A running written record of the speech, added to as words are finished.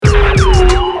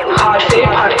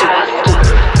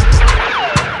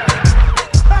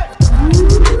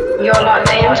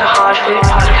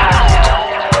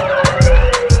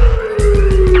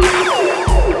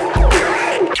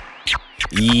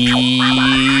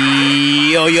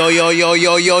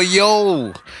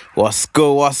Yo. What's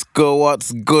good?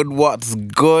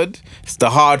 It's the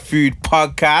Hard Food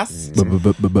Podcast.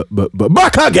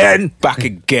 Back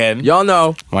again. Y'all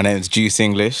know. My name is Juice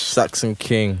English. Saxon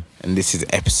King. And this is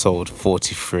episode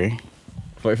 43.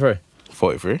 43?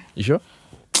 43? You sure?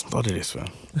 I'll do this, man.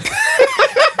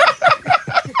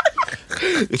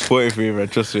 It's 43, man.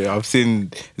 Trust me. I've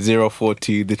seen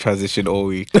 042, the transition all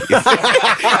week.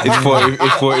 It's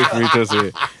 43, trust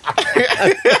me.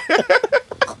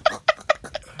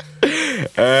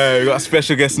 We got a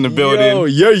special guest in the building.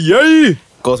 Yeah.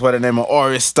 Goes by the name of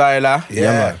Aurie Styla.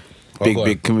 Yeah, man.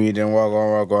 Big comedian.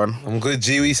 Well gone. I'm good,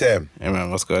 G. We Sam. Yeah, man.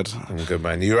 What's good? I'm good,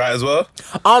 man. You right as well?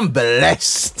 I'm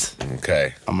blessed.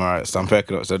 Okay. I'm alright. So I'm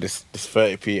packing up. So this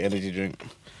 30p energy drink.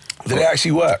 Did it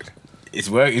actually work? It's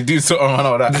working. You do something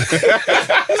on that.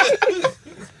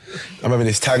 I'm having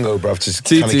this tango, bruv. Just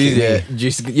kind of keep yeah.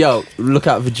 Juice. Yo, look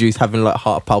out for Juice having like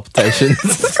heart palpitations.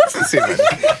 That's it, man.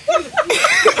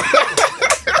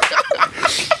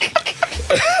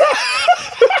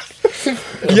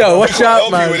 Yo, watch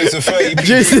out, man. When it's a 30p,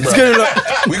 Juice is gonna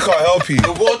like. we can't help you.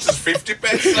 The water's 50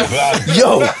 pence.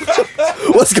 Yo,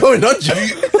 what's going on,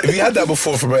 Juice? Have you had that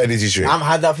before from an energy drink? I've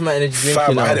had that from an energy drink.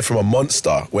 Fam, I had it from a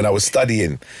Monster when I was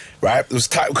studying, right? It was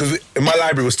tight because in my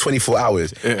library it was 24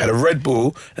 hours. I had a Red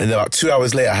Bull, and then about 2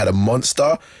 hours later I had a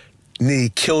Monster. Nearly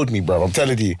killed me, bro. I'm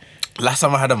telling you. Last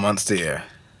time I had a Monster, yeah,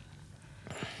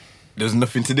 there was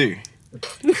nothing to do.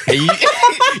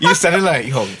 you standing like,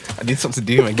 yo, I need something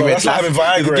to do, man. Give me a That's like task.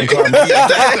 having Viagra and calm.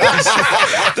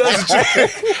 That's true.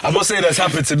 I'm not saying that's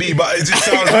happened to me, but it just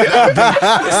sounds like that would be.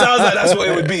 It sounds like that's what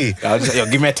it would be. I was just like,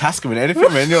 yo, give me a task, man.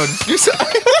 Anything, man. Yo, just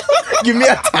Give me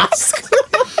a task.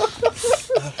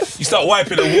 You start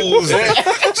wiping the walls.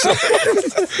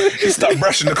 You start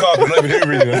brushing the carpet, not even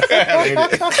hoovering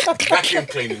it. Vacuum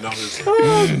cleaning numbers.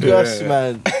 Oh gosh,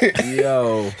 man.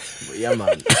 Yo, yeah,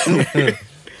 man.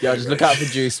 Yo, just look out for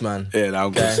Juice, man. yeah,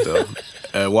 I'm good still.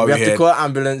 While We we're have to here, call an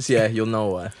ambulance. Yeah, you'll know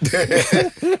why.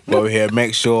 while we're here,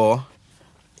 make sure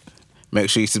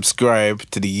you subscribe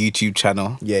to the YouTube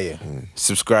channel. Yeah.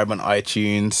 Subscribe on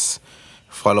iTunes.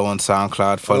 Follow on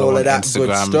SoundCloud. Follow All on of that good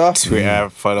Instagram, stuff. Twitter.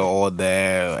 Follow all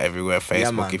there, everywhere.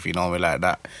 Facebook, man. if you know me like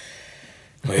that.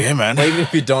 But yeah, man. But even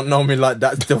if you don't know me like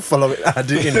that, still follow it. I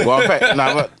do, you know. Well, but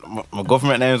my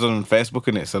government name's on Facebook,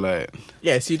 innit? So like,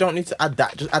 Yeah, so you don't need to add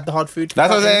that. Just add the hard food. that's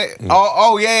what I'm saying.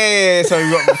 Oh yeah. So we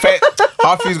got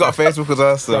Hard Food's got Facebook as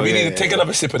well. So We yeah, need to take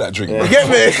another sip of that drink, bro. You get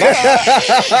me?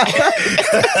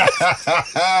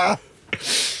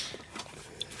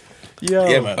 Yo.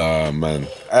 yeah, man. Oh, man.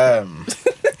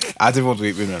 How's everyone's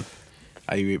week been, man?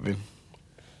 How you week been?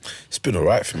 It's been all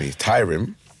right for me.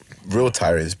 Tiring. Real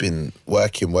tiring. It's been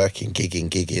working,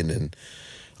 gigging, and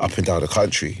up and down the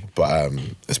country. But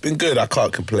it's been good. I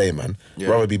can't complain, man. Yeah.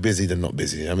 Rather be busy than not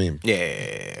busy. You know what I mean?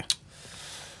 Yeah.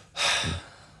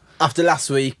 After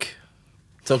last week,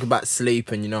 talk about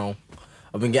sleep, and I've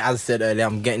been getting, as I said earlier,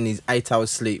 I'm getting these 8 hours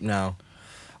sleep now.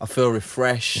 I feel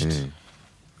refreshed.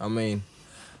 I mean,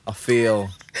 I feel.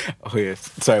 Oh yeah.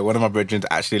 Sorry, one of my brethren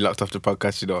actually locked off the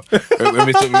podcast. When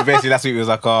we basically last week, we was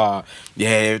like, oh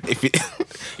yeah, if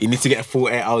you need to get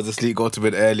 4 8 hours of sleep, go to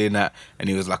bed early and that. And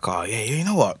he was like, oh yeah, you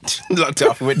know what? Locked it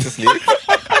off and went to sleep.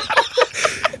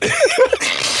 They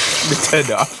turned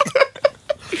it off.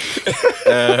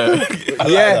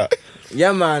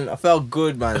 Yeah, man. I felt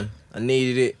good, man. I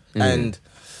needed it, and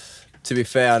to be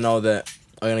fair, I know that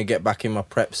I'm gonna get back in my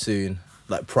prep soon,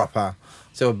 like proper.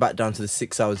 So we're back down to the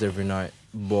 6 hours every night.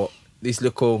 But this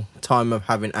little time of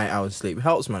having 8 hours sleep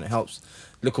helps, man. It helps.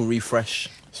 Little refresh.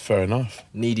 It's fair enough.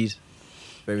 Needed.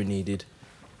 Very needed.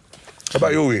 How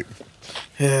about your week?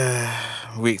 Yeah,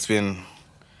 week's been.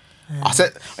 I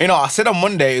said on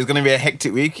Monday it was gonna be a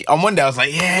hectic week. On Monday I was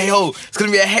like, yeah, it's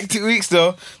gonna be a hectic week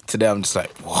still. Today I'm just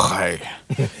like, why?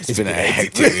 It's been a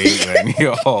hectic week, man.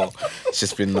 It's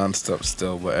just been non-stop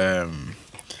still. But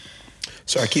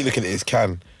So I keep looking at this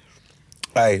can.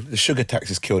 Hey, the sugar tax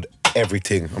has killed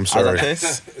everything. I'm sorry.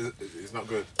 taste? It's not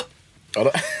good.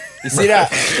 You see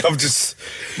that? I'm just,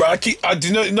 bro. I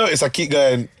do not notice. I keep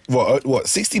going. What?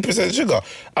 60% sugar.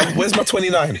 Where's my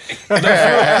 29? No,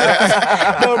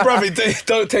 bro. It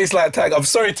don't taste like tag. I'm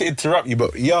sorry to interrupt you,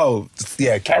 but yeah,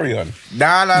 carry on.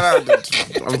 Nah. I'm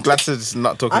glad to just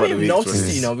not talk I about the didn't week.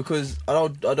 notice it, because I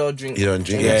don't drink. You don't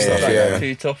drink Yeah, and stuff. yeah.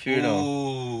 Too tough,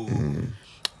 Ooh.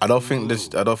 I don't think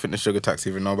the sugar tax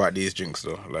even know about these drinks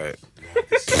though. Like,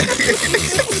 is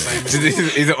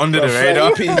it under the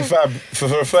radar? 30p, fam. For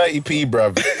 30p,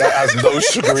 bruv, that has no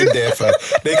sugar in there, fam.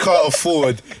 They can't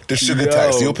afford the sugar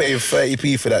tax. You're paying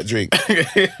 30p for that drink.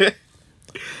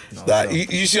 Like,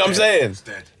 you see what I'm saying?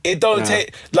 dead. It don't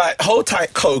take, like, hold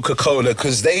tight Coca-Cola,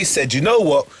 because they said, you know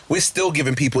what, we're still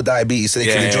giving people diabetes so they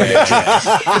can enjoy their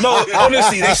drink. No,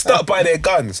 honestly, they stuck by their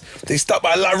guns. They stuck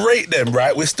by, like, rate them,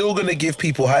 right? We're still going to give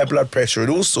people high blood pressure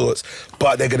and all sorts,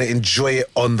 but they're going to enjoy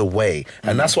it on the way.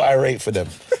 And that's what I rate for them.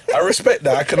 I respect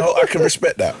that. I can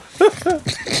respect that.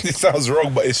 It sounds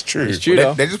wrong, but it's true. It's true, They,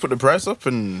 though. they just put the price up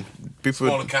and people.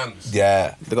 Smaller cans.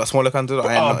 Yeah. They got smaller cans. I ain't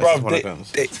Oh, noticed bro, smaller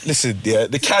cans. listen, yeah,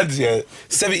 the cans, yeah,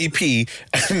 70p,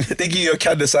 and they give you a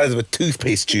can the size of a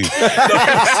toothpaste tube. No,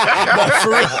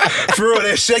 for real,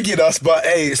 they're shagging us, but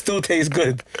hey, it still tastes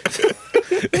good.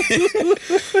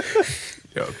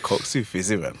 Yo, Coke's too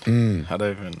fizzy, man. I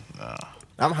don't even. I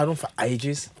haven't had one for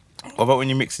ages. What about when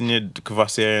you're mixing your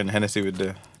Cavassier and Hennessy with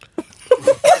the?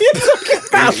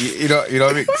 you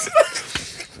don't mix.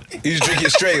 You just drink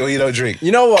it straight or you don't drink?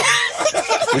 You know what?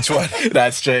 Which one?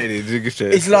 That's straight. You drink it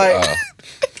straight. It's like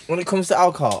when it comes to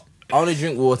alcohol, I only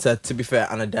drink water. To be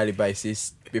fair, on a daily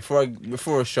basis. Before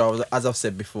a show, as I've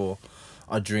said before,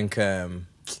 I drink a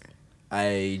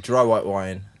dry white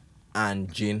wine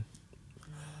and gin.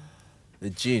 The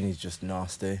gin is just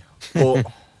nasty, but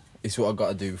it's what I got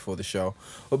to do before the show.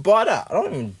 But by that, I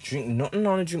don't even drink nothing. I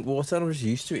only drink water. I'm just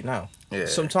used to it now. Yeah.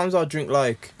 Sometimes I'll drink,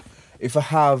 like, if I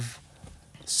have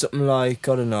something like,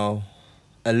 I don't know,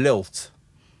 a lilt.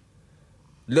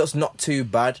 Lilt's not too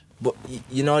bad, but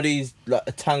you know these, like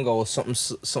a tango or something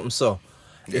so.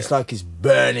 It's like it's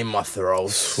burning my throat.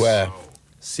 Swear.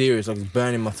 Serious, like it's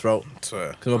burning my throat.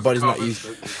 Swear. Because my body's not used.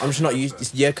 I'm just not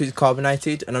used. Yeah, because it's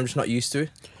carbonated, and I'm just not used to it.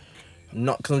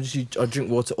 Not because I drink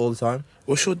water all the time.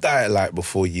 What's your diet like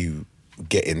before you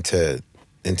get into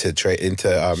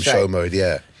show mode?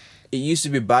 Yeah. It used to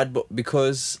be bad, but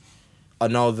because I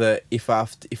know that if I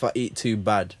eat too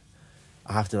bad,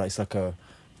 I have to, like, it's like a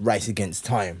race against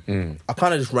time. I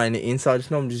kind of just rein it in. So I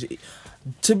just know I'm just.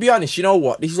 To be honest, you know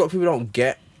what? This is what people don't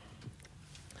get.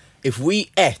 If we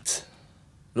ate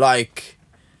like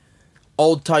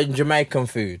old time Jamaican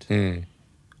food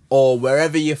or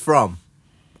wherever you're from,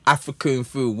 African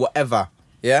food, whatever,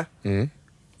 yeah,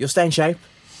 you'll stay in shape.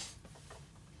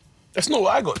 That's not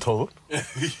what I got told.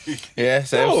 Yeah,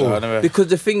 same. No. So I never. Because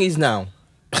the thing is now,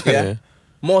 yeah, Yeah.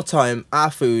 more time,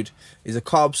 our food is a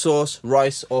carb sauce,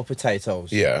 rice or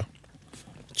potatoes. Yeah.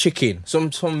 Chicken,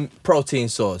 some protein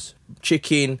sauce,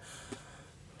 chicken,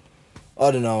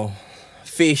 I don't know,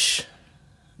 fish,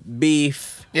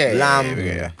 beef, lamb,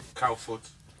 Yeah. Cow foot.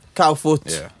 cow foot,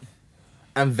 Yeah.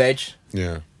 and veg.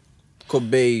 Yeah. Could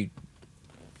be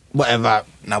whatever.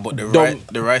 Nah, but Don't-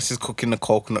 the rice is cooking the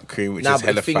coconut cream, which Nah, is but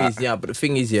hella the thing fat. is, but the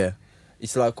thing is,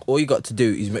 it's like all you got to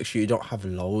do is make sure you don't have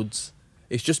loads.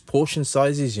 It's just portion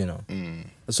sizes, you know.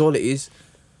 That's all it is.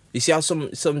 You see how some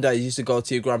days you used to go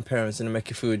to your grandparents and they make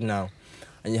your food now,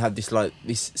 and you have this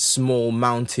small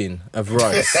mountain of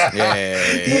rice.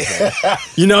 Yeah.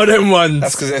 You know them ones.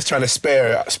 That's because they're trying to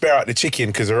spare out the chicken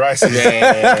because the rice is you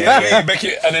make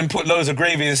it and then put loads of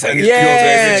gravy and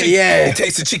Yeah. It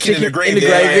takes the chicken in the Chicken gravy. in the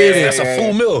gravy, That's a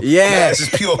full meal. Yeah. It's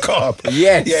just pure carb.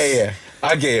 Yes. Yeah.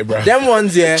 I get it, bro. Them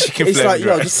ones, Chicken it's like, flavoured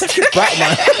yo, rice. just take it back,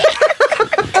 man.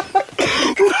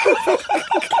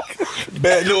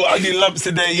 Bare little onion lumps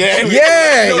in there. Yeah.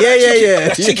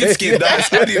 That's chicken skin.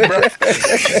 That's onion, bro.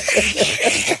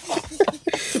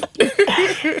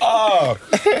 Oh.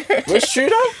 But it's true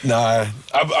though. Nah,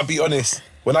 I'll be honest.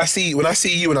 When I see you and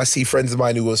I see friends of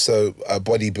mine who also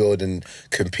bodybuild and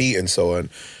compete and so on,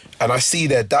 and I see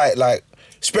their diet, like,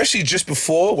 especially just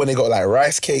before when they got like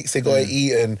rice cakes they gotta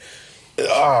eat and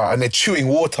they're chewing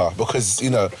water because,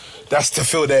 you know, that's to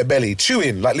fill their belly.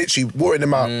 Chewing, like literally watering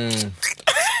them out.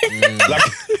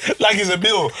 Like it's a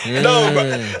meal. No,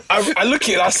 but I look at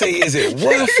it and I say, is it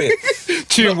worth it?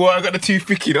 Chewing water, I got the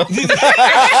toothpick, you know. What's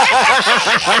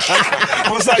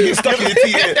that? You're stuck in your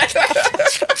teeth.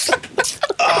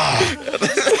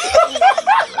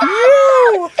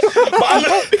 But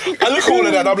I look at all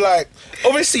of that and I'm like,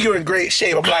 obviously you're in great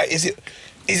shape. I'm like, is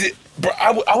it, bro,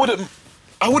 I wouldn't You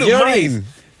know what it mind.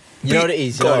 You know what it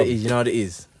is. You know what it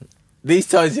is. These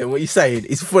times, what you're saying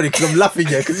is funny because I'm laughing,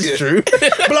 because it's true.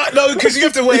 But like, no, because you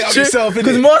have to weigh up yourself,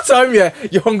 Because innit? more time,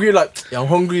 you're hungry, like, I'm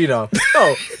hungry now.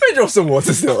 Oh, maybe drink some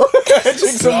water still. Drink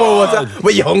some more water.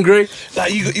 But you're hungry.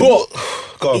 Like you But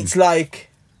go on. it's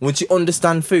like, once you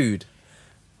understand food,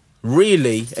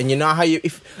 really, and you know how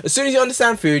as soon as you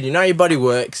understand food, you know how your body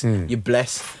works, you're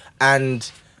blessed. And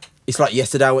it's like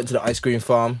yesterday I went to the ice cream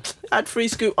farm, I had 3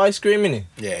 scoop ice cream in it.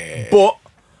 Yeah. But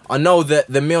I know that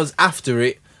the meals after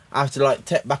it, I have to like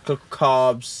take back the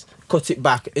carbs, cut it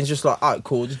back. It's just like, alright,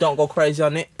 cool, just don't go crazy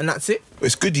on it, and that's it.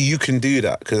 It's good you can do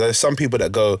that because there's some people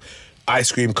that go,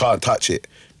 ice cream, can't touch it.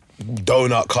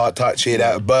 donut, can't touch it.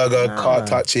 That burger, can't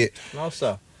touch it. No,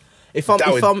 sir. If I'm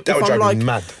That would drive like me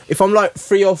mad. if I'm like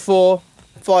 3 or 4,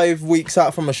 5 weeks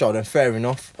out from a show, then fair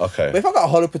enough. Okay. But if I got a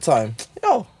whole up of time,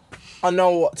 I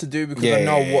know what to do because I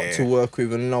know what to work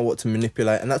with and I know what to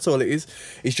manipulate, and that's all it is.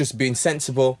 It's just being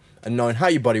sensible and knowing how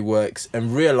your body works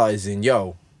and realizing,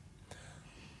 you're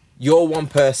one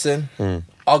person.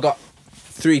 I got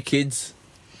 3 kids,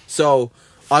 so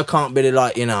I can't be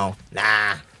like, nah,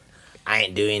 I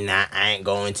ain't doing that. I ain't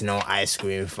going to no ice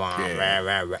cream farm. Rah,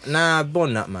 rah, rah. Nah,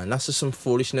 bun that, man. That's just some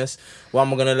foolishness. Why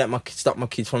am I gonna let stop my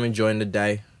kids from enjoying the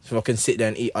day? So I can sit there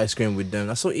and eat ice cream with them.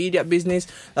 That's what idiot business.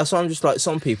 That's why I'm just like,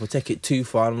 some people take it too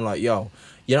far. I'm like, you're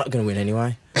not gonna win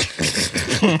anyway. To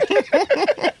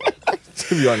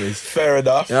be honest. Fair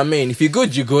enough. You know what I mean? If you're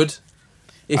good, you're good.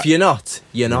 If you're not,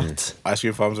 you're not. Ice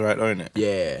cream farms right though, innit?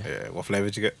 Yeah. Yeah. What flavour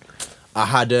did you get? I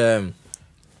had a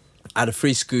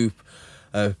 3 scoop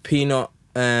of peanut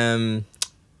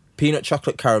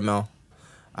chocolate caramel.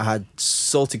 I had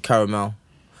salted caramel,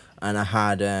 and I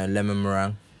had lemon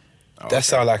meringue. That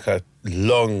sounds like a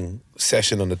long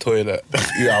session on the toilet. A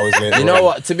few hours later. You know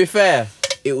what? To be fair,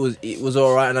 it was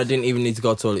all right, and I didn't even need to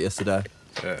go to the toilet yesterday.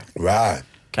 Yeah. Right.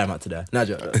 Came out today. No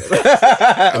joke.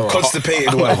 I'm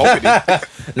constipated. One.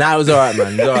 Nah, it was all right,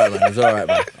 man. It was all right,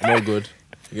 man. I'm all good.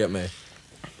 You get me?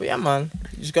 But yeah, man,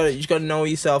 you just gotta know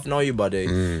yourself, know your body,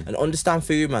 and understand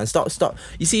food, man. Stop.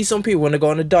 You see, some people when they go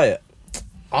on a diet,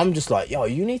 I'm just like,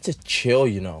 you need to chill,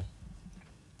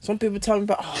 Some people tell me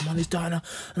about, oh man, this diet,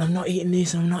 and I'm not eating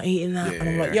this, and I'm not eating that, and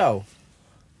I'm like,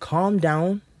 calm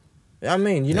down. You know what I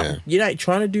mean? You're not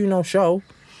trying to do no show.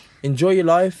 Enjoy your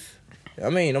life. You know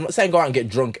what I mean? I'm not saying go out and get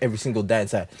drunk every single day and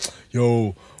say,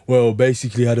 well,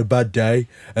 basically I had a bad day,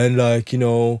 and I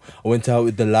went out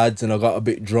with the lads and I got a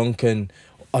bit drunk and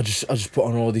I just put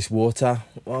on all this water.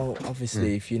 Well,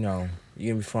 obviously, if you're gonna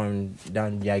be throwing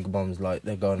down Jaeger bombs like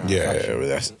they're going out.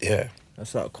 That's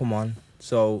like, come on.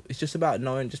 So it's just about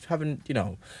knowing, just having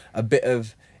a bit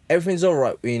of everything's all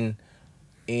right in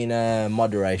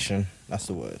moderation. That's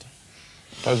the word.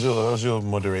 How's your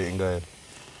moderating going?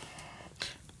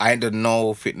 I ain't done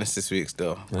no fitness this week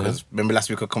still. Because remember last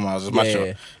week I come out, I was just mashed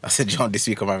up. I said, this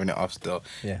week I'm having it off still.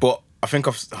 Yeah. But I think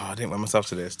I didn't weigh myself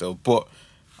today still. But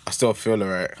I still feel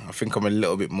alright. I think I'm a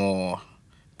little bit more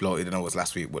bloated than I was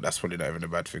last week. But that's probably not even a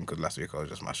bad thing because last week I was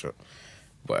just mashed up.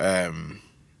 But yeah,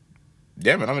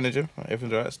 man, I'm in the gym.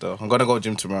 Everything's alright still. I'm going to go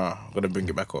gym tomorrow. I'm going to bring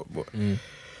it back up. But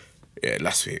yeah,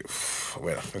 last week,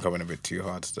 I think I went a bit too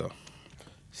hard still.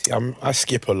 See, I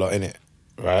skip a lot, innit?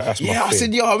 Right, that's my thing. I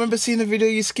said, I remember seeing the video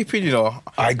you skipping,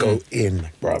 I go in,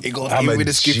 bro. It goes in with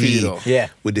the skipping, Yeah.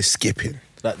 With the skipping.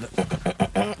 Like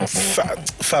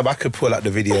Fab, I could pull out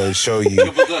the video and show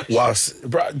you. Whilst,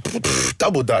 bro,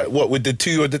 double that. What, with the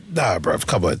 2 or the... Nah, bro,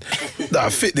 come on. Nah,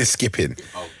 fitness skipping.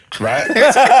 Right?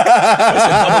 I said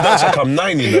double dutch like I'm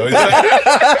 9, It's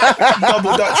like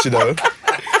double dutch,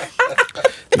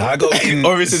 Nah, I go in...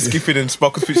 Aurie said skipping and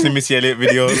Sparkle's pitching the Missy Elliott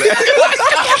video.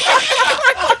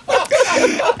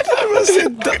 I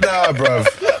said, nah, bruv.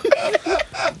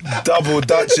 Double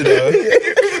Dutch,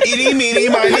 Eeny, meeny,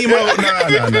 miny, mo.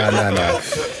 Nah.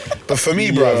 But for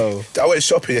me, bruv, I went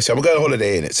shopping yesterday. I'm going on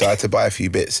holiday in it, so I had to buy a few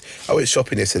bits. I went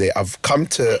shopping yesterday. I've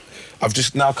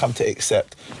just now come to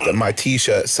accept that my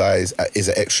t-shirt size is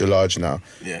an extra large now.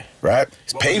 Yeah. Right?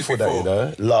 It's painful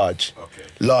that, large. Okay.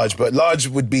 Large, but large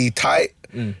would be tight.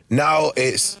 Now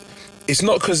it's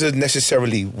not because of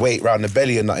necessarily weight around the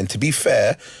belly or nothing. To be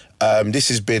fair, this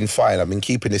has been fine. I've been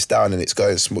keeping this down and it's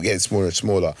getting smaller and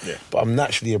smaller. Yeah. But I'm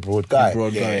naturally a broad guy. Do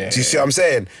you see what I'm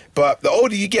saying? But the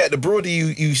older you get, the broader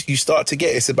you start to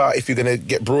get. It's about if you're going to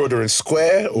get broader and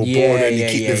square or broader and you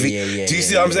keep the V. Do you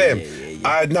see what I'm saying?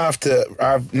 I've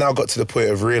now got to the point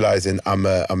of realising I'm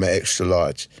an extra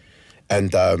large.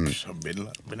 And I've been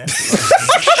large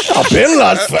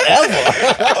forever.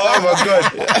 Oh my god!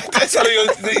 That's how you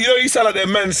sound like that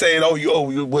man saying, well,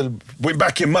 we're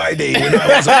back in my day when I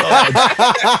was large."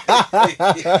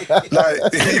 Like,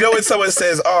 when someone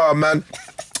says, "Oh man,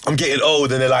 I'm getting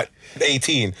old," and they're like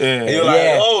 18, and you're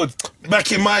like, "Oh,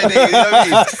 back in my day," you know what I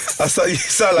mean? You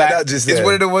sound like that just. It's there.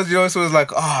 one of the ones so it's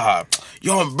like, I'm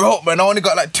broke, man. I only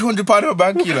got like £200 in my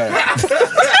bank,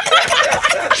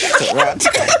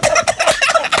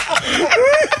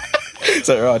 It's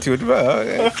like, right, £200.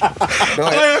 Okay.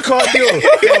 I can't deal.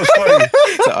 That was funny.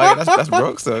 It's like, that's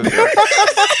broke, so.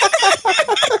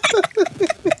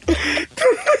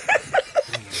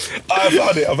 I've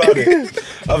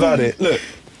had it. Look.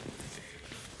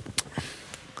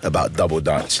 About double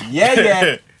dutch.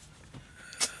 Yeah.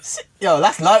 Yo,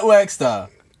 that's light work, star.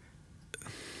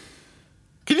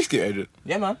 Can you skip, Adrian?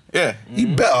 Yeah, man. Yeah.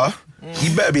 You better.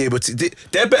 You better be able to.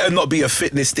 There better not be a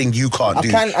fitness thing you can't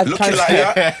do. I Looking can like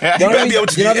that, The you only better be able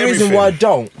to do you know the everything. reason why I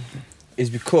don't is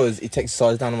because it takes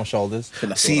size down on my shoulders.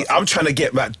 See, I'm trying to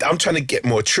get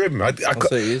more trim. what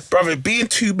it is. Brother, being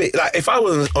too big. Like, if I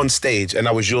was on stage and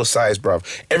I was your size, bruv,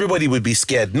 everybody would be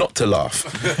scared not to laugh.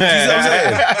 You see what I'm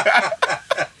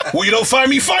saying? Well, you don't find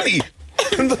me funny.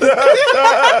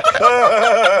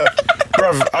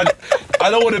 Bruv, I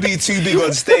don't want to be too big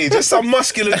on stage. There's some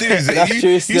muscular dudes. That's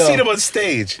true You still. see them on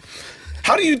stage.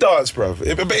 How do you dance, bruv?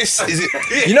 Is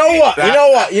it? You know what?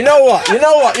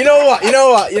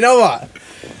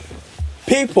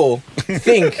 People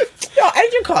think, yo,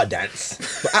 Adrian can't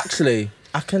dance. But actually,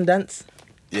 I can dance.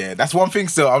 Yeah, that's one thing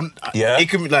still. Yeah? It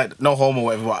can be like, no homo or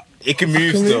whatever, but it can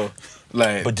move still.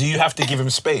 Like, But do you have to give him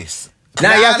space?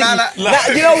 Nah, you have to. Nah,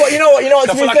 you know what, I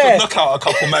to feel be like fair. I'll knock out a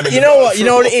couple men. You know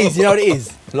what it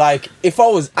is. Like, if I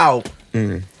was out,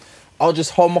 I'll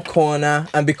just hold my corner,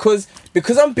 and because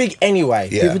I'm big anyway,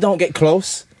 Yeah. people don't get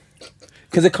close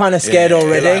because they're kind of scared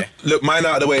already. Like, look, mine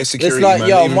out of the way of security. It's like, man.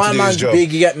 yo, Leave him my to do man's his job.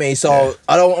 big, you get me, so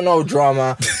I don't want no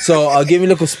drama. So I'll give you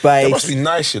a little That must space. be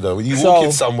nice, you know, when you So- walk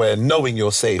in somewhere knowing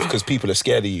you're safe because people are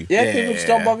scared of you. Yeah, people just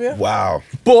don't bother you. Wow.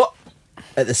 But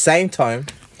at the same time,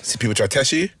 See people try to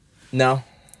test you? no,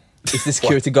 it's the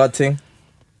security guard thing.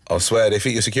 I swear, they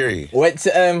think you're security. Went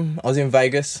to I was in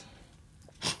Vegas,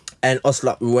 and us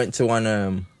like we went to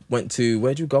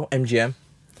where'd you go? MGM,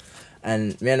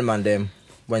 and me and the man them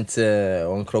went to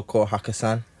one club called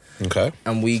Hakkasan, Okay.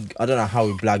 and I don't know how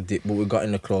we blagged it, but we got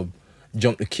in the club,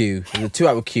 jumped the queue. It was a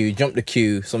 2-hour queue, jumped the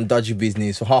queue, some dodgy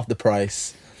business for half the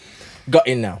price. Got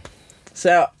in now,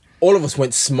 so all of us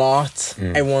went smart.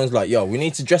 Everyone's like, yo, we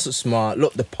need to dress up smart,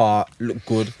 look the part, look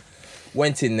good.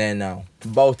 Went in there now,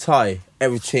 bow tie,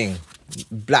 everything,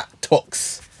 black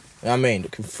tux. You know what I mean,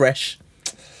 looking fresh.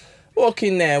 Walk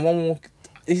in there,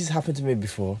 this has happened to me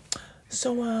before.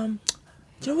 So, do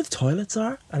you know where the toilets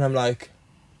are? And I'm like,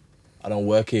 I don't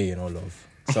work here, you know, love.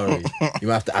 Sorry, you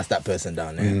might have to ask that person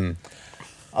down there.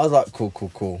 I was like,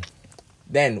 cool.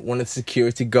 Then one of the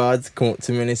security guards come up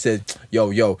to me and he said,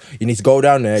 yo, you need to go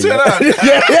down there. Sit Yeah. down.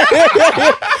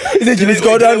 He said, you need to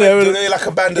go down there. Do they like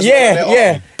a band as Yeah.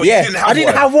 well? But you didn't have I didn't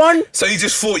one. have one. So you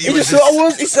just thought you He was just thought I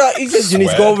was. He said, you need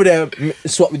to go Swear. over there,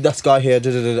 swap with that guy here.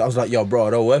 I was like, yo, bro, I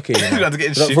don't work here. You know? You had to get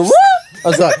in He's like, shifts. for what? I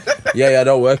was like, yeah, I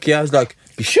don't work here. I was like,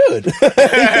 you should. You should.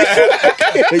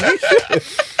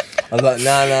 I was like,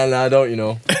 nah, I don't, you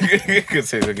know. Could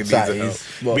say they could That use is.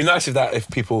 It'd But be nice if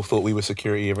people thought we were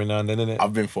security every now and then, innit?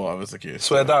 I've been thought I was security.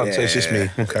 Swear down, so it's just me.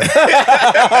 Okay.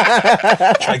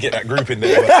 Try to get that group in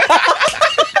there. But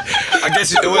I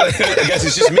guess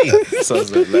it's just me.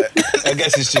 Sounds like I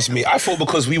guess it's just me. I thought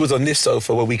because we was on this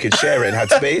sofa where we could share it and had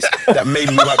space, that maybe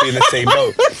we might be in the same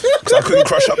boat. Because I couldn't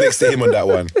crush up next to him on that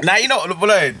one. Now, you know, but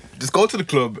like, just go to the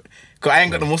club, because I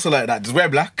ain't got the muscle like that. Just wear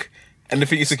black, and the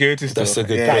thing is security stuff. That's a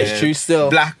good That is true still.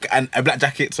 Black, and a black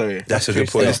jacket, sorry. That's a good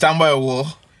true point. Just stand by a wall,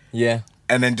 yeah,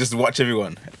 and then just watch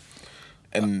everyone.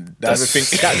 And that's the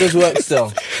thing. that does work still.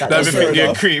 That That's does the work. thing,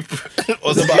 you're a creep.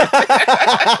 Or something.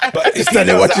 But if he Stand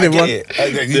there does watching that, him, I get it.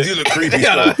 Okay, you do look creepy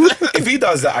still. If he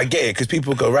does that, I get it, because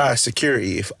people go, right,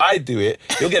 security. If I do it,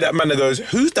 you'll get that man that goes,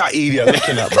 who's that idiot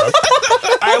looking at, bro?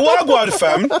 I want to go out,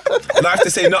 fam. And I have to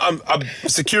say, no, I'm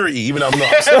security, even though I'm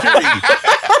not. I'm security.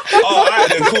 Oh, all right,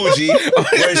 then, cool, G.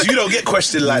 Whereas you don't get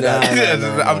questioned like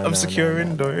that. I'm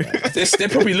securing, though. They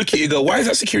probably look at you and go, why is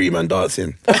that security man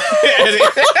dancing?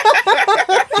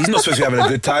 He's not supposed to be having a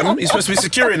good time. He's supposed to be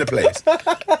securing the place.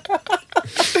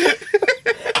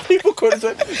 People couldn't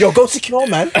say, yo, go secure,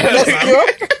 man. Go secure.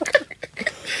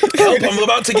 Help, I'm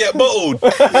about to get bottled. Why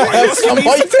are you asking me?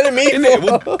 Why are you telling me? Innit?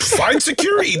 Well, find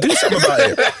security. Do something about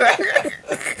it.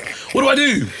 What do I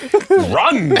do?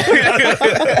 Run.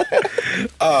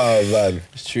 Oh, man.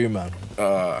 It's true, man.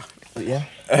 Yeah.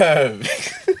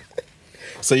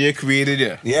 So you're created,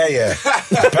 yeah? Yeah.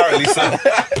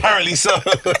 Apparently so.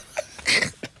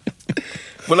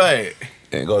 But like,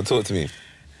 Yeah, go on, talk to me.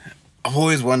 I've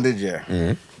always wondered,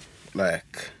 yeah,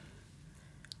 like,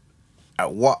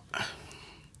 at what?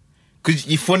 Because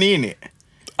you're funny, innit?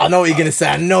 I know what you're gonna say.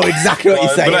 I know exactly what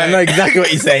you're saying. I know exactly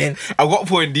what you're saying. At what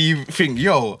point do you think,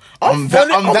 yo, I'm that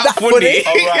funny. funny.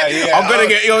 Oh, right, yeah. I'm gonna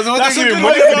get, yo, so That's I'm a gonna good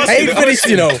money way for of this, Paid you for know? this,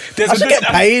 you know. I should get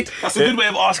paid. That's a good way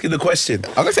of asking the question.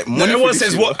 I'm gonna say money No for one this,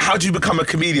 says you know? what. How do you become a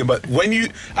comedian? But when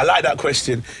I like that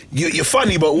question. You're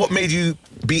funny, but what made you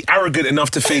be arrogant enough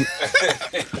to think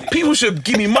people should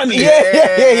give me money? Yeah.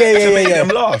 To make them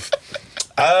laugh.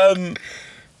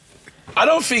 I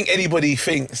don't think anybody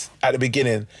thinks at the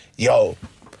beginning, yo,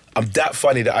 I'm that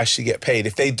funny that I should get paid.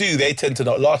 If they do, they tend to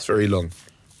not last very long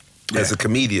as a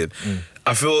comedian.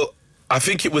 I feel I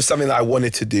think it was something that I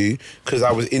wanted to do because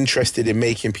I was interested in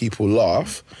making people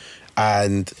laugh,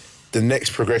 and the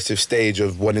next progressive stage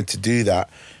of wanting to do that,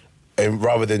 and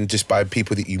rather than just by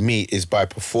people that you meet, is by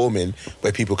performing,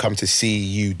 where people come to see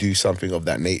you do something of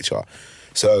that nature.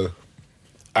 So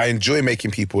I enjoy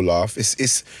making people laugh.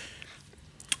 It's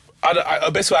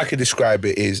the best way I could describe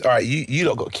it is, all right, you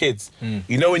lot got kids.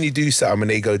 You know when you do something and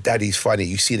they go, "Daddy's funny,"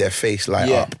 you see their face light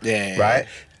up, right?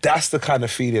 That's the kind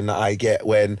of feeling that I get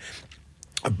when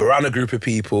I'm around a group of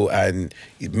people and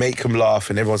you make them laugh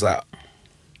and everyone's like,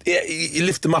 yeah, you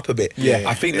lift them up a bit. Yeah.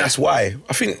 I think that's why.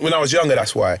 I think when I was younger,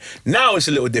 that's why. Now it's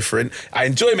a little different. I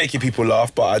enjoy making people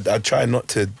laugh, but I try not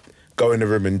to go in the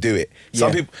room and do it.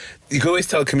 Some people, you can always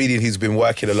tell a comedian who's been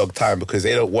working a long time because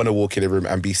they don't want to walk in the room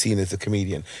and be seen as a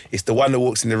comedian. It's the one that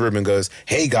walks in the room and goes,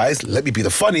 "Hey guys, let me be the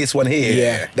funniest one here."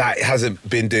 Yeah. That hasn't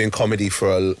been doing comedy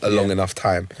for a long enough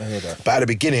time. I hear that. But at the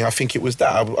beginning, I think it was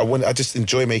that. I just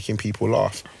enjoy making people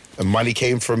laugh. And money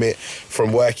came from it,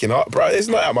 from working up. Bro, there's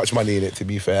not that much money in it, to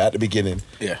be fair, at the beginning.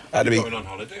 Yeah. At the You're going on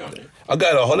holiday, aren't you? I'm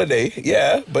going on holiday,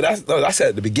 yeah, but that's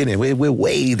at the beginning. We're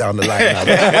way down the line now.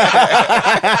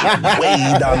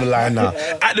 Way down the line now.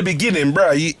 At the beginning,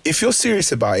 bro, if you're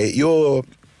serious about it, you're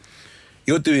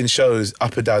doing shows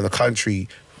up and down the country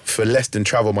for less than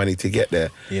travel money to get there.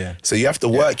 Yeah. So you have to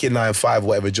work your 9-5,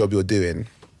 whatever job you're doing.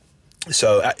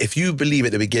 So if you believe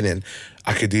at the beginning,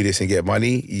 I could do this and get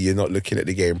money, you're not looking at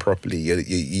the game properly. You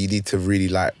need to really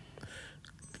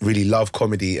love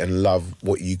comedy and love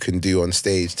what you can do on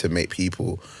stage to make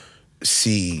people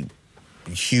see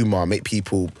humour, make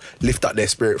people lift up their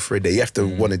spirit for a day. You have to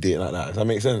want to do it like that. Does that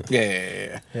make sense?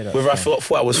 Yeah. Whether I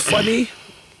thought I was funny,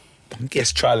 I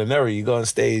guess trial and error. You go on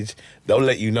stage, they'll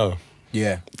let you know.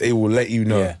 Yeah. They will let you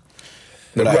know. Yeah.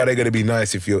 But why are they going to be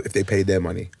nice if they paid their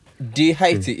money? Do you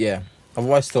hate it? Yeah. I've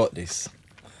always thought this.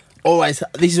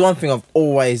 This is one thing I've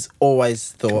always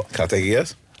thought. Can I take a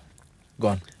guess? Go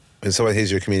on. When someone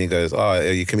hears you're a comedian goes, "Oh,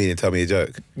 you're a comedian, tell me a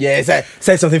joke." Yeah,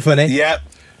 say something funny. Yeah,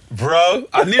 bro.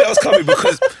 I knew that was coming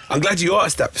because I'm glad you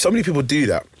asked that. So many people do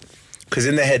that because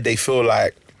in their head they feel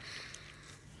like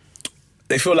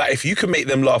if you can make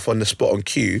them laugh on the spot on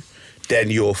cue, then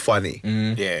you're funny.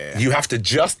 Yeah. You have to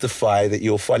justify that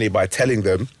you're funny by telling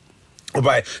them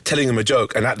a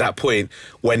joke, and at that point,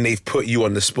 when they've put you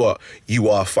on the spot, you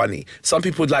are funny. Some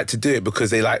people would like to do it because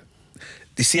they like.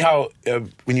 You see how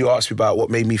when you asked me about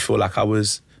what made me feel like I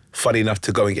was funny enough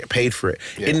to go and get paid for it,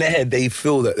 in their head they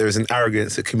feel that there is an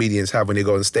arrogance that comedians have when they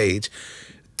go on stage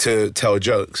to tell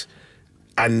jokes,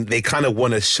 and they kind of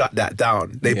want to shut that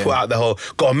down. They put out the whole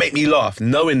 "go on, make me laugh,"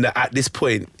 knowing that at this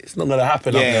point it's not going to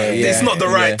happen. It's not the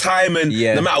right time, and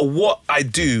no matter what I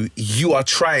do, you are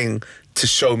trying to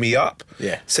show me up.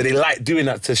 So they like doing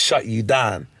that to shut you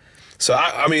down. So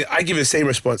I mean, I give the same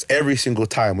response every single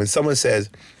time when someone says,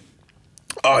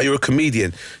 "Oh, you're a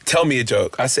comedian, tell me a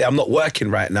joke." I say, "I'm not working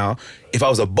right now." If I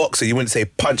was a boxer, you wouldn't say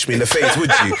 "punch me in the face,"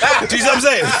 would you? Do you see what I'm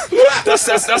saying?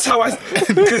 That's how I.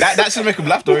 That should make them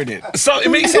laugh, though, innit? So it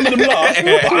makes some of them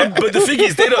laugh, but the thing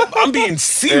is, I'm being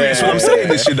serious when I'm saying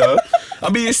this, you know.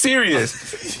 I'm being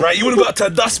serious, right? You wouldn't go up to a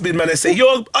dustbin man and say,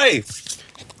 "Yo, hey,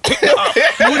 pick that up."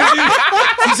 You wouldn't do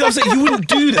that. You see what I'm saying? You wouldn't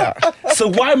do that. So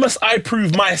why must I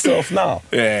prove myself now?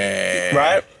 Yeah.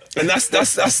 Right? And that's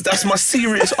my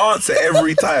serious answer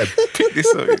every time. Pick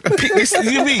this up. Pick this.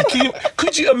 You mean?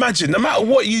 Could you imagine? No matter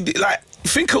what you do, like,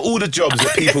 think of all the jobs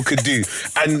that people could do,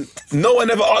 and no one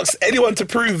ever asks anyone to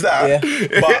prove that.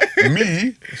 But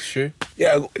me, It's true.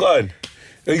 yeah, go on.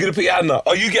 Are you gonna put your hand up?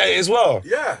 Oh, you get it as well?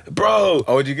 Yeah. Bro.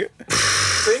 Oh, what'd you get?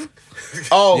 Sing.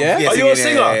 Oh, Yeah? Are you a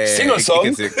singer? Sing a song?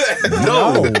 He can sing.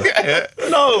 No.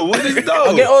 No. What is no?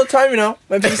 I get all the time, you know,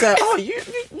 when people say, "Oh, you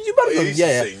better." He's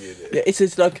Yeah. singing it. Yeah, it's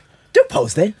just like, do a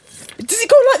pose then. Does it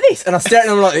go like this? And I stare at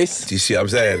them like this. Do you see what I'm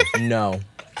saying? No,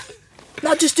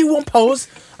 just do one pose.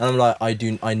 And I'm like,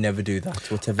 I never do that.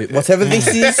 Whatever this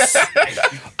is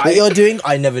that you're doing,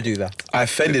 I never do that. I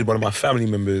offended one of my family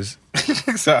members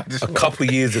So I just a couple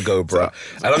of years ago, bro.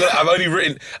 And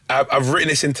I've written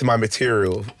this into my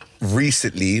material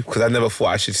recently because I never thought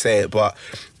I should say it, but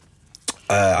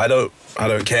I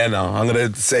don't care now. I'm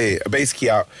gonna say it. Basically,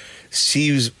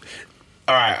 she's.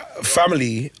 All right,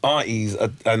 family, aunties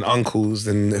and uncles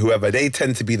and whoever, they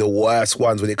tend to be the worst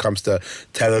ones when it comes to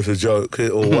tell us a joke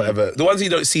or whatever. The ones you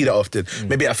don't see that often,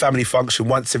 maybe at a family function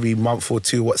once every month or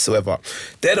two whatsoever.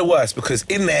 They're the worst because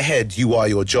in their head, you are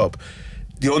your job.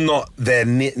 You're not their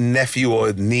nephew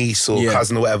or niece or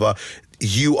cousin or whatever.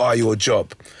 You are your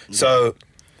job. So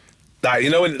Like,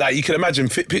 you know, like you can imagine,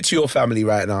 picture your family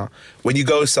right now. When you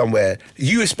go somewhere,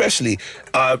 you especially,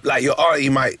 like your auntie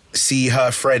might see her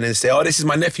friend and say, "Oh, this is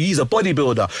my nephew. He's a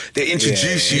bodybuilder." They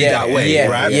introduce you that way,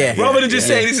 right? Rather than just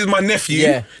saying, "This is my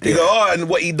nephew," they go, "Oh, and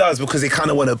what he does," because they kind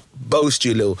of want to boast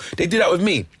you a little. They do that with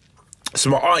me.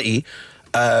 So my auntie,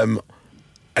 and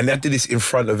I did this in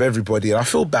front of everybody, and I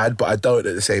feel bad, but I don't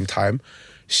at the same time.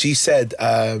 She said,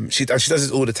 she does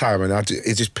this all the time, and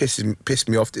it just pissed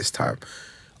me off this time.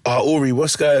 Aurie,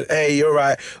 what's going on? Hey, you're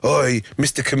right. Oh,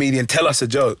 Mr. Comedian, tell us a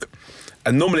joke.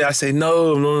 And normally I say,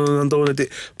 no, I don't want to do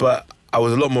it. But I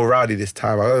was a lot more rowdy this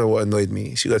time. I don't know what annoyed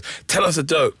me. She goes, tell us a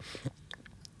joke.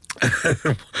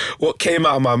 What came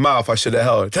out of my mouth, I should have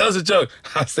held. Tell us a joke.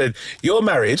 I said, you're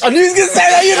married. I knew he was going to say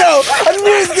that, you know. I knew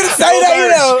he was going to say that, you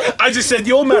know. I just said,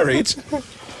 you're married.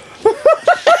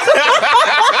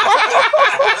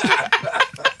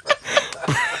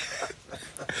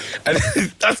 And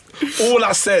that's all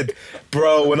I said.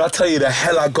 Bro, when I tell you the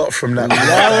hell I got from that, my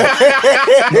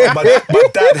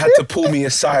dad had to pull me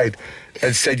aside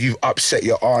and said, you've upset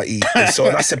your auntie.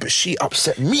 And I said, but she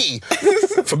upset me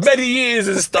for many years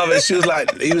and stuff. And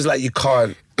he was like, you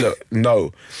can't, look,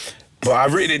 no. But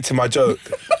I've written it into my joke,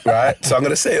 right? So I'm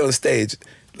going to say it on stage,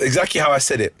 exactly how I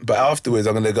said it. But afterwards,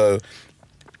 I'm going to go,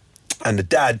 and the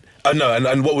dad,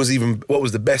 and what was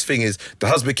the best thing is, the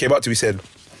husband came up to me and said,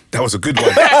 that was a good one.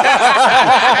 It's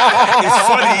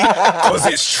funny because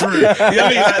it's true. You know what I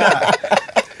mean? Like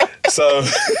that. So,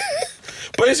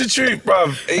 but it's the truth,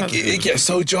 bruv. It gets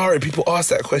so jarring. People ask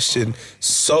that question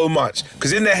so much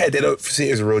because in their head they don't see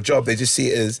it as a real job. They just see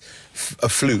it as a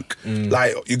fluke.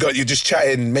 Like you're just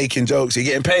chatting, making jokes, you're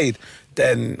getting paid.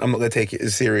 Then I'm not gonna take it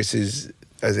as serious as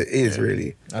it is,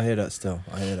 really. I hear that still.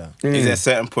 I hear that. Is there a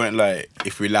certain point, like,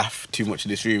 if we laugh too much in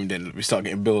this room, then we start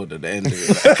getting billed at the end of it?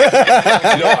 Like,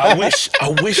 You know, I wish.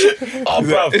 Oh,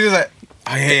 bruv. it's just like,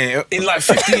 I hear it. In like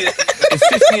 50 years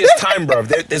time, bruv,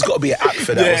 there's got to be an app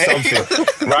for that or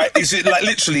something, right? It's like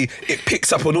literally, it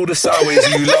picks up on all the sound waves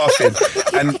of you laughing,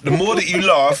 and the more that you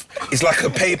laugh, it's like a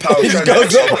PayPal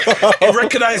transaction. It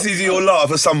recognises your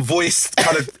laugh as some voice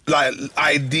kind of like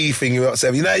ID thing. You know what I'm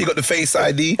saying? You know, you got the Face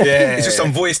ID. Yeah. It's just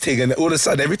some voice thing, and all of a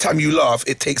sudden, every time you laugh,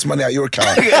 it takes money out your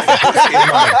account.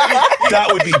 That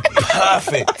would be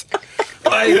perfect.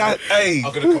 Hey,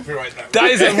 I'm gonna copyright that. that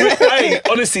is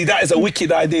honestly, that is a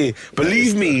wicked idea.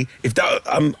 Believe me, if that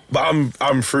I'm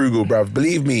frugal, bruv.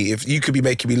 Believe me, if you could be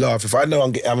making me laugh, if I know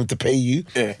I'm having to pay you,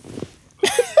 Yeah. the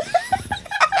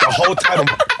whole time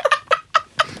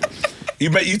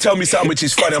you tell me something which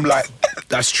is funny, I'm like,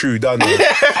 that's true, done. I'm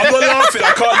not laughing,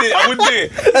 I can't do it, I wouldn't do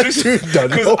it. That's true, done.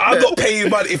 Because I'm not paying you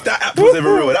money. If that app was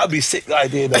ever real, that'd be a sick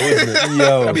idea though, wouldn't it?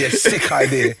 Yo. That'd be a sick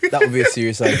idea. That would be a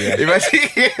serious idea. Imagine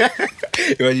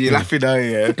you laughing now,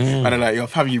 yeah, and they're like, "Yo,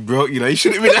 fam, you broke. You know, you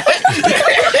shouldn't be like,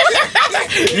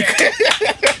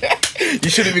 you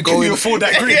shouldn't be Can going." you afford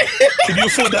that grin? Can you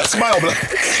afford that smile?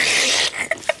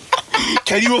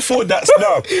 Can you afford that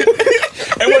smile?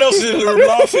 Everyone else is in the room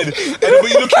laughing, and then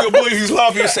when you look at your boy who's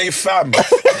laughing, you say, "Fam,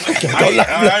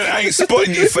 I ain't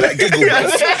spotting you for that giggle,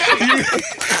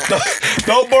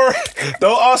 bro.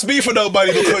 Don't ask me for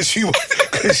nobody because she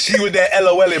was there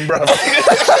LOLing, bro."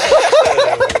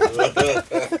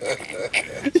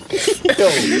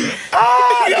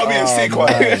 That'll be a sick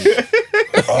one.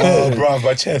 Oh, bro,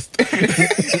 my chest.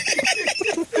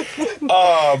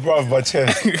 Oh, bro, my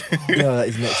chest. No, that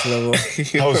is next level.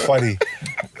 That was funny.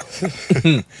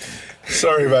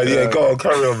 Sorry, man. Yeah, go on,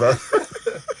 carry on, man.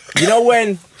 You know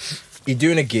when you're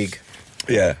doing a gig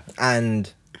Yeah.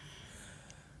 and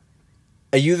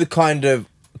are you the kind of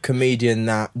comedian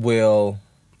that will...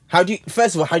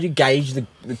 First of all, how do you gauge the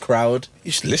crowd?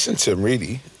 You should listen to them,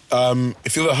 really.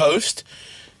 If you're the host,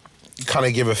 you kind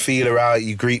of give a feeler out,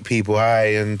 you greet people,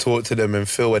 hi, and talk to them and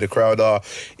feel where the crowd are.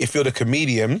 If you're the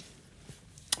comedian,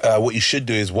 what you should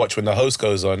do is watch when the host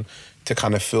goes on to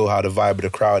kind of feel how the vibe of the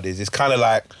crowd is. It's kind of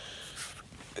like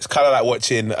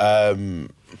watching,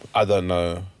 I don't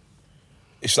know.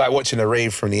 It's like watching a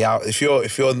rave from the out. If you're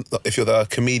the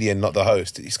comedian, not the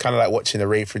host, it's kind of like watching a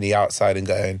rave from the outside and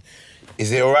going,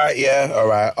 "Is it all right? Yeah, all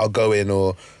right. I'll go in,"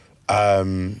 or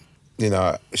you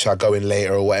know, "Shall I go in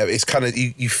later?" or whatever. It's kind of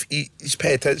you just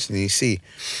pay attention and you see.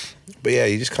 But yeah,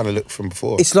 you just kind of look from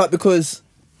before. It's like, because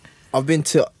I've been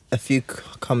to a few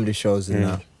comedy shows and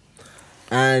that,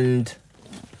 and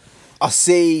I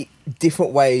see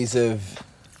different ways of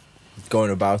going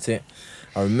about it.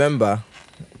 I remember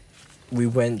me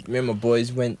and my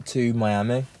boys went to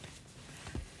Miami,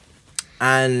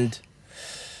 and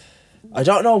I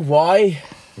don't know why,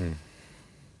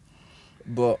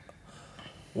 but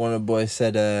one of the boys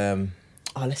said, "Oh,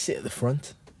 let's sit at the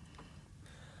front."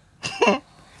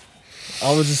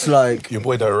 I was just like, Your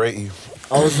boy don't rate you.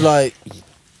 I was like,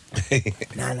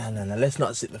 nah, let's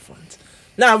not sit the front.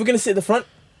 Nah, we're gonna sit the front.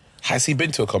 Has he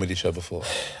been to a comedy show before?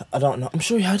 I don't know. I'm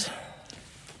sure he had.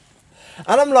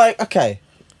 And I'm like, okay.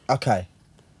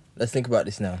 Let's think about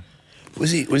this now.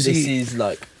 Was he? This is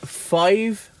like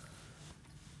 5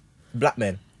 black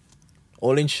men,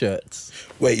 all in shirts.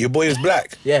 Wait, your boy is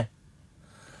black. Yeah,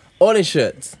 all in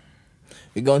shirts.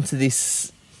 We're going to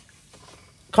this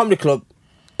comedy club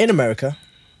in America.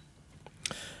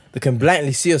 They can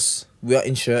blatantly see us. We are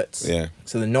in shirts. Yeah.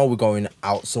 So they know we're going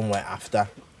out somewhere after.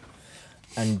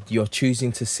 And you're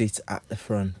choosing to sit at the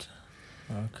front.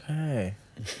 Okay.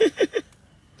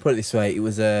 Put it this way, it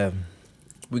was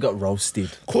we got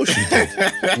roasted. Of course you did.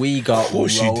 We got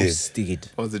course you did. roasted.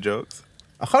 What was the jokes?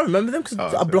 I can't remember them because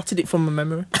I blotted it from my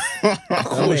memory. Of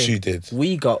course you did.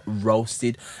 We got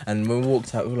roasted, and when we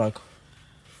walked out, we were like,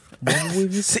 "Why were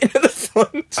we sitting at the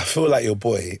front?" I feel like your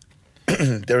boy.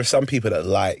 There are some people that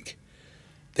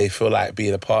they feel like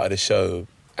being a part of the show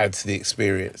adds to the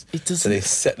experience. It doesn't. So they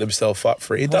set themselves up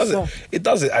for it. It What's doesn't. that? It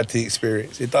doesn't add to the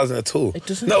experience. It doesn't at all. It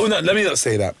doesn't. No, let me not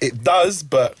say that. It does,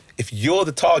 but if you're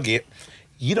the target,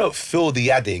 you don't feel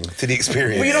the adding to the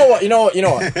experience. Well, you know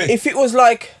what? If it was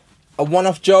like a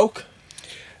one-off joke,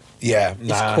 Yeah,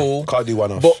 it's cool. Can't do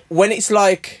one off. But when it's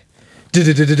like,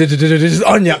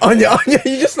 Anya,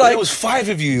 you just like, There was 5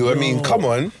 of you. I mean, come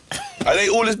on. Are they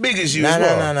all as big as you as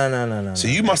well? no. So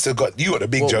you must have got the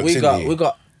big jokes we in got, you. we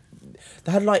got.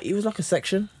 They had like, it was like a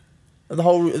section. The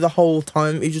whole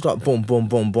time, it was just like boom, boom,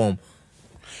 boom, boom.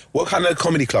 What kind of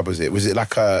comedy club was it? Was it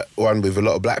like a one with a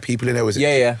lot of black people in there? Was it?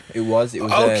 Yeah, it was. It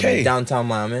was Okay. downtown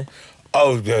Miami.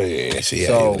 Oh, yeah. So,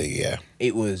 yeah.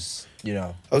 It was, you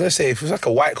know. I was gonna say if it was like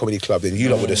a white comedy club, then you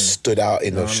lot would have stood out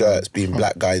in those shirts, being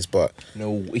black guys. But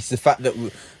No, it's the fact that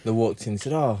they walked in and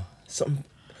said, "Oh, something."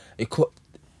 It cut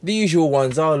the usual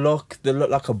ones. Oh, look, they look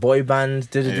like a boy band.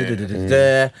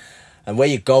 And where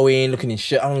you going, looking in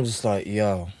shit. I'm just like,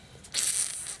 yo,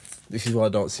 this is why I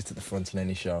don't sit at the front in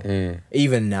any show.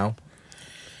 Even now,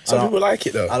 some people like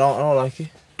it though. I don't like it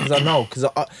because I know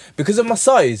because of my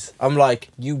size. I'm like,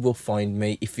 you will find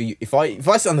me if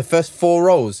I sit on the first 4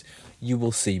 rows, you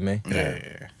will see me.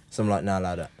 Yeah. So I'm like, nah,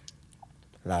 like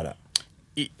that.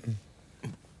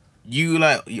 You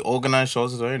organise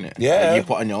shows as well, innit? Yeah. Like, you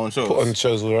put on your own shows. Put on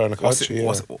shows all around the country.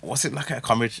 What's it like a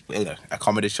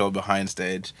comedy show behind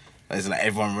stage? Is it like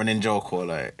everyone running joke or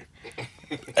like?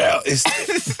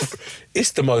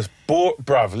 It's the most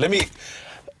bruv. Let me.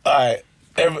 Alright.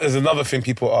 There's another thing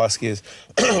people ask is,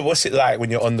 what's it like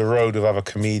when you're on the road with other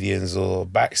comedians or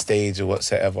backstage or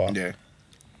whatsoever? Yeah.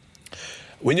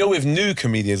 When you're with new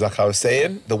comedians, like I was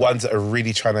saying, the ones that are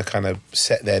really trying to kind of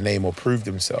set their name or prove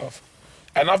themselves,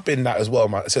 and I've been that as well,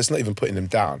 man. So it's not even putting them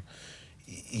down.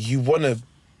 You're kind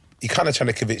of trying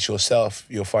to convince yourself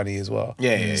you're funny as well.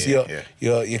 Yeah. So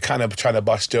you're kind of trying to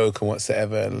bust joke and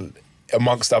whatsoever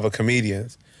amongst other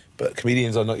comedians, but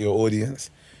comedians are not your audience.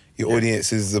 Your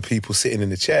audience is the people sitting in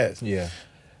the chairs. Yeah.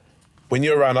 When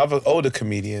you're around other older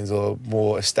comedians or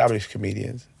more established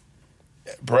comedians,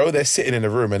 bro, they're sitting in a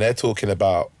room and they're talking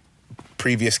about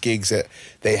previous gigs that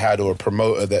they had or a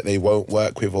promoter that they won't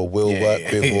work with or will work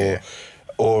with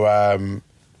or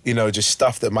just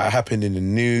stuff that might happen in the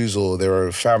news or their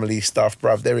own family stuff,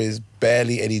 bruv. There is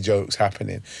barely any jokes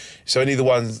happening. So only the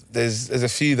ones, there's a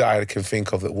few that I can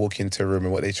think of that walk into a room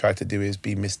and what they try to do is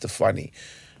be Mr. Funny.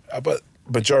 But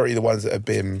majority of the ones that have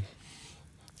been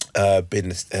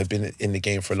in the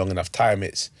game for a long enough time,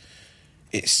 it's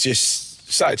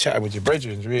just like chatting with your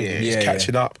brethren, really. Just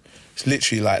catching up. It's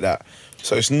literally like that.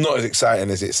 So it's not as exciting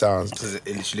as it sounds. Does it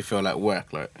literally feel like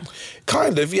work? Like,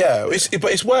 kind of, yeah.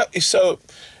 But it's work.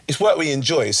 It's work we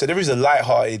enjoy. So there is a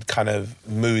light-hearted kind of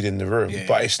mood in the room. Yeah.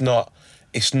 But it's not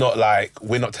like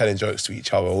we're not telling jokes to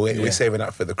each other. We're saving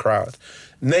that for the crowd.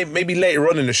 Maybe later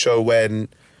on in the show when,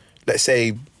 let's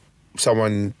say,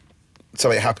 something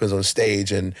happens on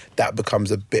stage and that becomes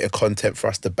a bit of content for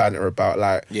us to banter about,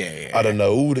 like, I don't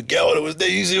know, the girl that was there,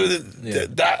 you see,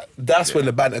 that's when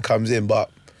the banter comes in.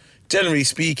 But generally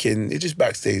speaking, it's just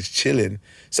backstage chilling.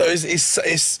 So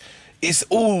it's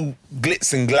all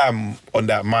glitz and glam on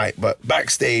that mic, but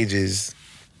backstage is,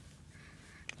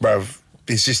 bruv,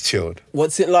 it's just chilled.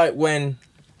 What's it like when?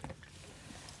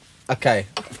 Okay.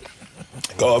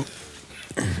 Go on.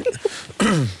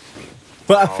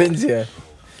 What happens here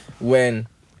when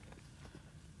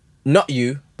not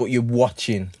you, but you're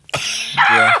watching?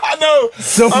 Yeah. I know.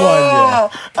 Someone,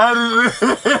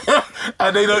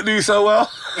 and they don't do so well.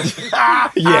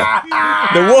 yeah.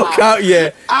 They walk out,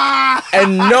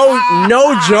 and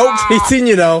no jokes hitting,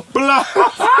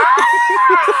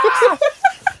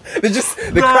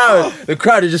 the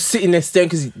crowd are just sitting there staring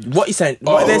because what they're saying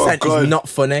God. is not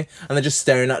funny, and they're just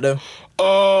staring at them.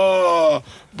 Oh,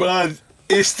 man,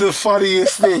 it's the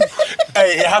funniest thing.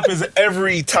 Hey, it happens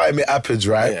every time it happens,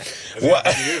 right? Yeah. What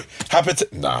happened to?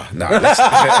 Nah.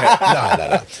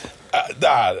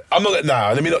 I'm not.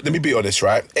 Nah, let me be honest,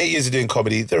 right? 8 years of doing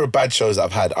comedy, there are bad shows that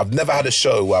I've had. I've never had a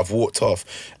show where I've walked off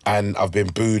and I've been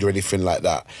booed or anything like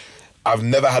that. I've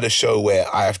never had a show where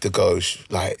I have to go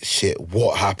like, shit,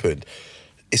 what happened?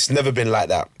 It's never been like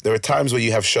that. There are times where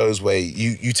you have shows where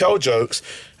you tell jokes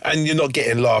and you're not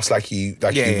getting laughs like you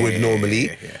would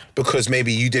normally because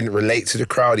maybe you didn't relate to the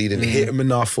crowd, you didn't hit them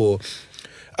enough, or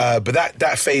but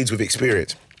that fades with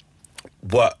experience.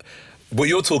 What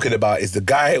you're talking about is the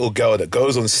guy or girl that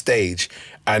goes on stage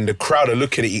and the crowd are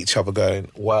looking at each other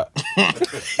going, what?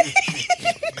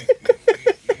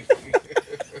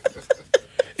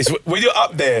 It's when you're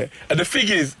up there, and the thing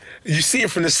is, you see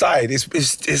it from the side.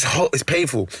 It's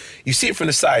painful. You see it from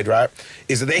the side, right?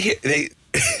 Is that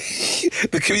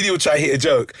the comedian will try to hit a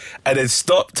joke and then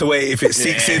stop to wait if it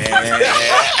sinks in.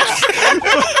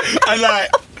 And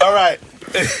like, all right.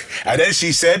 And then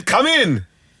she said, "Come in."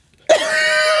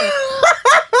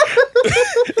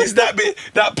 It's that bit,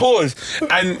 that pause,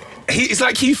 and it's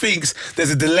like he thinks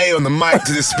there's a delay on the mic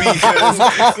to the speakers.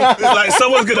 Like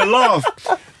someone's gonna laugh,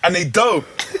 and they don't,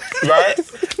 right?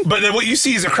 But then what you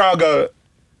see is a crowd go,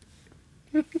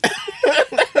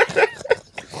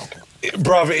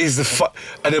 bruv, it is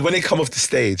and then when they come off the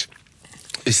stage,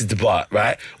 this is the part,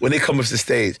 right? When they come off the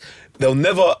stage, they'll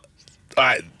never,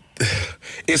 like,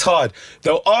 it's hard.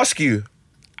 They'll ask you,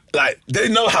 like, they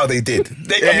know how they did.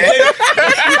 Bruv,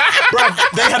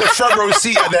 they had a front row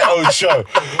seat at their own show.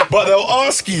 But they'll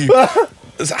ask you,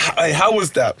 hey, how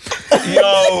was that?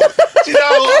 Yo, do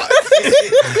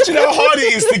you know how hard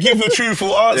it is to give the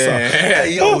truthful answer? Yeah.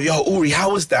 Hey, yo, Aurie,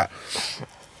 how was that?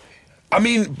 I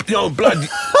mean, blood.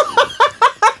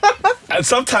 And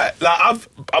sometimes, like,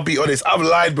 I'll be honest, I've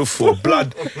lied before.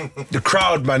 Blood, the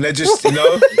crowd, man, they're just,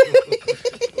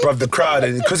 bruv, the crowd,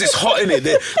 and because it's hot in it,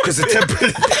 because the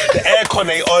aircon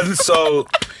ain't on, so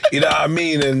you know what I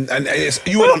mean. And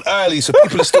you went on early, so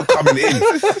people are still coming in.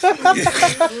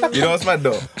 You know what's mad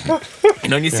though?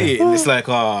 When you see it, it's like,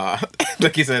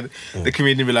 like you said, the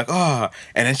comedian be like, and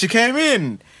then she came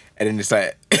in, and then it's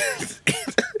like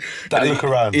That look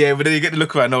around. Yeah, but then you get the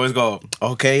look around and always go,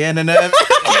 okay, yeah, no. Yeah.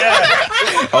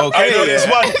 Okay, I know, yeah.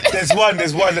 There's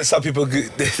one that some people do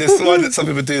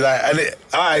that,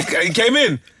 and he came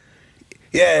in.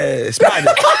 Yeah, it's mad.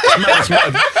 It's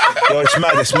mad. Yo, it's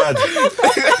mad.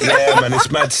 Yeah, man, it's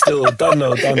mad still. Don't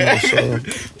know. So.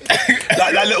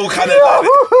 Like that little kind of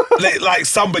like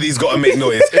somebody's got to make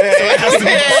noise. So it has to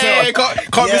be.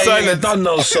 Can't be silent. Yeah, don't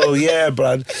know. So yeah,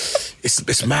 bruv.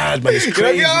 It's mad, man. It's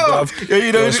crazy, bruv.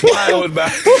 Yeah, It's wild,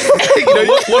 man.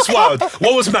 What's wild?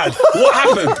 What was mad? What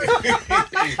happened?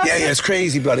 Yeah, it's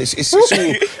crazy, blood. It's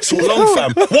all long,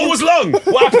 fam. What was long?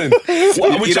 What happened? You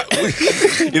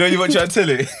know what you're trying to tell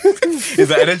it? Is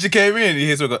that, and then she came in, you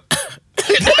hear someone go,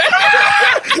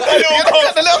 That little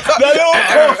cough.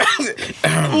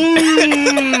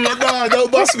 Nah,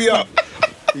 don't bust me up.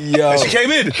 Yo, And she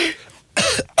came in.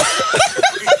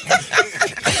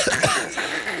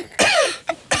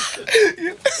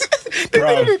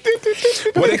 Bro,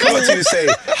 when they come up to you and say,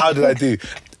 how did I do?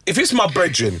 If it's my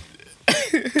brethren,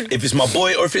 if it's my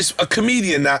boy, or if it's a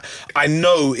comedian that I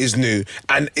know is new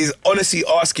and is honestly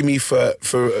asking me for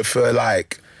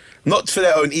like, not for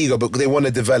their own ego, but they want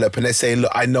to develop, and they're saying,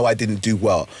 look, I know I didn't do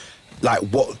well. Like,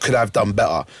 what could I have done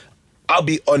better? I'll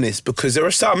be honest, because there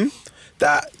are some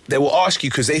that they will ask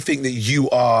you because they think that you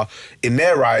are, in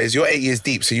their eyes, you're 8 years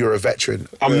deep, so you're a veteran.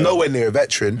 I'm nowhere near a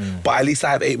veteran, but at least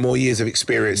I have 8 more years of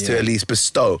experience to at least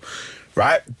bestow,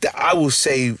 right? I will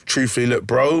say, truthfully, look,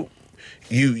 bro,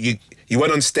 you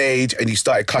went on stage and you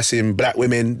started cussing black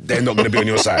women, they're not going to be on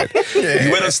your side. You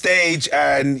went on stage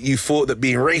and you thought that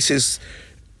being racist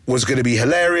was going to be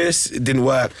hilarious. It didn't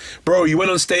work. Bro, you went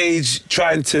on stage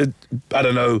trying to, I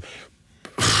don't know,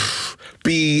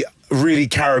 be really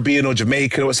Caribbean or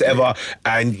Jamaican or whatever,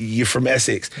 and you're from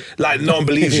Essex. Like, no one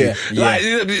believes you. Like,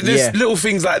 there's little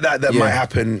things like that might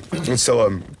happen, and so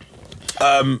on.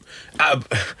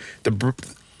 The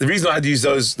reason I had to use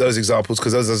those examples,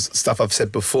 because those are stuff I've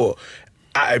said before.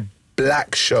 At a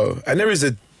black show, and there is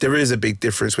a big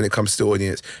difference when it comes to the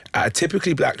audience. At a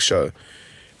typically black show,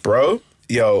 bro,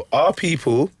 our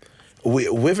people,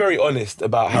 we're very honest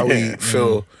about how we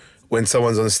feel when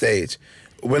someone's on stage.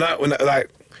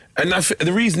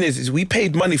 The reason is we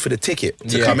paid money for the ticket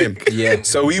to come in. Yeah.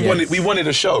 So we wanted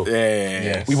a show.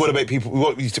 yeah. We want to make people.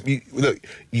 Look,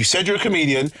 you said you're a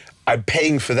comedian. I'm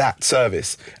paying for that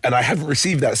service and I haven't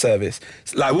received that service.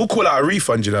 Like, we'll call out a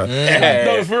refund, you know.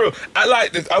 No, for real.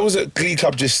 I was at Glee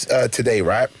Club just today,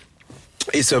 right?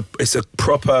 It's a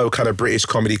proper kind of British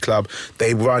comedy club.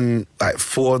 They run like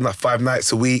 5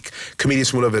 nights a week, comedians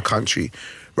from all over the country,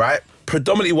 right?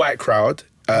 Predominantly white crowd,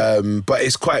 but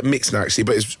it's quite mixed now actually,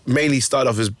 but it's mainly started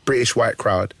off as British white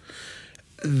crowd.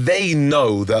 They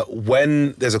know that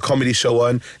when there's a comedy show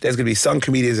on, there's going to be some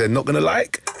comedians they're not going to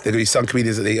like, there's going to be some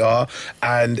comedians that they are,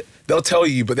 and they'll tell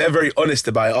you, but they're very honest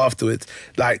about it afterwards.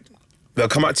 Like, they'll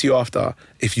come up to you after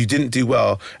if you didn't do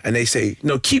well, and they say,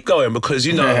 "No, keep going because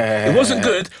you know it wasn't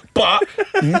good, but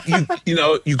you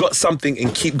know you got something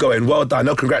and keep going. Well done.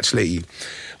 They'll congratulate you."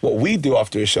 What we do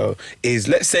after a show is,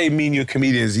 let's say me and you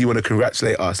comedians, you want to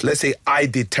congratulate us. Let's say I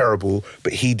did terrible,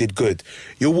 but he did good.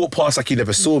 You'll walk past like you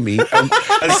never saw me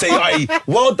and say, "Aye,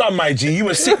 well done, my G. You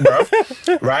were sick, bruv."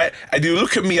 Right? And you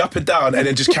look at me up and down and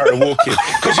then just carry on walking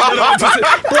because you don't know what to say.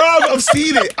 Bruv,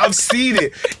 I've seen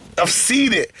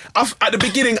it. At the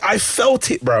beginning, I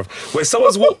felt it, bruv. When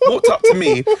someone's walked up to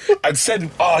me and said,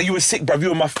 "Oh, you were sick, bruv. You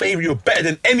were my favourite. You were better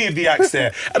than any of the acts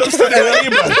there." And I'm standing there,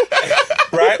 bruv.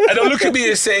 Right? And they'll look at me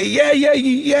and say,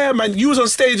 yeah, man. You was on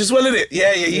stage as well, innit?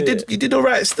 Yeah. You did all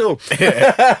right still.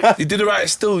 You did all right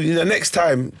still. You know, next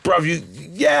time, bruv,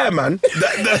 man.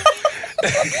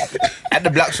 At the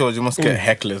black shows, you must get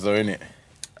hecklers, though, innit?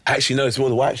 Actually, no, it's more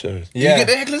the white shows. Yeah. You get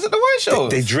the hecklers at the white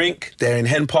shows? They drink, they're in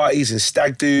hen parties and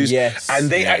stag do's. Yes. And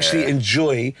they actually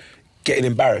enjoy getting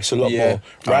embarrassed a lot more,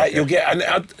 right? Okay. You'll get, and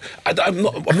I'm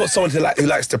not someone who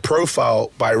likes to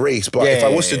profile by race, but if I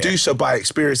was to do so by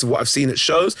experience of what I've seen at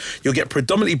shows, you'll get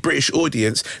predominantly British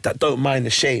audience that don't mind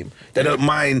the shame. They don't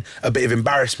mind a bit of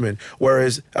embarrassment.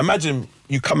 Whereas, imagine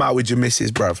you come out with your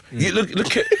missus, bruv. You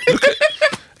look at.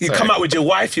 You come out with your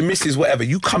wife, your missus, whatever.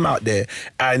 You come out there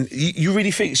and you really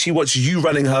think she wants you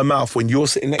running her mouth when you're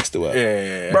sitting next to her.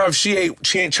 Yeah. Bruv,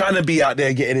 she ain't trying to be out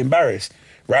there getting embarrassed.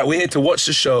 Right? We're here to watch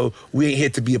the show. We ain't here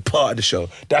to be a part of the show.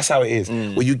 That's how it is.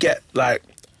 When you get like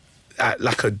a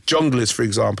Jongleurs, for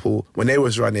example, when they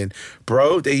was running,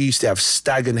 bro, they used to have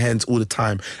stag and hens all the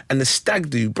time. And the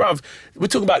stag do, bruv, we're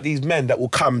talking about these men that will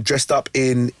come dressed up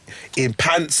in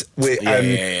pants with do you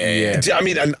know what I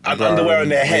mean? And underwear on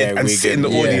their head and sit in the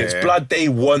audience. Blood, they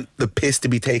want the piss to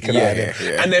be taken out of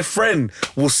them. And their friend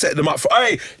will set them up for,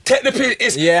 hey, take the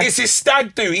piss. It's his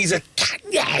stag do. He's a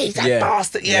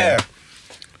bastard.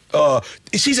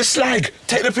 She's a slag.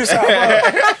 Take the piss out of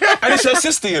her. And it's her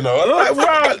sister, you know. And I'm like,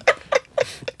 wow.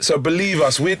 So believe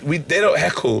us, they don't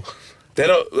heckle. They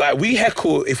don't, like, we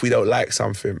heckle if we don't like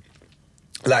something.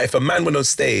 Like, if a man went on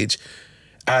stage,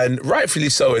 and rightfully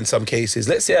so in some cases,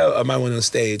 let's say a man went on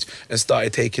stage and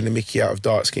started taking the mickey out of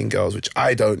dark-skinned girls, which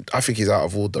I think he's out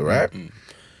of order, right?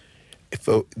 If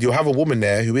you'll have a woman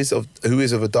there who is of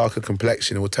a darker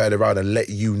complexion and will turn around and let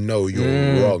you know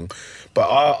you're wrong. But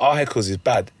our heckles is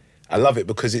bad. I love it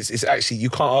because it's actually, you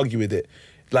can't argue with it.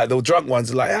 Like, the drunk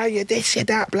ones are like, oh yeah, this, yeah,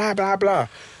 that, blah, blah, blah.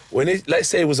 When let's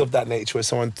say it was of that nature where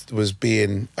someone was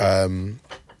being,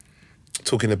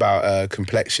 talking about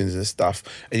complexions and stuff,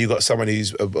 and you got someone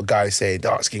who's a guy saying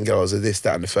dark-skinned girls are this,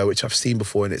 that, and the third, which I've seen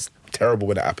before, and it's terrible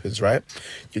when it happens, right?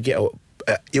 You'll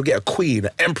get a queen,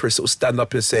 an empress that will stand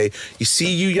up and say, "You see,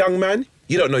 you young man,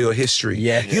 you don't know your history.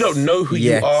 You don't know who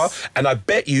you are, and I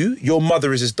bet your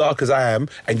mother is as dark as I am,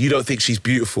 and you don't think she's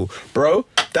beautiful." Bro,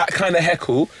 that kind of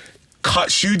heckle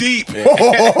cuts you deep. Yo, that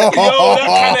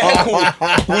kind of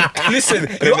heckle. Listen,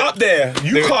 you're up there.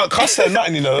 You can't cuss her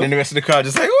nothing, you know. And the rest of the crowd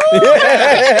just like,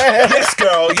 Yes,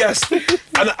 girl, yes.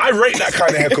 And I rate that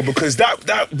kind of heckle because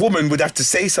that woman would have to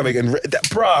say something, and that,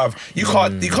 bruv, you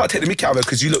can't take the mick out of her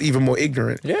because you look even more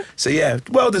ignorant. Yeah. So yeah,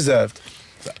 well deserved.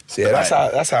 So yeah,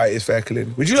 that's how it is for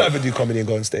heckling. Would you ever do comedy and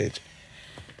go on stage?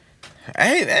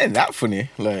 I ain't that funny.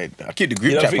 Like, I keep the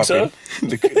group You don't chat think popping.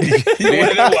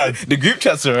 so? The group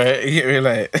chats are right. You get me,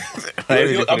 like.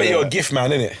 I bet you're a GIF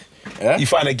man, innit? Yeah? You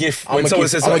find a GIF I'm when a someone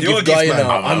GIF- says, I'm a "You're a GIF GIF guy, you man." know.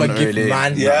 I'm a not GIF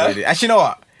man. Yeah? Not really. Actually, you know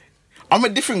what? I'm a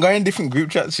different guy in different group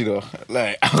chats, you know.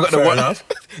 Like, I've got Fair enough.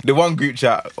 the one group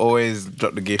chat always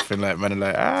drop the GIF and like, man, are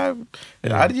like,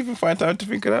 how did you even find time to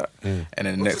think of that? And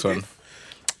then the next one.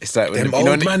 It's like when Them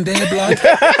old man there, blood.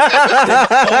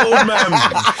 Old man.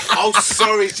 Oh,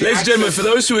 sorry. Ladies and gentlemen, for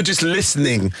those who are just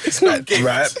listening, it's not gift.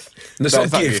 right? That's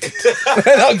not not gift.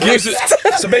 Not gift.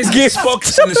 So basically,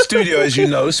 Spock's in the studio, as you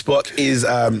know. Spock is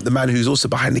the man who's also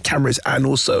behind the cameras and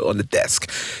also on the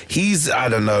desk. He's, I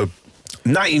don't know,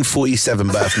 1947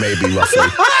 birth, maybe, roughly.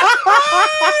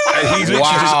 And he literally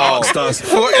just asked us,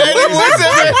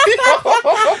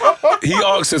 he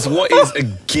asked us, what is a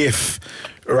GIF?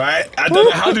 Right? I don't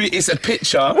know, how do we, it's a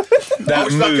picture that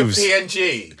It's moves. like a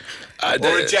PNG. Or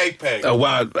a JPEG. Oh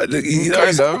wow! You know,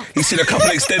 Kinda. he's seen a couple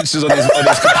of extensions on his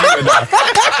computer now.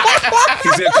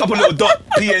 He's seen a couple little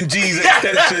 .pngs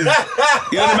extensions.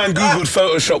 You know, the man googled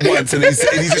Photoshop once, and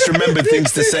he just remembered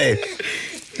things to say.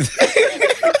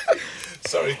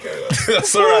 Sorry, Kayla.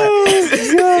 That's all right.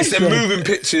 It's them moving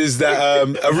pictures that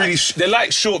are really. They're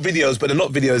like short videos, but they're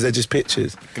not videos. They're just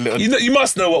pictures. You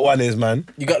must know what one is, man.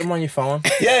 You got them on your phone?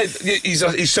 Yeah,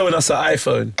 he's showing us an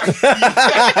iPhone.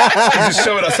 He's just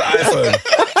showing us an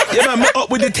iPhone. Yeah, man, up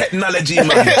with the technology, man.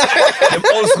 Them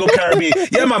old school Caribbean.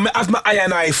 Yeah, man, I have my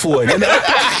INI phone. You know?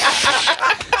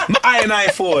 My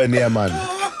INI phone, yeah, man.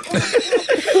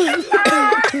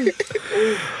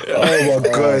 Oh my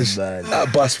gosh, man.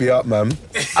 that bust me up, man.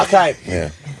 Okay. Yeah.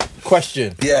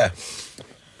 Question. Yeah.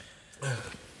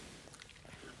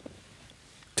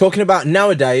 Talking about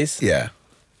nowadays, Yeah.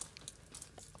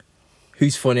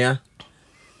 who's funnier?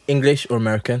 English or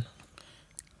American?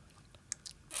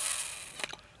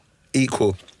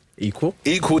 Equal. Equal?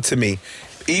 Equal to me.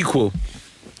 Equal.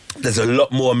 There's a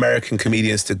lot more American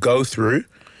comedians to go through,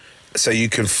 so you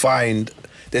can find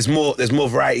there's more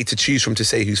variety to choose from to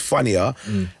say who's funnier.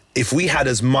 If we had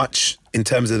as much in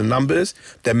terms of the numbers,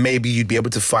 then maybe you'd be able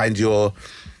to find your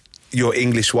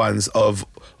English ones of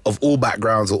all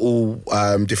backgrounds or all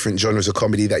different genres of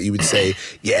comedy that you would say,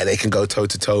 yeah, they can go toe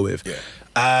to toe with.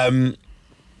 Yeah.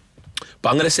 But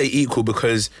I'm gonna say equal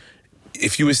because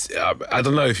if you was, I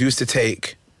don't know, if you was to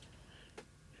take,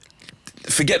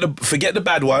 forget the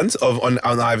bad ones on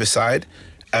either side,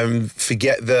 and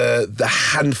forget the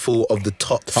handful of the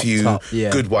top few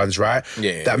yeah. good ones, right?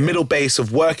 Yeah. That middle base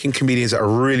of working comedians that are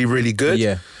really, really good.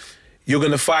 Yeah. You're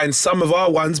going to find some of our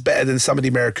ones better than some of the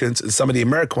Americans and some of the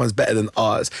American ones better than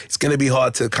ours. It's going to be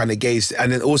hard to kind of gauge.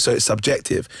 And then also it's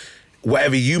subjective.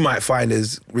 Whatever you might find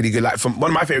is really good. Like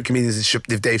one of my favourite comedians is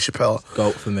Dave Chappelle.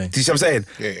 Goat for me. Do you see what I'm saying?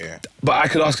 Yeah. But I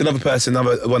could ask another person, one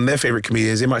of their favourite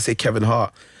comedians, they might say Kevin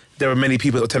Hart. There are many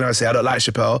people that turn around and say, I don't like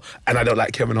Chappelle and I don't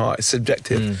like Kevin Hart. It's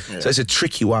subjective. So it's a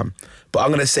tricky one. But I'm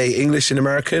going to say English and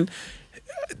American,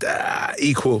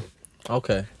 equal.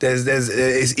 Okay.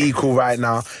 It's equal right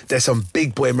now. There's some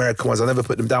big boy American ones. I'll never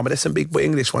put them down, but there's some big boy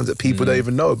English ones that people don't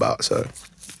even know about. So,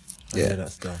 Yeah,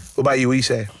 that's done. what about you? What do you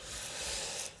say?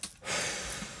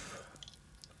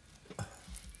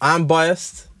 I'm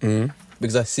biased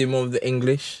because I see more of the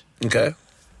English. Okay.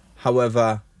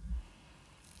 However,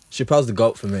 Chappelle's the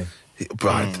GOAT for me.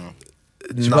 Right.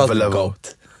 Chappelle's Another the level.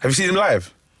 GOAT. Have you seen him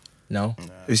live? No?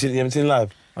 You haven't seen him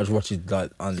live? I just watch his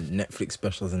like on Netflix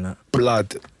specials and that.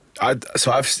 Blood. I've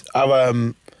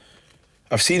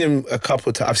seen him a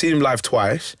couple times. I've seen him live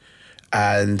twice,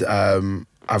 and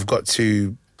I've got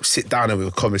to sit down and have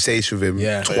a conversation with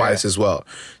him twice as well.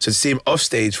 So to see him off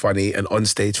stage funny and on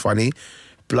stage funny,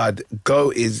 blood.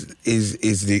 Go is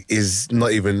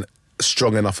not even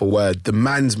strong enough a word. The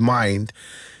man's mind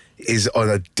is on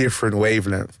a different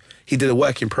wavelength. He did a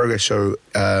work in progress show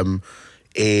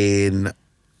in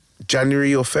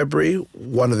January or February,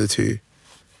 one of the two.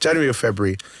 January or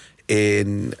February,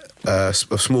 in a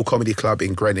small comedy club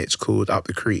in Greenwich called Up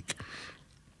the Creek.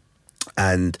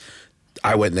 And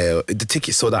I went there. The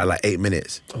ticket sold out in like 8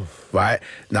 minutes, right?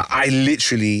 Now, I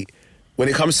literally, when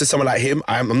it comes to someone like him,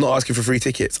 I'm not asking for free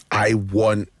tickets.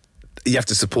 You have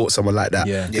to support someone like that.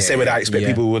 Yeah. The same way that I expect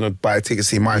people who want to buy a ticket to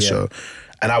see my show.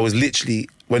 And I was literally,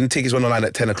 when the tickets went online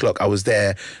at 10 o'clock, I was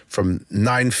there from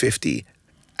 9:50,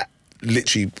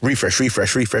 literally refresh.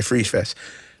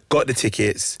 Got the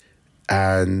tickets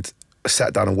and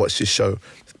sat down and watched his show.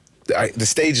 The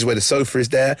stage is where the sofa is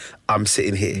there. I'm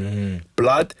sitting here.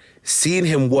 Blood, seeing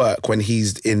him work when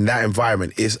he's in that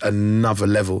environment is another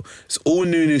level. It's all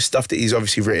new stuff that he's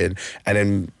obviously written and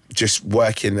then just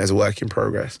working as a work in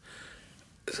progress.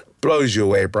 Blows you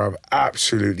away, bruv.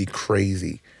 Absolutely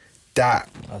crazy.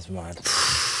 That's mad.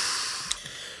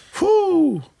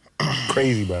 Whoo.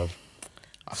 Crazy, bruv.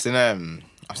 I've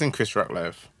seen Chris Rock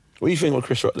live. What do you think of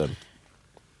Chris Rock then?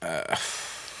 I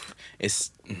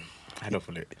don't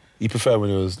feel it. You prefer when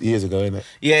it was years ago, innit?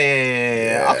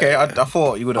 Yeah. Okay, I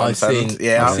thought you would I've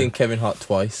understand. seen Kevin Hart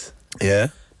twice, Yeah.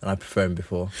 and I prefer him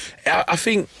before. I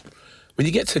think when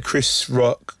you get to Chris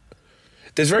Rock,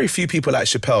 there's very few people like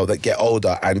Chappelle that get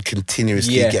older and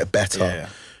continuously get better,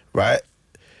 right?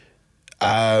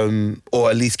 Or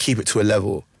at least keep it to a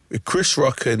level. With Chris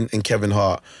Rock and Kevin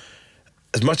Hart,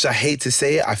 as much as I hate to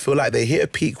say it, I feel like they hit a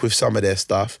peak with some of their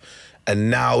stuff, and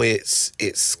now it's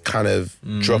kind of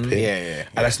dropping. Yeah.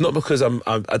 And that's not because I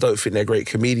don't think they're great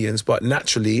comedians, but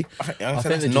naturally I think think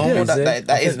that's they normal. do,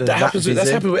 that happens with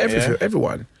Yeah.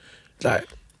 everyone. Like,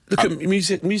 look at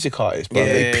music artists, bro.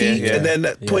 Yeah, They peak, yeah. and then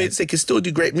at points they can still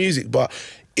do great music, but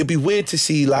it'd be weird to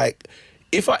see like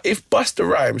if Busta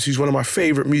Rhymes, who's one of my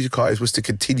favourite music artists, was to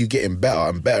continue getting better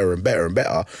and better and better and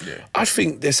better, I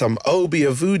think there's some Obi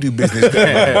or voodoo business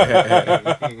going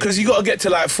on. Because you got to get to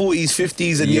like 40s,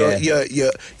 50s, and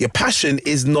your passion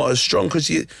is not as strong because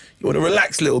you want to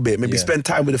relax a little bit, maybe spend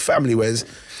time with the family. Whereas,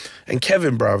 and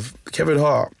Kevin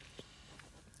Hart,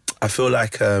 I feel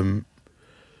like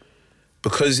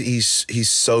because he's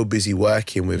so busy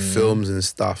working with films and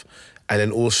stuff, and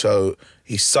then also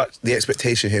the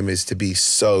expectation of him is to be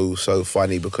so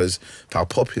funny because of how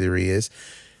popular he is.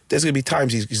 There's going to be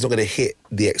times he's not going to hit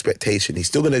the expectation. He's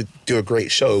still going to do a great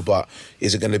show, but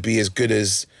is it going to be as good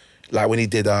as like when he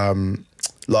did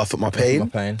Laugh at My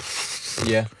Pain?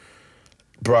 Yeah.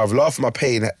 Bruv, Laugh at My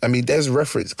Pain. I mean, there's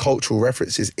cultural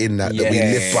references in that we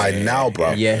live by now,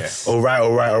 bruv. Yes. All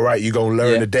right. You gonna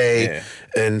learn a day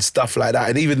and stuff like that.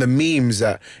 And even the memes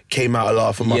that came out of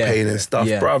Laugh at My Pain and stuff,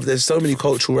 bruv. There's so many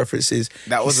cultural references.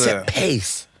 That was set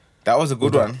pace. That was a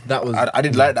good one. That was. I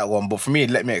did like that one, but for me,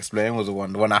 Let Me Explain was the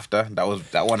one after. That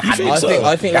one had me.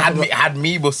 I think had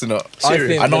me busting up.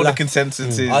 I know the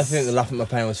consensus is. I think the Laugh at My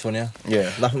Pain was funnier.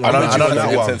 Yeah, Laugh at My I Pain. know the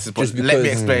that one. consensus, but Let Me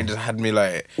Explain just had me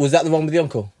like. Was that the one with the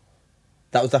uncle?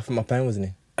 That was Laugh at My Pain, wasn't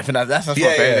he? I think that's my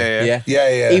favorite.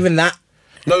 Yeah. Even that.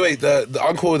 No, wait, the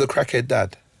uncle with the crackhead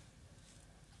dad.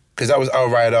 Because that was all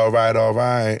right. Oh,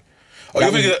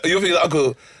 you're thinking the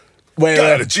uncle got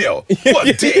out of jail.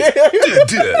 What dick?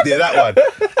 Yeah, that one.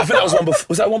 I think that was one before.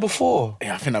 Was that one before?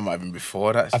 Yeah, I think that might have been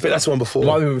before that. I think that's the one before.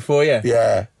 Might have been before, yeah.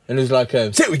 Yeah. And it was like, say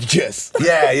it with your chest.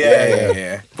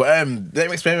 Yeah. But Let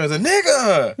Me Explain was a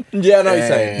nigga. Yeah, I know what you're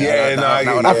saying.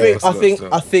 Yeah,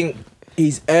 I think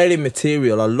his early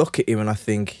material, I look at him and I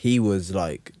think he was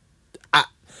like,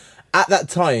 at that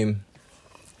time,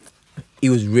 he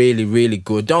was really, really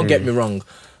good. Don't get me wrong.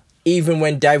 Even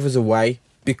when Dave was away,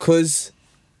 because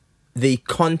the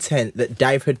content that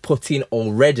Dave had put in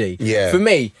already, for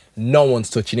me, no one's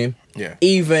touching him. Yeah.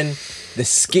 Even the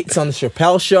skits on the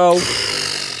Chappelle show.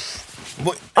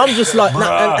 But I'm just like,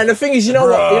 nah, and the thing is, you know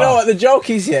what the joke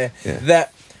is,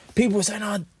 that people were saying,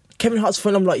 oh, Kevin Hart's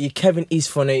funny. I'm like, yeah, Kevin is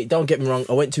funny. Don't get me wrong.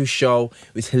 I went to a show.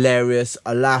 It was hilarious.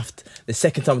 I laughed. The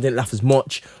second time I didn't laugh as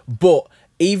much. But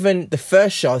even the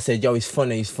first show, I said, yo, he's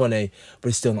funny. But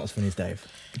he's still not as funny as Dave.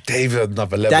 Dave's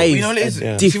another level. Dave's You know what it is?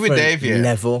 a See, different with Dave,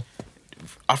 level.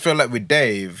 I feel like with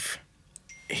Dave,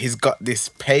 he's got this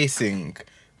pacing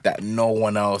that no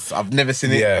one else. I've never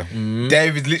seen it. Yeah.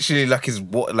 Dave is literally like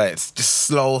it's just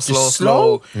slow.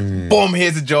 slow? Boom,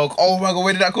 here's a joke. Oh my god,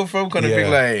 where did that come from? Kind of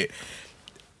thing. Like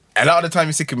a lot of the time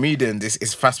you see comedians,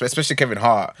 it's fast paced, especially Kevin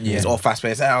Hart. Yeah. It's all fast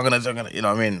paced. Hey, I'm gonna, you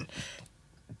know what I mean?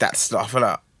 That stuff. I feel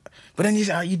like. But then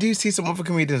you do see some other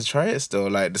comedians try it still,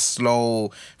 like the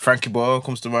slow Frankie Boyle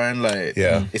comes to mind, like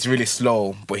it's really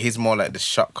slow, but he's more like the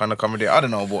shock kind of comedy. I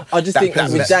don't know, but I just think that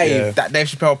with Dave, that Dave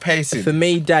Chappelle pacing. For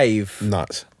me, Dave,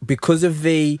 nuts. Because of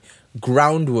the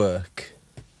groundwork,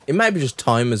 it might be just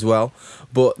time as well,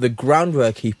 but the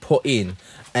groundwork he put in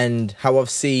and how I've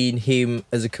seen him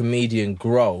as a comedian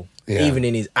grow, even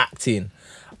in his acting,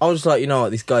 I was like, you know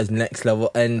what, this guy's next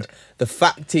level. And the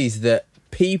fact is that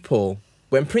people,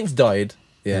 when Prince died,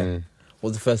 what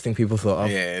was the first thing people thought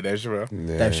of? Yeah, Dave Chappelle.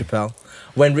 Dave Chappelle.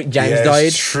 When Rick James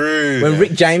died. True. When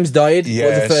Rick James died, what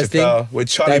was the first Chappelle. thing? When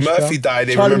Charlie Dave Murphy Chappelle. died,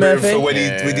 they Charlie remember Murphy. him for when he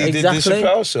did the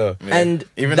Chappelle show. Yeah. And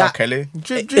even that, R. Kelly.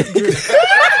 Drip, drip, drip.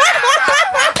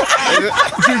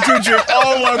 Drip.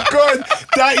 Oh my god,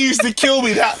 that used to kill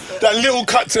me. That little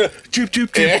cut to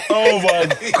drip. Oh my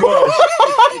gosh,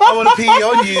 I want to pee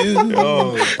on you.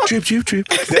 Oh. Drip.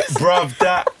 Bruv,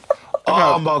 that.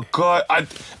 Oh my god,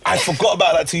 I forgot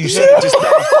about that till you said it just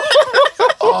now.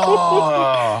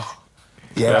 Oh,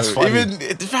 yeah, that's funny. Even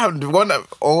the one that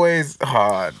always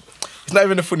hard. It's not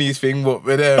even the funniest thing, but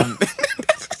with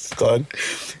Gone.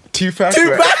 Tupac.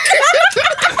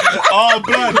 Oh,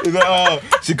 blood.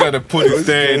 She got a pudding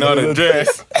stain on her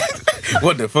dress.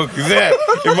 What the fuck is that?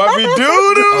 It might be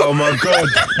doo-doo. Oh my god,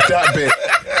 that bit.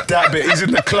 He's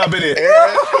in the club, innit?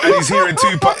 And he's hearing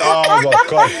Tupac. Oh my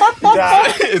god.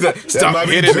 Stop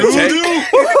hitting the table.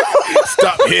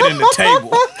 Stop hitting the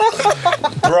table.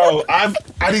 Bro,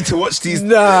 I need to watch these.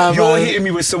 Nah, You're man. hitting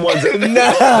me with someone.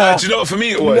 Nah. Do you know what for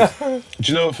me it was? Do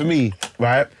you know what for me,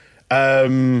 right?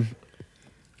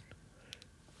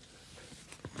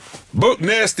 Book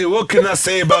nasty, what can I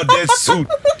say about that suit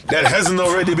that hasn't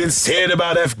already been said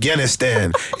about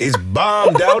Afghanistan? It's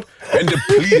bombed out and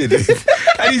depleted.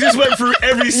 And he just went through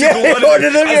every single one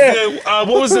of them.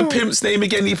 What was the pimp's name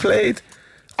again he played?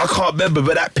 I can't remember,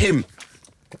 but that pimp.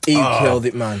 He killed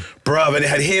it, man. Bruv, and it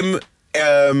had him,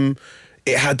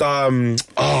 it had,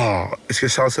 it's gonna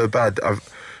sound so bad.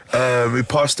 who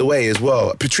passed away as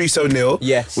well. Patrice O'Neill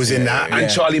was in that, and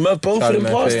Charlie Murphy. Both of them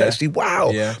passed actually.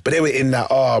 Wow. Yeah. But they were in that.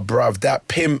 Oh, bruv, that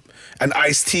Pimp and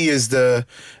Ice-T as the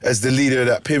leader of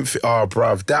that Pimp. Oh,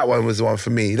 bruv, that one was the one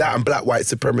for me. That and Black White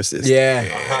Supremacist. Yeah.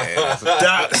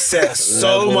 That set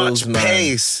so Levels, much man.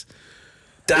 pace.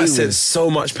 That set so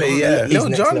much pace. Yeah. Lil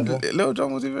Jon- Lil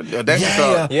Jon was even. Yeah.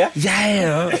 Yeah.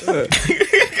 Yeah.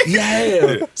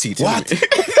 Yeah. See, you What?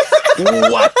 telling me.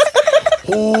 What?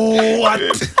 What?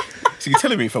 So you're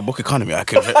telling me for book economy I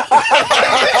could.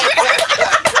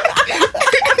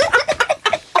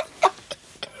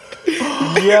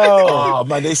 Yo. Oh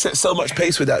man, they set so much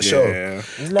pace with that show.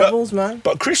 Levels, man.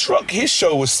 But Chris Rock, his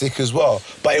show was sick as well.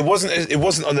 But it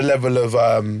wasn't on the level of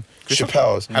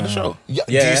Chappelle's. Had a show. Yeah.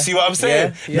 Do you see what I'm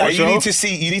saying? Yeah. Now What you show?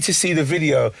 need to see the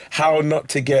video how not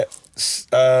to get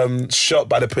shot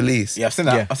by the police. Yeah, I've seen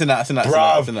that. Yeah. I've seen that. I've seen that.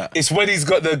 Bruv, I've seen that. it's when he's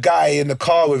got the guy in the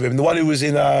car with him, the one who was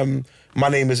in My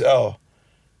Name Is Earl,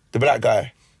 the black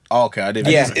guy. Oh, okay, I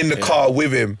didn't. Yeah. He's in the car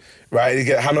with him, right? He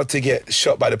how not to get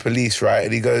shot by the police, right?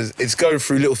 And he goes, it's going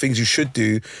through little things you should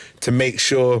do to make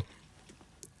sure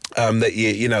that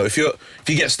you know if you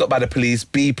get stopped by the police,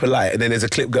 be polite. And then there's a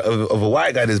clip of a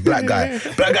white guy, there's black guy.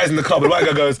 Black guy's in the car, but the white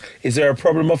guy goes, "Is there a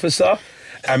problem, officer?"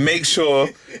 And make sure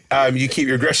you keep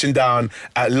your aggression down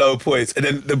at low points. And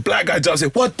then the black guy jumps in,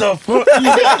 "What the fuck?" And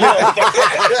then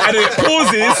it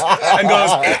pauses and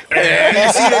goes, and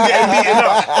you see them getting beaten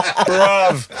up.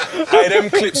 Bruv. Hey, them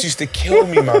clips used to kill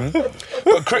me, man.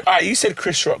 But you said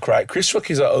Chris Rock, right? Chris Rock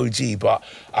is an OG, but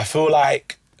I feel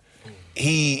like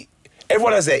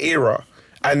everyone has their era.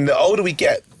 And the older we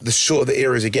get, the shorter the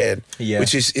eras are getting. Yeah.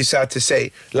 Which is sad to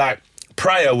say. Like,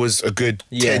 Pryor was a good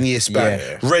 10-year span.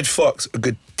 Yeah. Red Fox, a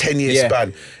good 10-year Yeah.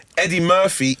 span. Eddie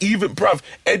Murphy,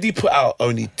 Eddie put out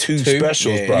only two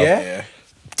specials, Yeah, bruv. Yeah.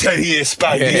 10-year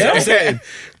span, you know what I'm saying?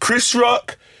 Chris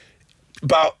Rock,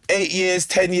 about 8 years,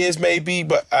 10 years maybe,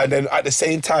 and then at the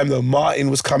same time though,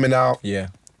 Martin was coming out Yeah.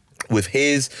 with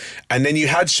his, and then you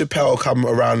had Chappelle come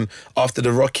around after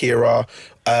the Rock era.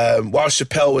 While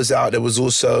Chappelle was out, there was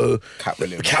also Cat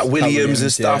Williams. Williams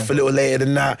and stuff yeah. a little later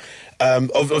than that.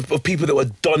 Of people that were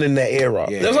done in their era.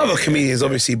 Yeah, There was other yeah, comedians,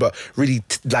 obviously, but really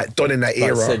like done in that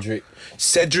era. Cedric.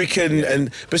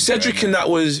 But Cedric and that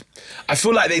was, I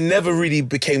feel like they never really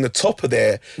became the top of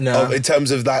their, in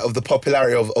terms of of the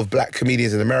popularity of black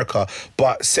comedians in America.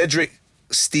 But Cedric,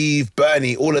 Steve,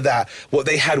 Bernie, all of that, what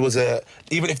they had was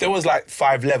even if there was like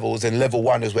 5 levels, and level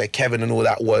 1 is where Kevin and all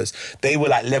that was, they were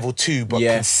like level 2, but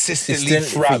consistently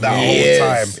throughout that whole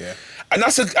time. Yeah. And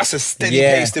that's a steady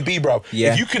pace to be, bro.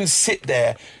 Yeah. If you can sit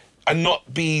there and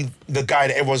not be the guy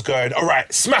that everyone's going, all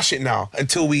right, smash it now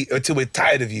until we're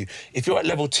tired of you. If you're at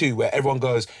level 2 where everyone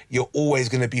goes, you're always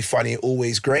gonna be funny,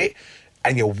 always great,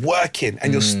 and you're working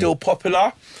and you're still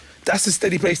popular, that's a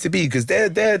steady place to be, because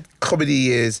their comedy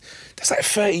years, that's like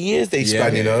 30 years they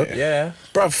span, you know? Yeah.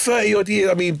 Bro, 30 odd years.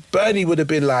 I mean, Bernie would have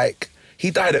been like, he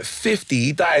died at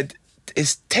 50.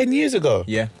 It's 10 years ago.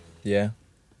 Yeah. Yeah.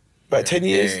 Right, 10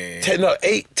 years? Yeah. 10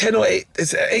 or 8,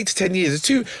 it's 8 to 10 years.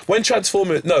 Year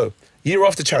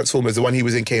after Transformers, the one he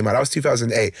was in came out, that was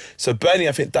 2008. So Bernie,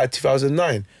 I think, died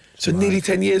 2009. So nearly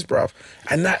 10 years, bruv.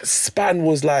 And that span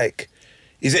was like,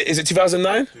 is it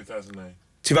 2009? 2009.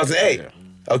 2008? Yeah.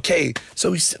 Okay,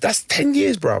 so that's 10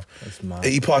 years, bruv. That's mad.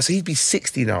 He passed, so he'd be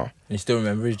 60 now. You still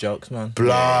remember his jokes, man?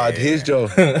 Blood, his job.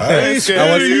 Hey,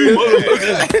 scary.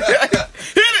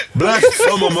 Black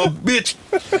from a bitch.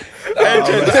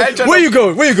 Where you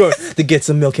going? To get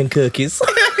some milk and cookies.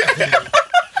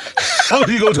 How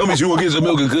you gonna tell me you gonna get some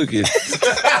milk and cookies?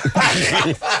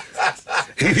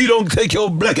 If you don't take your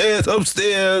black ass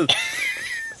upstairs,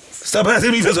 stop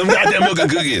asking me for some goddamn milk and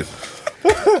cookies.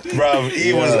 Bro,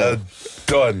 he was a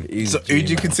don. So, who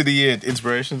do you consider your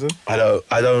inspirations then? I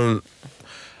don't.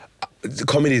 The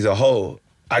comedy as a whole,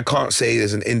 I can't say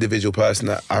there's an individual person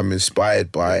that I'm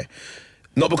inspired by.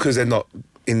 Not because they're not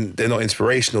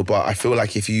inspirational, but I feel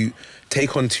like if you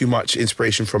take on too much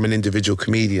inspiration from an individual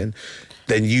comedian,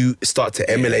 then you start to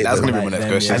emulate That's them. gonna be my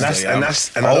next them, question.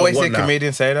 And I I always don't hear want that.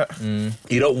 comedians say that.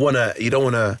 You don't wanna.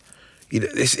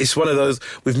 It's one of those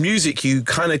with music. You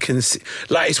kind of can see,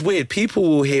 like, it's weird. People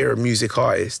will hear a music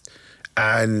artist,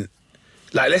 and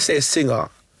like, let's say a singer,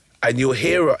 and you'll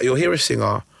hear a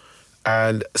singer,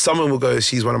 and someone will go,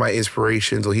 "She's one of my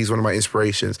inspirations," or "He's one of my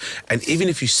inspirations." And even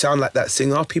if you sound like that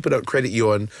singer, people don't credit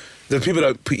you on. The people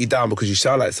don't put you down because you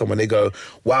sound like someone. They go,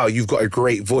 "Wow, you've got a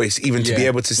great voice," even to be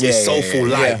able to say soulful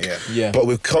like. Yeah. But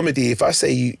with comedy, if I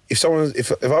say if I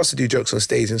was to do jokes on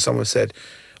stage and someone said,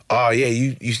 "Oh yeah,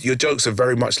 your jokes are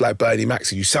very much like Bernie Mac,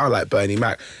 so you sound like Bernie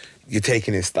Mac," you're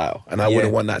taking his style, and I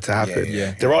wouldn't want that to happen.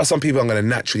 Yeah. There are some people I'm going to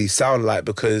naturally sound like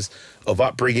because of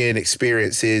upbringing,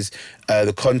 experiences.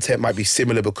 The content might be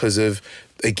similar because of,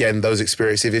 again, those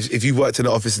experiences. If you worked in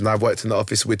the office and I've worked in the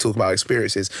office, we're talking about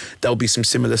experiences, there'll be some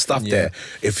similar stuff there.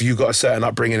 If you got a certain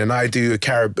upbringing and I do,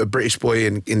 a British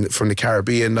boy from the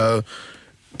Caribbean, though,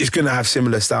 it's going to have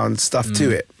similar sound stuff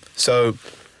to it. So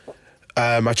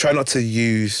I try not to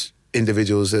use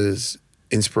individuals as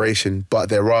inspiration, but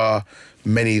there are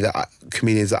many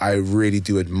comedians that I really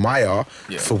do admire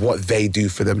for what they do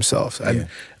for themselves. And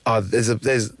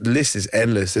the list is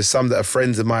endless. There's some that are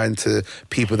friends of mine to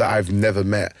people that I've never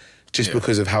met just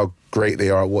because of how great they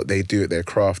are at what they do at their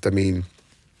craft. I mean,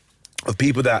 of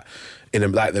people that,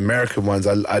 like the American ones,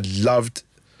 I loved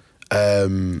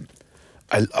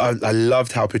I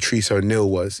loved how Patrice O'Neill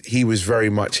was. He was very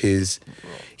much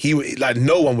like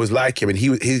no one was like him, and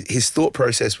his thought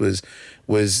process was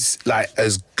like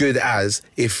as good as,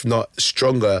 if not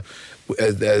stronger,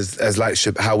 as like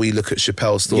how we look at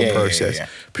Chappelle's thought process. Yeah.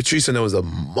 Patrice O'Neill was a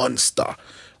monster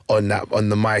on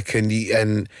the mic, and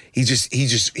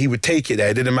he would take it there.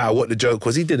 It didn't matter what the joke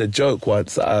was. He did a joke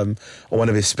once on one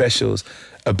of his specials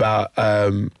about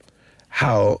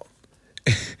how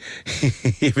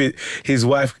his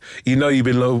wife, you've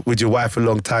been with your wife a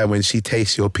long time, when she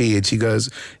tastes your pee and she goes,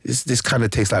 this kind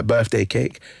of tastes like birthday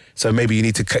cake, so maybe you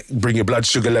need to bring your blood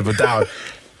sugar level down.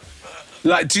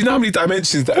 Like, do you know how many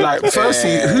dimensions that, like,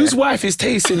 firstly, whose wife is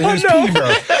tasting whose pee,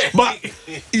 bro? But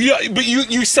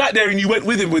you sat there and you went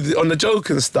with him on the joke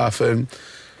and stuff, and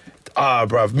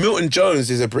bruv, Milton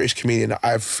Jones is a British comedian.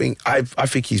 I think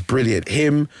he's brilliant.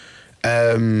 Him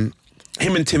and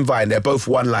Tim Vine, they're both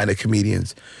one-liner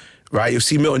comedians, right? You'll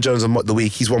see Milton Jones on Mock the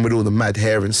Week. He's one with all the mad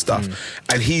hair and stuff,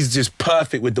 and he's just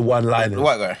perfect with the one-liners. The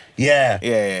white guy. Yeah.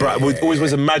 Bruv, always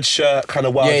wears a mad shirt, kind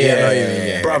of wild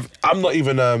hair. Bruv, I'm not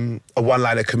even a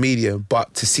one-liner comedian,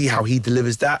 but to see how he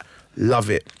delivers that,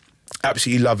 love it.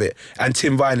 Absolutely love it. And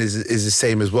Tim Vine is the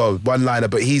same as well. One-liner,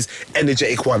 but he's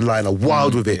energetic one-liner,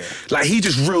 wild with it. Yeah. Like, he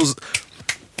just reels...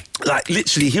 Like,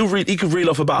 literally, he could reel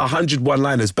off about 100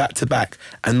 one-liners back to back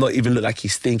and not even look like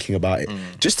he's thinking about it.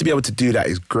 Just to be able to do that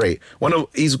is great. One of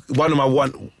my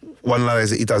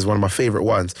one-liners that he does, one of my favourite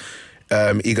ones.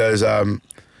 He goes,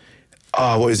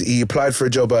 what is it? He applied for a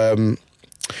job.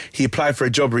 He applied for a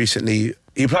job recently.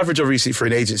 For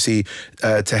an agency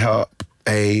to help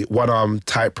a one-arm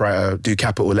typewriter do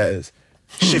capital letters.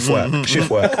 Shift work. Just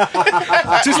like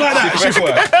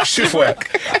that, shift work.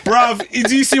 Bruv,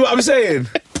 do you see what I'm saying?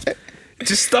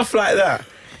 Just stuff like that.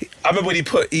 I remember when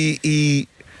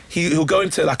he'll go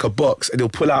into like a box and he'll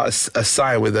pull out a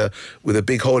sign with a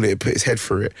big hole in it, put his head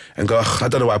through it, and go, I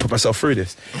don't know why I put myself through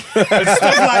this. And stuff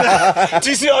like that. Do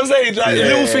you see what I'm saying? Like,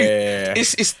 little thing.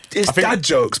 It's dad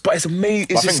jokes, but it's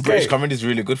amazing. I think British comedy is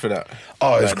really good for that.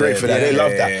 Oh, it's great for that. They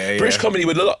love that. British comedy,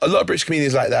 with a lot of British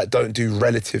comedians like that don't do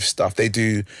relative stuff. They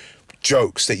do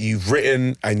jokes that you've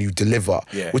written and you deliver,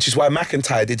 which is why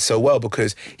McIntyre did so well,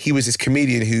 because he was this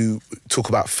comedian who talk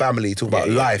about family, talk about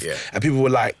life, and people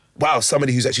were like, wow,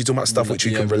 somebody who's actually talking about stuff which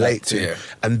you can relate to. Yeah.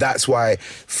 And that's why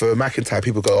for McIntyre,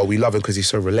 people go, we love him because he's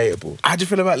so relatable. How do you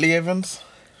feel about Lee Evans?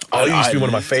 Oh, he used to be one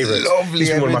of my favourites. He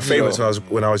used to be one of my favourites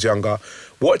when I was younger.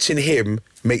 Watching him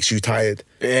makes you tired.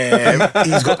 Yeah.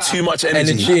 He's got too much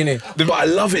energy. But I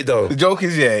love it though. The joke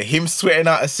is, him sweating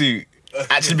out a suit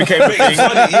actually became a thing.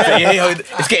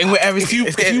 It's getting wet. If you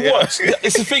watch,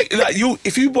 it's a thing. Like,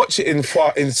 if you watch it in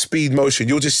speed motion,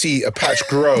 you'll just see a patch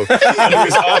grow under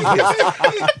his armpits.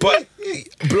 But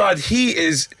blood, he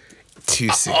is too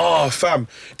sick. Oh, fam.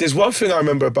 There's one thing I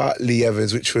remember about Lee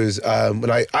Evans, which was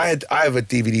when I have a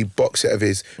DVD box set of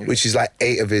his, which is like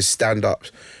 8 of his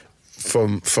stand-ups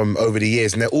from over the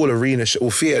years, and they're all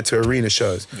theatre to arena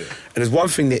shows. Yeah. And there's one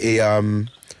thing that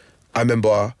I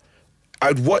remember.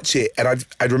 I'd watch it and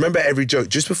I'd remember every joke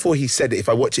just before he said it, if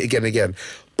I watch it again and again.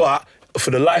 But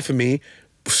for the life of me,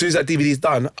 as soon as that DVD's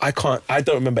done, I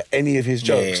don't remember any of his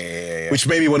jokes, which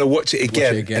made me want to watch it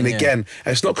again and again.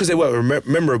 And it's not because they weren't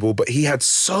memorable, but he had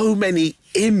so many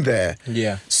in there.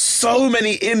 Yeah. So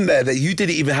many in there that you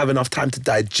didn't even have enough time to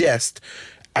digest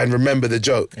and remember the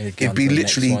joke. It'd be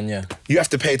literally, you have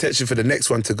to pay attention for the next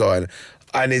one to go on.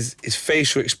 And his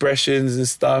facial expressions and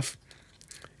stuff.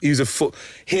 He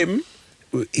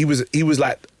was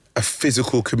like a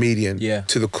physical comedian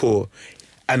to the core.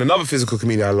 And another physical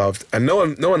comedian I loved, and no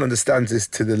one understands this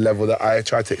to the level that I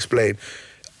try to explain.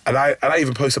 And I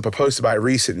even posted up a post about it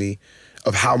recently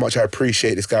of how much I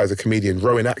appreciate this guy as a comedian,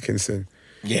 Rowan Atkinson.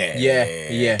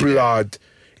 Yeah. Blood.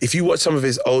 If you watch some of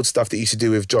his old stuff that he used to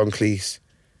do with John Cleese,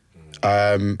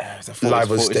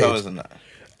 live on stage.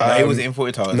 He was in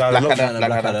 40 Towers. No,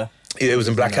 Blackadder. It was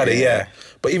in Blackadder, yeah.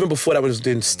 But even before that, when he was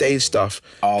doing stage stuff,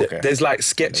 Oh, okay. there's like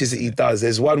sketches that he does.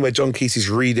 There's one where John Cleese's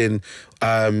reading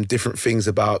different things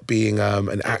about being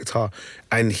an actor,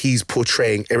 and he's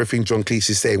portraying everything John Cleese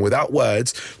is saying without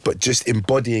words, but just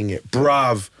embodying it.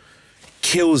 Brav,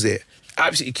 kills it.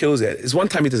 Absolutely kills it. There's one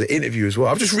time he does an interview as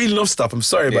well. I'm just reading off stuff. I'm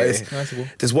sorry, but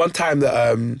there's one time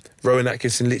that Rowan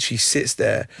Atkinson literally sits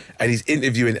there and he's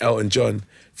interviewing Elton John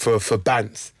for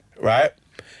Bants, right?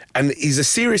 And he's a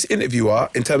serious interviewer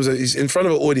in terms of he's in front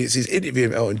of an audience. He's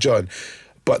interviewing Elton John,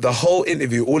 but the whole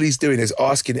interview, all he's doing is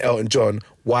asking Elton John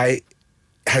why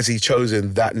has he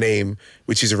chosen that name,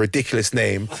 which is a ridiculous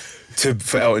name,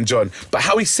 for Elton John. But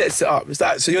how he sets it up is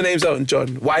that, so your name's Elton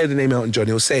John. Why the name Elton John?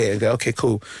 He'll say it and go, okay,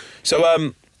 cool. So, I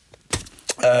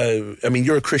mean,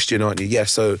 you're a Christian, aren't you?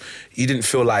 Yes, so you didn't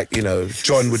feel like, you know,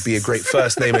 John would be a great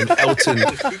first name and Elton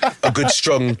a good,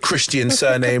 strong Christian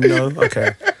surname, no?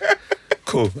 Okay.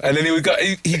 Cool. And then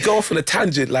he'd go off on a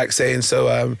tangent, like saying,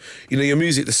 so, you know, your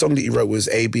music, the song that you wrote was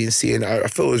A, B, and C, and I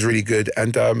thought it was really good.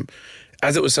 And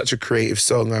as it was such a creative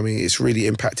song, I mean, it's really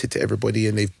impacted to everybody,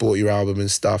 and they've bought your album and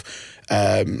stuff,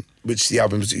 which the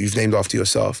albums that you've named after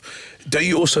yourself. Don't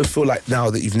you also feel like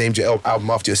now that you've named your album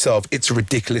after yourself, it's a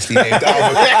ridiculously named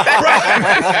album?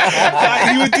 Right? Like,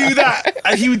 he would do that,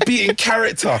 and he would be in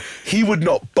character. He would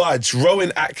not budge.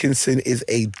 Rowan Atkinson is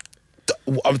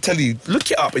I'm telling you,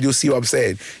 look it up and you'll see what I'm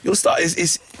saying. You'll start,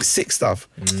 it's sick stuff.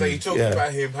 So you're talking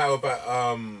about him, how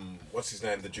about, what's his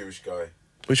name, the Jewish guy?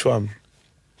 Which one?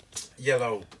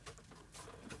 Yellow.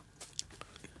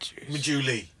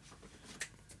 Julie.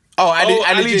 Oh,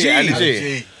 Ali G. Ali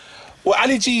G. Well,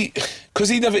 Ali G, because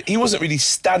he wasn't really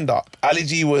stand-up. Ali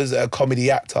G was a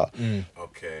comedy actor.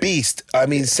 Okay. Beast. I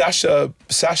mean, Sasha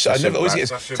I never always get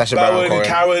Sacha Baron Baron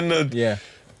Cohen. Yeah.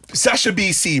 Sasha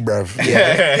BC, bruv.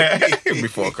 Yeah.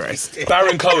 Before Christ.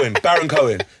 Baron Cohen.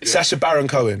 Yeah. Sacha Baron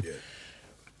Cohen.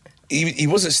 Yeah. He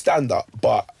wasn't stand-up,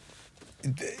 but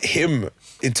him,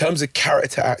 in terms of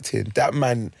character acting, that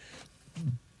man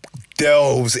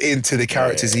delves into the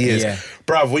characters he is. Yeah.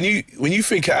 Bruv, when you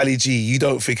think of Ali G, you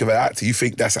don't think of an actor, you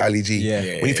think that's Ali G.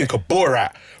 Yeah. When you think of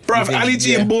Borat, bruv, Ali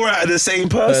G and Borat are the same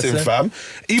person, fam.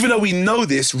 Even though we know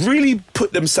this, really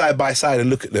put them side by side and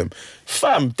look at them.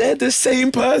 Fam, they're the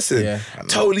same person. Yeah.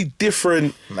 Totally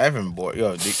different. I haven't bought.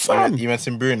 Yo, Fam. you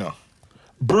mentioned Bruno.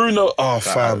 Bruno, oh,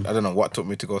 fam. I don't know what took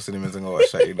me to go cinemas and go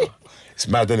watch that, you know. It's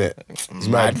mad, innit? It's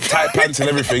mad. Tight pants and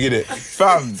everything, innit?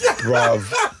 Fam. Bruv.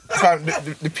 Fam,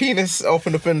 the penis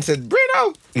opened up and said,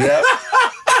 Bruno! Yeah.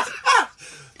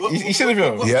 You see the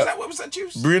film? Yeah. What was that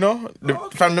juice? Bruno?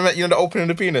 Fam, you know the opening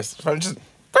of the penis? Fam, just,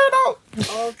 Bruno!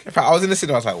 Okay. Fam, I was in the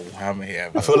cinema, I was like, why am I here?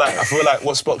 I feel like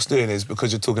what Spock's doing is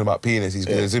because you're talking about penis, he's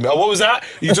going to zoom in. Oh, what was that?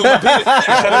 You talking about penis?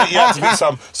 You're trying to get you out to be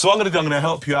some. So I'm going to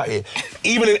help you out here.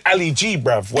 Even in Ali G,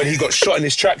 bruv, when he got shot in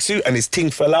his tracksuit and his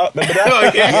ting fell out, remember that?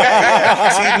 Oh, yeah.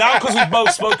 See, now because we've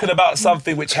both spoken about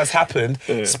something which has happened,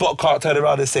 Spock can't turn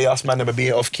around and say us man never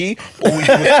being off key. All we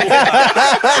did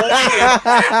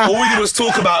was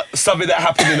talk about something that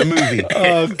happened in the movie.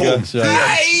 Oh, God.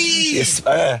 Yes,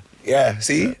 yeah,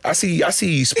 see? I see you,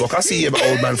 Spock. I see you,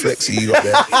 old man Flexi you got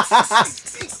there.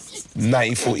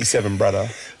 1947, brother.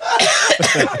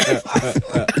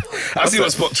 I see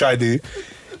what Spock tried to do.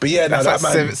 But yeah, no, That's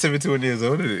that like man... 71 years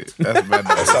old, isn't it? That's mad.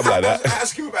 Something like that.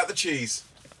 Ask him about the cheese.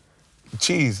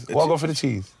 Cheese. What I got for the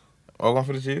cheese? What going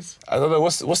for the cheese? I don't know.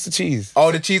 What's the cheese?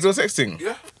 Oh, the cheese or sex thing?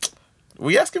 Yeah. Were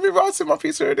you asking me about my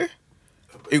piece already?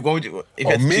 If you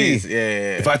had to me? choose,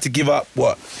 yeah. If I had to give up,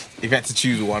 what? If you had to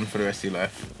choose one for the rest of your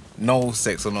life, no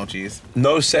sex or no cheese.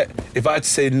 No sex. If I had to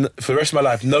say for the rest of my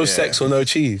life, no sex or no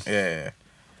cheese. Yeah.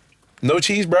 No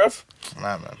cheese, bruv?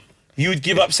 Nah, man. You would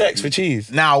give up sex for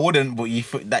cheese? Nah, I wouldn't. But you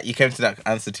came to that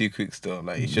answer too quick. Still,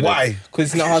 like you should. Why? Because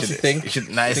it's not hard to think.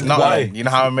 Nah, it's not. Why? Like, you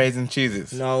know how amazing cheese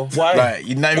is. No. Why? Like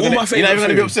you're not even All my gonna favourite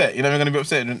be food. upset. You're not even gonna be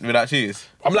upset without cheese.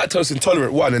 I'm lactose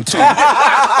intolerant, 1 and 2.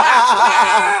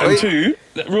 And 2,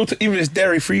 even if it's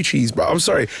dairy-free cheese, bro. I'm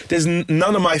sorry. There's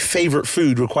none of my favourite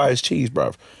food requires cheese,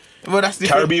 bruv. Well, that's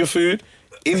different. Caribbean food,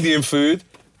 Indian food,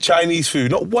 Chinese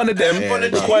food. Not one of them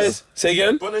requires... Say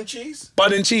again? Bun and cheese?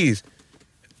 Bun and cheese.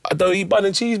 I don't eat bun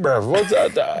and cheese, bruv. What's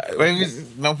that?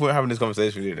 No point having this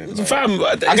conversation with you then. Fam,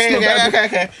 it's Okay. not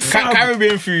bad. Fam.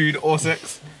 Caribbean food or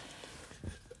sex?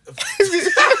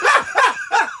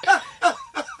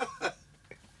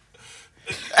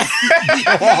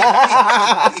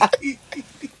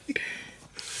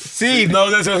 See, no,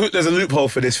 there's a loophole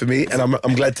for this for me, and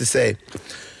I'm glad to say,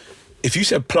 if you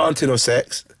said planting or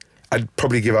sex, I'd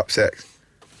probably give up sex.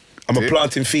 I'm a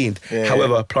planting fiend. Yeah.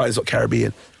 However, planting's not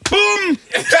Caribbean. Boom!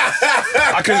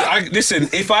 Listen,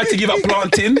 if I had to give up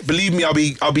planting, believe me,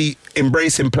 I'll be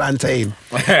embracing plantain.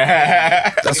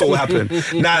 That's what will happen.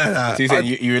 Nah. So you saying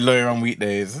you're a lawyer on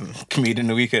weekdays and comedian on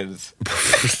the weekends?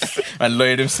 And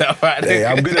lawyered himself out Hey, there.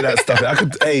 I'm good at that stuff.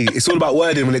 It's all about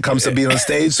wording when it comes to being on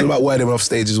stage. It's all about wording off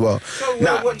stage as well. So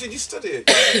what did you study?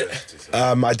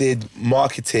 I did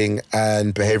marketing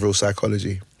and behavioural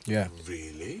psychology. Yeah.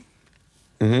 Really?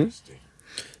 Mm-hmm.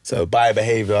 So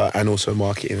biobehaviour and also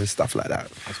marketing and stuff like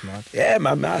that. That's mad. Yeah,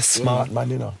 man, that's smart,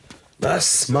 man, you know. That's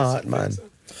smart, man.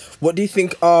 What do you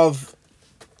think of,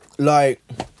 like,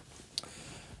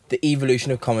 the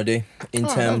evolution of comedy in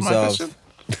terms of,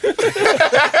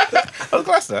 I was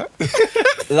glad that.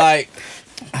 like,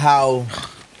 how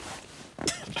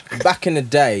back in the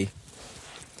day,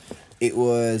 it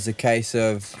was a case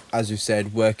of, as you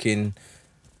said,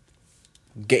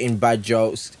 getting bad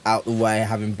jokes out the way,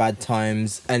 having bad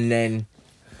times, and then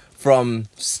from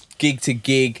gig to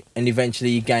gig, and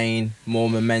eventually you gain more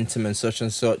momentum and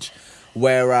such.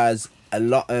 Whereas a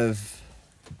lot of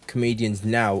comedians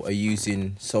now are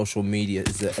using social media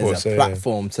as a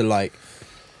platform to, like,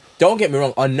 don't get me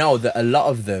wrong, I know that a lot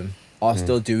of them are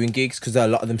still doing gigs because a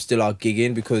lot of them still are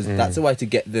gigging because that's a way to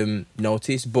get them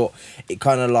noticed, but it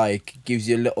kind of like gives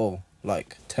you a little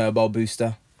like turbo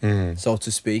booster, so to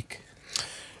speak.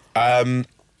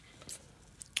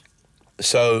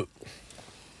 So,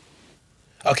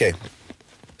 okay,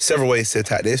 several ways to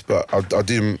attack this, but I'll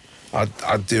do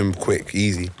them quick,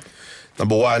 easy.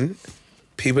 Number one,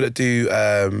 people that do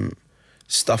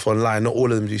stuff online, not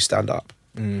all of them do stand up,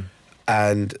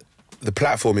 and the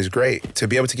platform is great to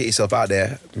be able to get yourself out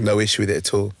there. No issue with it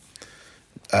at all,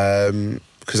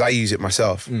 because I use it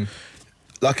myself.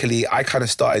 Luckily, I kind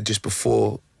of started just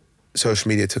before social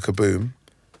media took a boom.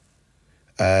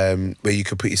 Where you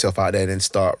could put yourself out there and then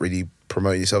start really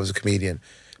promoting yourself as a comedian.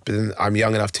 But then I'm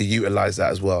young enough to utilise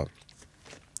that as well.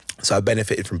 So I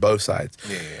benefited from both sides.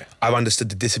 Yeah. I've understood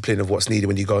the discipline of what's needed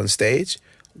when you go on stage,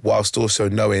 whilst also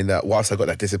knowing that whilst I got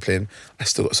that discipline, I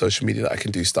still got social media that I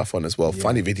can do stuff on as well. Yeah.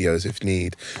 Funny videos if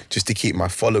need, just to keep my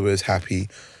followers happy.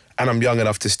 And I'm young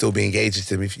enough to still be engaged with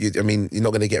them. You're not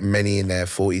going to get many in their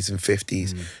 40s and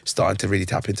 50s starting to really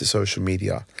tap into social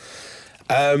media.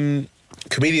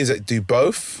 Comedians that do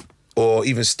both or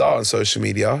even start on social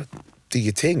media, do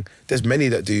your thing. There's many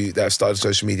that have started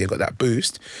social media and got that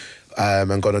boost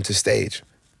and gone onto stage.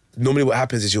 Normally what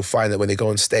happens is you'll find that when they go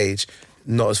on stage,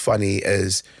 not as funny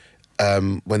as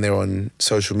when they're on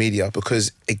social media,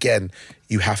 because again,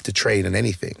 you have to train on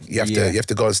anything. You have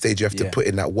to go on stage, you have to put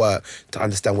in that work to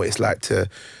understand what it's like to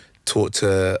talk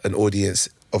to an audience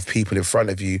of people in front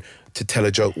of you, to tell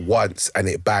a joke once and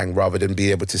it bang, rather than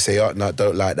be able to say, oh, no,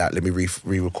 don't like that, let me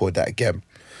re-record that again.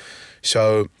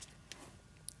 So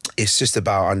it's just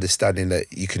about understanding that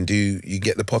you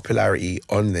get the popularity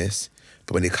on this,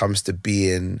 but when it comes to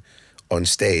being on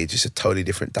stage, it's a totally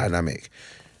different dynamic.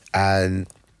 And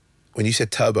when you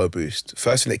said turbo boost,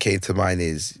 first thing that came to mind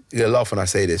is, you're gonna laugh when I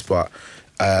say this, but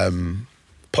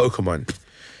Pokemon.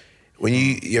 When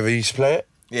you ever used to play it?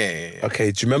 Yeah.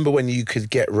 Okay, do you remember when you could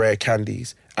get rare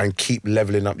candies and keep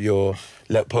leveling up your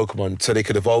Pokemon so they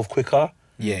could evolve quicker?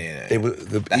 Yeah.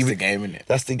 That's the game, isn't it?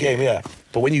 That's the game, yeah.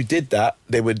 But when you did that,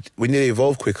 when they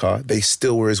evolved quicker, they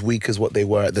still were as weak as what they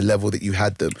were at the level that you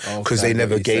had them, because they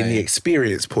never gained the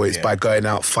experience points by going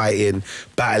out, fighting,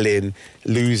 battling,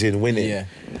 losing, winning. Yeah.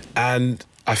 And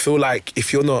I feel like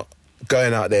if you're not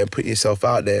going out there and putting yourself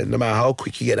out there, no matter how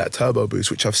quick you get that turbo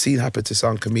boost, which I've seen happen to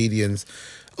some comedians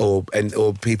or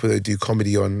people that do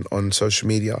comedy on social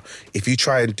media, if you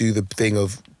try and do the thing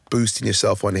of boosting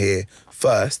yourself on here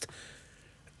first,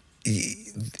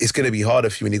 it's going to be harder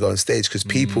for you when you go on stage, because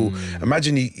people,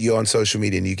 imagine you're on social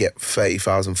media and you get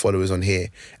 30,000 followers on here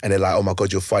and they're like, oh my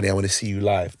God, you're funny, I want to see you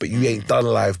live. But you ain't done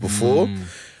live before.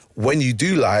 When you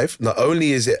do live, not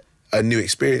only is it a new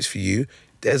experience for you,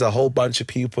 there's a whole bunch of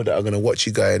people that are going to watch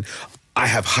you going, I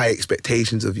have high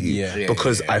expectations of you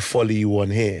because I follow you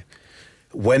on here.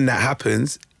 When that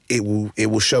happens, it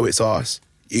will show its arse.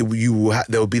 There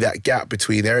will be that gap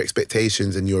between their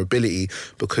expectations and your ability,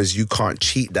 because you can't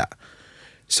cheat that.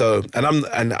 So,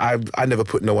 I never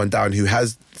put no one down who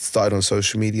has started on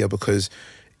social media, because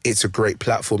it's a great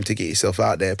platform to get yourself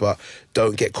out there, but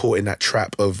don't get caught in that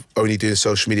trap of only doing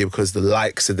social media because the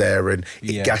likes are there and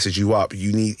it gasses you up.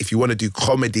 If you want to do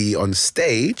comedy on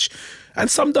stage, and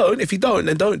some don't, if you don't,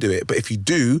 then don't do it. But if you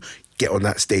do, get on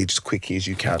that stage as quickly as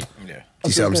you can. Yeah. Do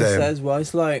you see what I'm saying? As well,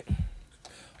 it's like,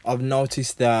 I've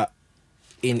noticed that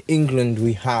in England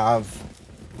we have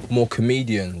more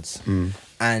comedians,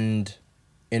 and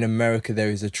in America there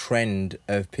is a trend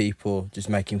of people just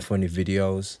making funny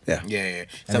videos. Yeah. Yeah.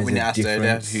 So And when you there's a asked earlier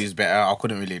difference. who's better, I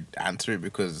couldn't really answer it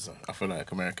because I feel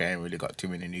like America ain't really got too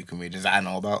many new comedians that I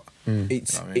know about.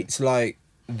 It's You know what I mean? it's like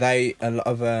a lot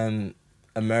of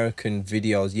American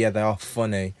videos. Yeah, they are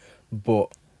funny,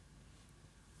 but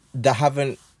they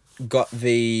haven't got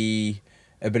the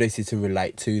ability to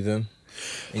relate to them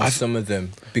in some of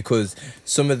them, because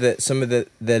some of the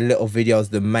little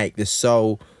videos they make, they're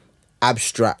so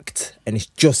abstract and it's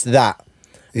just that.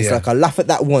 It's Yeah. like I laugh at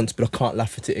that once, but I can't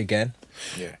laugh at it again.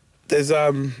 Yeah. There's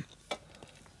I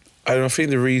don't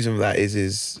think the reason for that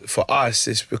is for us,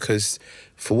 it's because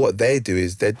for what they do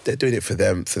is they're doing it for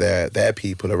them, for their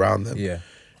people around them. Yeah.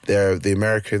 They're the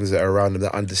Americans that are around them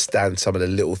that understand some of the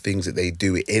little things that they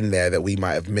do in there that we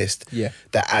might have missed. Yeah.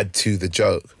 That add to the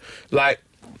joke. Like,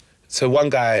 so one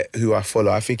guy who I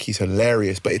follow, I think he's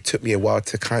hilarious, but it took me a while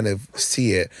to kind of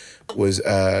see it.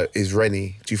 Is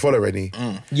Rennie? Do you follow Rennie?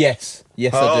 Yes, I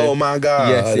do. Oh my god!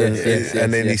 Yes,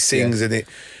 and then he yes, sings yes. in it,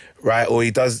 right? Or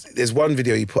he does. There's one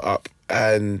video he put up,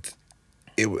 and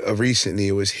recently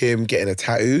it was him getting a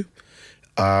tattoo,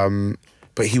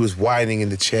 but he was whining in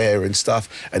the chair and stuff,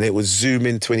 and it would zoom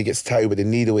into when he gets a tattoo, but the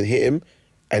needle would hit him,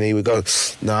 and he would go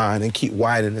nah, and then keep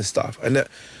whining and stuff. And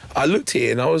I looked at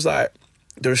it and I was like,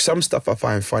 there's some stuff I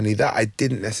find funny that I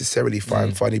didn't necessarily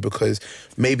find funny because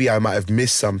maybe I might have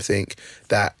missed something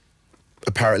that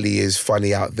apparently is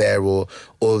funny out there, or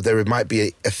there might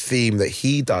be a theme that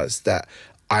he does that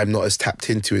I'm not as tapped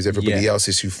into as everybody else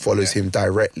is who follows him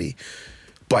directly.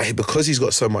 But because he's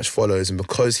got so much followers and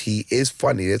because he is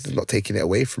funny, it's not taking it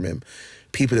away from him,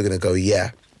 people are going to go,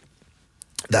 yeah,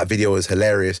 that video was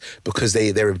hilarious because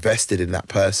they're invested in that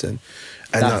person.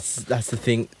 And That's the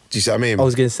thing. do you see what I mean? I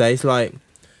was going to say, it's like,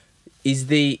 is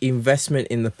the investment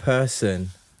in the person...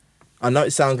 I know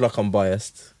it sounds like I'm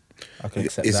biased. I can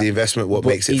accept Is that. the investment what But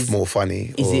makes it more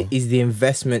funny? Or? Is the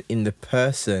investment in the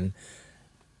person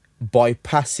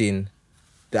bypassing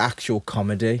the actual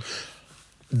comedy?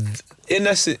 In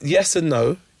essence, yes and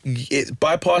no. It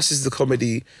bypasses the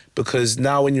comedy because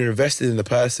now when you're invested in the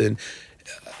person,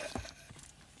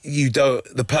 you don't,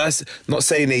 the person, not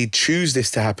saying they choose this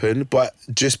to happen, but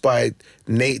just by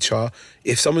nature,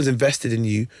 if someone's invested in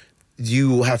you, you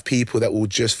will have people that will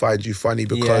just find you funny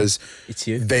because it's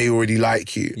you. they already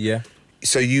like you. Yeah.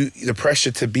 So the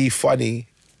pressure to be funny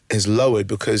is lowered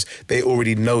because they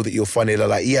already know that you're funny. They're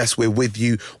like, yes, we're with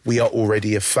you. We are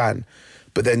already a fan.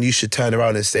 But then you should turn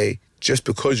around and say, just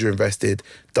because you're invested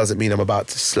doesn't mean I'm about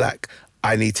to slack.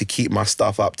 I need to keep my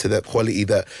stuff up to the quality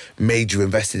that made you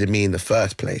invested in me in the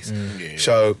first place.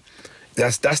 So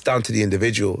that's down to the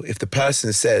individual. If the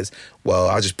person says, well,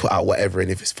 I'll just put out whatever,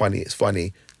 and if it's funny, it's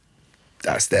funny,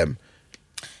 that's them.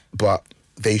 But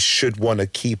they should want to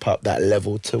keep up that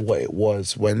level to what it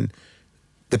was when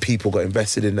the people got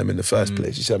invested in them in the first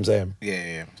place. You see what I'm saying?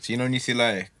 Yeah. So you know when you see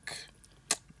like,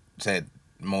 say,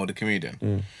 Mo the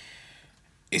comedian,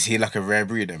 is he like a rare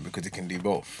breed then because he can do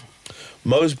both?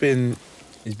 Mo's been...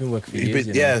 He's been working for years.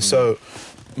 you know. Yeah, so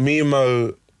me and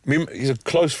Mo, he's a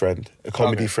close friend, a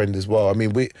comedy friend as well. I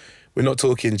mean, we're not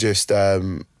talking just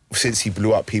since he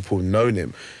blew up, people known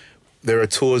him. There are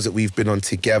tours that we've been on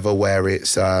together where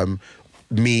it's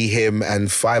me, him,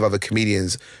 and 5 other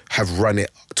comedians have run it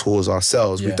tours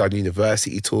ourselves. Yeah. We've done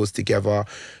university tours together.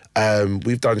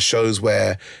 We've done shows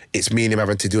where it's me and him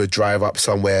having to do a drive up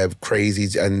somewhere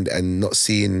crazy and not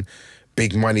seeing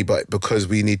big money, but because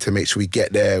we need to make sure we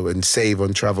get there and save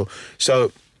on travel.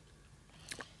 So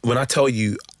when I tell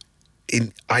you,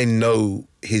 I know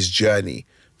his journey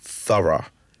thorough.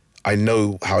 I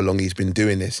know how long he's been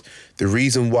doing this. The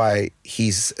reason why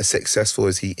he's as successful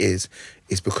as he is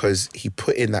because he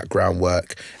put in that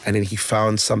groundwork and then he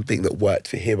found something that worked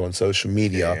for him on social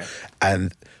media. Yeah.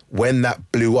 And when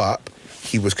that blew up,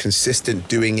 he was consistent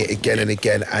doing it again and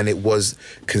again, and it was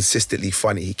consistently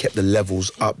funny. He kept the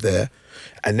levels up there.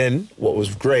 And then what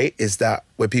was great is that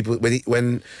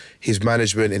when his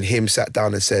management and him sat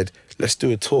down and said, let's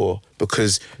do a tour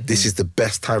because this is the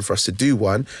best time for us to do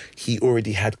one, he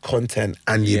already had content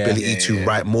and the ability to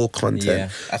write more content. Yeah.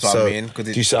 That's what I mean. Because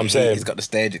do you see what I'm saying? He's got the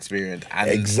stage experience and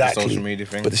Exactly. the social media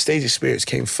thing. But the stage experience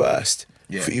came first.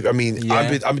 Yeah. I mean,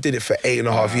 I've been doing it for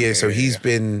 8.5 years, so he's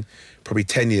been probably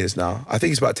 10 years now. I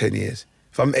think it's about 10 years.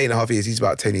 If I'm 8.5 years, he's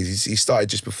about 10 years. He started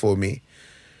just before me.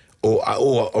 Or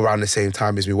around the same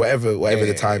time as me, whatever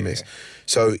the time is.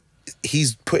 So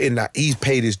he's put in that, he's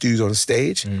paid his dues on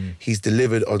stage, he's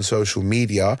delivered on social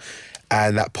media,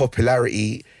 and that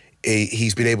popularity,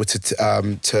 he's been able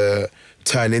to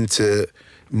turn into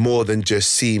more than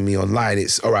just seeing me online.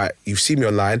 It's, all right, you've seen me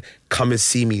online, come and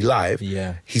see me live.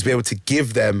 Yeah. He's been able to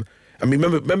give them, I mean,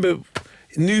 remember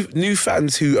new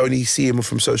fans who only see him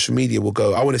from social media will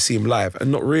go, I want to see him live,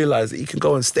 and not realise that he can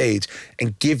go on stage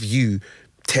and give you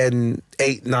 10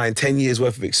 years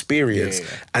worth of experience,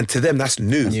 and to them that's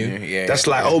new. That's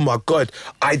oh my God,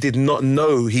 I did not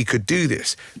know he could do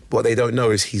this. What they don't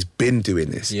know is he's been doing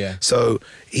this. So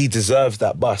he deserves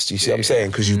that bust. You see what I'm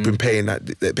saying? Because you've been paying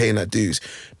that dues.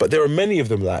 But there are many of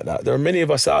them like that. There are many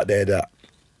of us out there that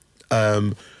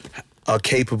are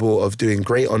capable of doing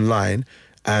great online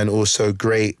and also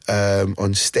great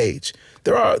on stage.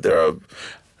 There are I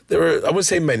wouldn't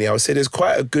say many. I would say there's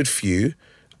quite a good few.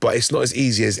 But it's not as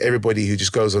easy as everybody who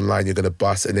just goes online, you're going to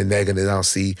bust, and then they're going to now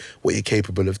see what you're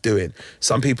capable of doing.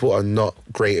 Some people are not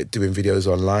great at doing videos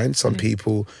online. Some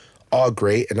people are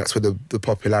great, and that's where the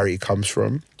popularity comes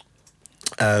from.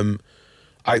 I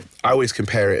always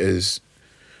compare it as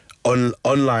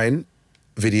online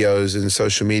videos and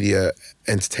social media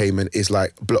entertainment is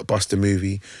like a blockbuster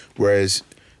movie, whereas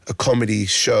a comedy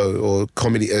show or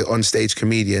on-stage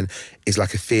comedian is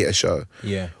like a theatre show.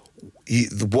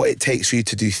 What it takes for you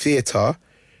to do theatre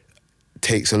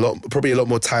takes probably a lot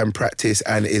more time, practice,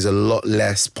 and is a lot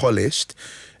less polished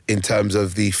in terms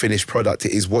of the finished product.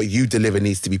 It is what you deliver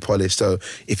needs to be polished. So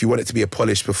if you want it to be a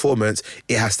polished performance,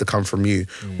 it has to come from you.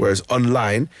 Whereas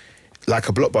online, like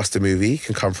a blockbuster movie,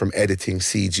 can come from editing,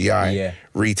 CGI,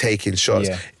 retaking shots.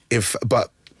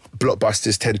 But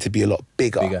blockbusters tend to be a lot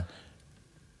bigger.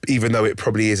 Even though it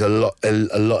probably is a lot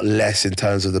less in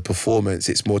terms of the performance,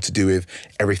 it's more to do with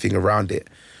everything around it.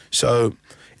 So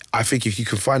I think if you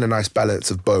can find a nice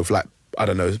balance of both, like, I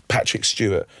don't know, Patrick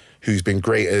Stewart, who's been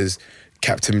great as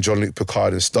Captain Jean-Luc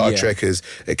Picard in Star Trek, as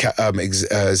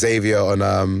Xavier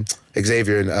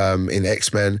in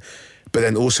X-Men, but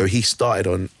then also he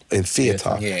started in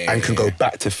theatre and can go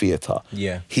back to theatre.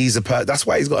 That's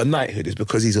why he's got a knighthood, is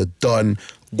because he's a Don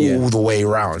all the way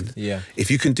around. If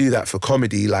you can do that for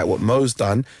comedy, like what Mo's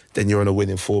done, then you're on a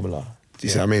winning formula. Do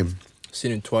you see what I mean? I've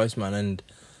seen him twice, man, and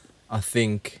I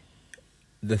think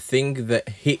the thing that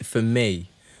hit for me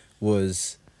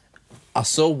was I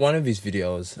saw one of his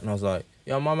videos and I was like,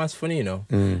 yo, my man's funny, you know?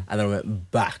 And then I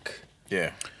went back.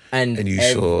 And you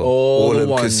saw all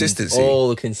the consistency. All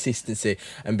the consistency.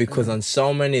 And because on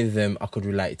so many of them, I could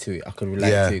relate to it. I could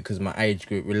relate to it because my age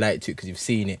group, relate to it because you've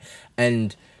seen it.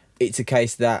 And it's a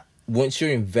case that once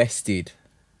you're invested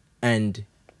and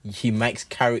he makes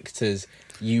characters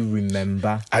you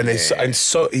remember. And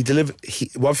he delivers.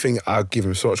 One thing I give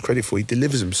him so much credit for, he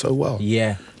delivers them so well.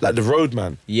 Like the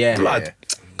Roadman. Blood.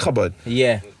 Come on.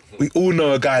 We all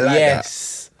know a guy like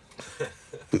that.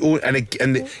 We all and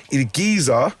the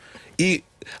geezer.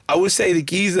 I would say the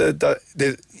geezer.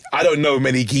 I don't know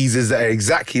many geezers that are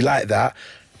exactly like that,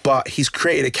 but he's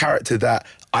created a character that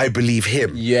I believe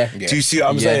him. Do you see what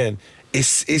I'm saying?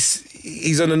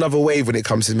 He's on another wave when it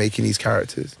comes to making these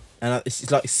characters. And it's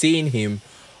like seeing him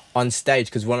on stage,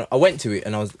 because when I went to it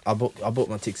and I bought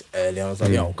my tickets early and I was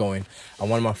like, yo, I'm going. And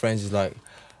one of my friends is like,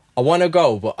 I want to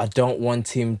go, but I don't want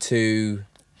him to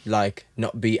like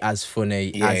not be as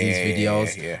funny as his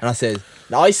videos. And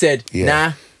I said,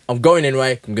 nah, I'm going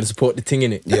anyway. I'm gonna support the thing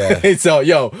in it. So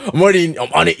yo, I'm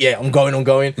on it. I'm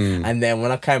going. And then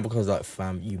when I came back, I was like,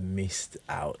 fam, you missed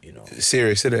out. You know,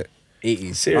 serious, isn't it? It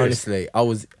is. Serious. Honestly, I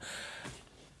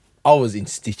was in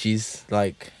stitches.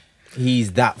 Like,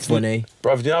 he's that funny,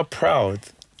 bruv. You know how proud.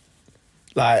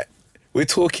 Like, we're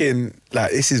talking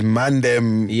like this is man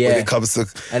them when it comes to,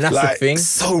 and that's like, the thing.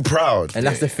 So proud, and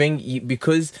that's the thing,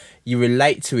 because you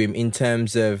relate to him in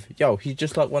terms of, yo, he's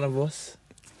just like one of us.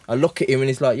 I look at him and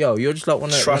he's like, yo, you're just like one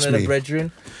of the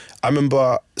brethren. I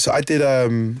remember, so I did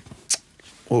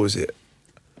what was it?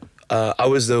 I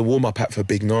was the warm-up act for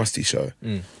Big Nasty show,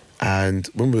 and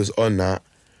when we was on that,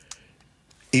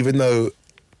 even though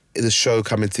the show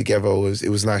coming together it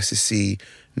was nice to see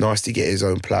Nasty get his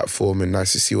own platform and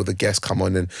nice to see all the guests come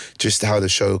on and just how the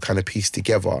show kind of pieced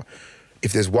together.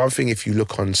 If there's one thing, if you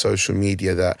look on social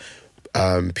media that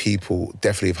people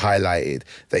definitely have highlighted,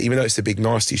 that even though it's the Big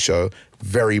Nasty show,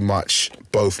 very much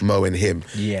both Mo and him.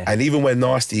 And even when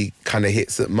Nasty kind of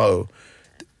hits at Mo's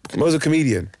a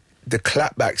comedian. The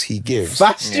clapbacks he gives.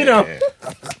 Fast, you know.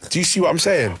 Do you see what I'm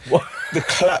saying? What? The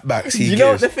clapbacks he gives. You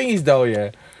know what the thing is though,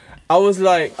 yeah? I was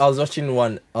watching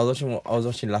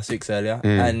last week's earlier,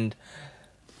 and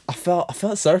I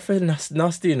felt sorry for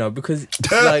Nasty, you know, because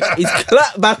like his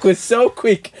clapback was so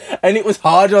quick and it was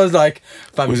hard. I was like,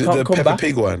 fam, was you it can't the come Peppa back.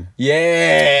 Pig one?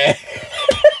 Yeah.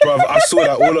 Bruv, I saw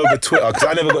that all over Twitter because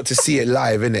I never got to see it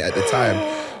live, innit, at the time.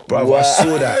 Bruv, Wow. I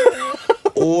saw that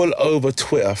all over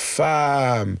Twitter,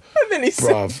 fam. And then he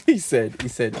said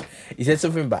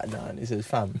something back now, and he says,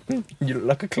 fam, you look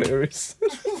like a clitoris.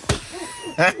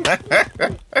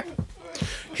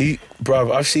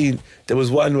 Bruv, I've seen, there was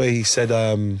one where he said,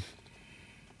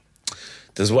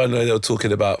 there's one where they were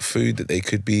talking about food that they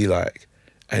could be like,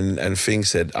 and Thing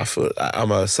said, I thought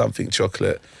I'm a something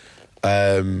chocolate.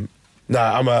 I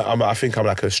think I'm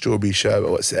like a strawberry sherbet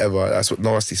or whatever. That's what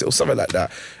Nasty said, or something like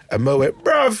that. And Mo went,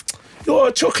 bruv, you're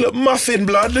a chocolate muffin,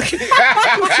 blood. Look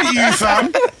at you,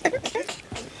 fam.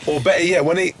 Or better yet,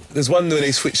 there's one where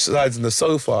they switched sides on the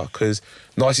sofa because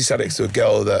Nasty sat next to a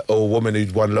girl or a woman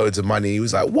who'd won loads of money. He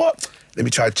was like, what? Let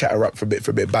me try to chat her up for a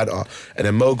bit banter. And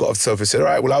then Mo got off the sofa and said, all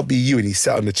right, well, I'll be you. And he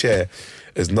sat on the chair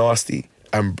as Nasty.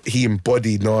 And he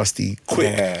embodied Nasty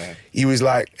quick. Yeah. He was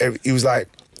like,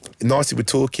 Nasty were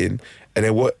talking, and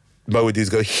then what Mo would do is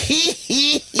go,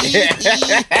 he.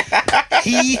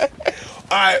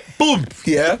 All right, boom,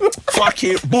 yeah, fuck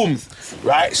it, boom,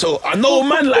 right? So I know a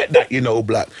man like that, you know,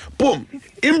 Black. Boom,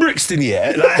 in Brixton,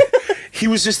 yeah, like, he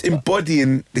was just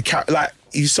embodying the character, like,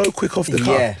 he's so quick off the cuff.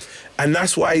 Yeah. And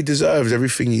that's why he deserves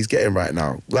everything he's getting right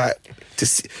now. Like,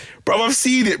 bro, I've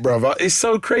seen it, brother. It's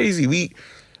so crazy.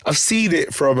 I've seen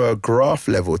it from a graph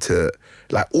level to,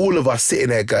 like, all of us sitting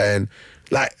there going,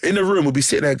 like, in the room, we'll be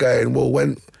sitting there going, well,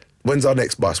 when's our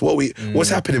next bus? What's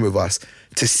happening with us?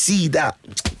 To see that,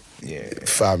 yeah,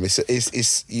 fam,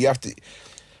 it's you have to.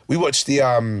 We watched the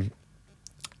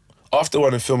after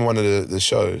one of filming one of the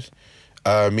shows.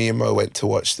 Me and Mo went to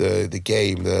watch the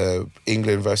game, the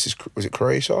England versus, was it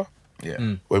Croatia?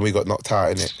 Yeah. When we got knocked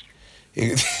out in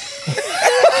it.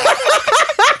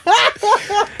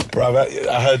 Bro,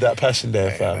 I heard that passion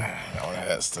there, fam. That one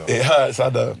hurts still. It hurts, I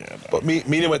know. Yeah, no. But me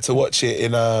and him went to watch it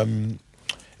in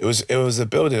it was a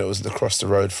building that was across the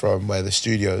road from where the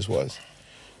studios was.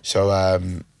 So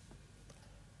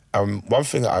one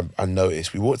thing that I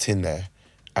noticed, we walked in there,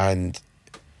 and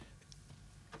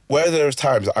where there was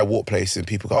times that I walk places and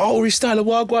people go, oh, Aurie Styla,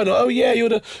 Wagwan, or oh yeah, you're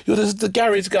the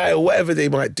garage guy, or whatever they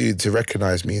might do to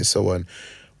recognise me and so on.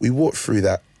 We walked through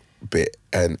that bit,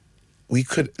 and we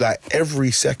could, like,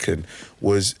 every second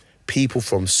was people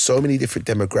from so many different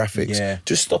demographics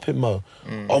just stopping Mo.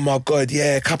 Oh my God,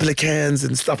 yeah, a couple of cans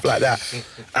and stuff like that.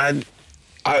 And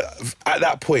at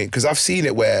that point, because I've seen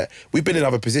it where we've been in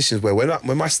other positions where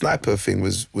when my sniper thing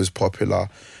was popular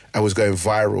and was going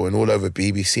viral and all over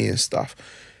BBC and stuff,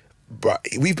 but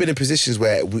we've been in positions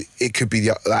where it could be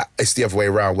it's the other way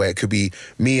around, where it could be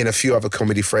me and a few other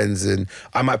comedy friends, and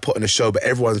I might put on a show, but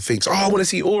everyone thinks, oh, I want to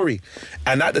see Aurie.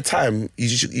 And at the time, you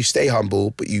stay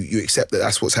humble, but you accept that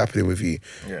that's what's happening with you.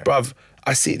 Yeah. Bruv,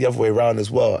 I see it the other way around as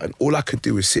well, and all I could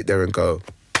do is sit there and go,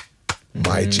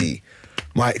 my G.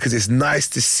 Because it's nice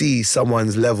to see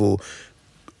someone's level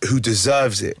who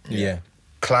deserves it. Yeah.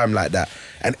 Climb like that.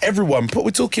 And everyone, but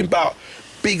we're talking about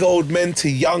big old men to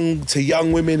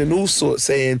young women and all sorts,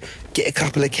 saying get a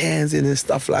couple of cans in and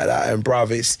stuff like that. And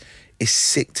bruv, it's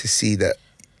sick to see that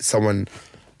someone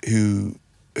who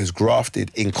has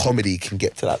grafted in comedy can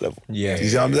get to that level. Yeah, do you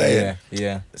see what I'm saying?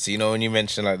 Yeah. So you know when you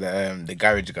mentioned like the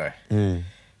garage guy,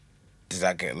 does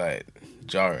that get like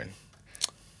jarring?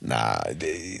 Nah,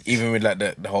 even with like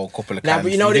the whole couple of cans. Nah,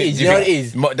 but you know what it is. You know what it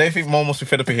is. Don't you think Mo must be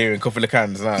fed up of hearing a couple of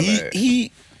cans now?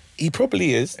 He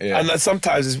probably is. Yeah. And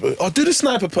sometimes it's, oh, do the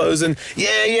sniper pose, and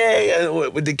yeah,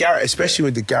 with the garage, especially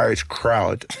with the garage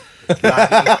crowd. Like,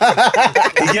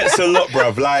 it gets a lot,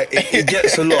 bruv. Like, it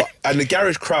gets a lot. And the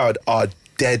garage crowd are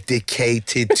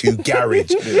dedicated to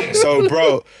garage. So,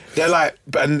 bro, they're like,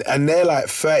 and they're like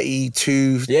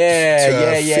 32 to 50.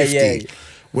 Yeah.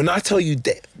 When I tell you,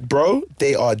 bro,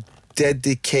 they are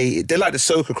dedicated. They're like the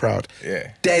soca crowd.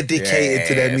 Yeah. Dedicated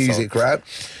to their music, right?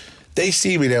 They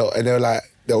see me, they're like,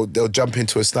 they'll jump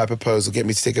into a sniper pose or get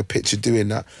me to take a picture doing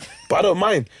that. But I don't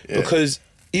mind, because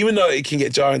even though it can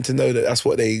get jarring to know that that's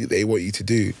what they want you to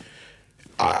do,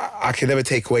 I can never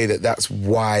take away that that's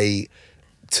why,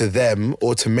 to them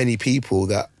or to many people,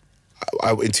 that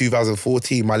in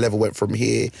 2014 my level went from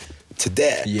here to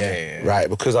there. Yeah. Right?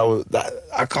 Because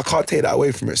I can't take that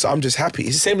away from it. So I'm just happy.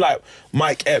 It's the same like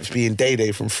Mike Epps being Day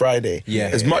Day from Friday. Yeah.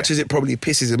 As much as it probably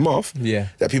pisses him off,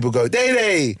 that people go, Day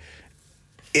Day,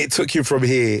 it took you from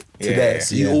here to there.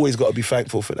 So you always got to be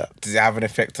thankful for that. Does it have an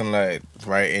effect on like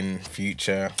writing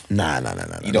future? Nah.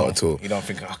 You not at all. You don't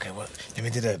think, okay, well, let me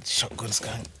do the shotgun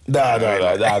skank.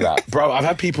 Nah. Bro, I've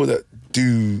had people that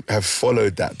have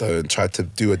followed that though and tried to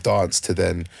do a dance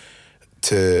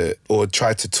or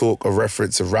try to talk or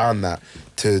reference around that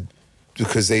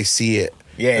because they see it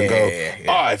and go,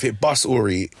 if it busts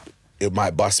Aurie, it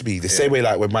might bust me. The same way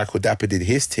like when Michael Dapper did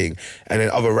his thing, and then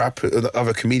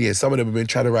other comedians, some of them have been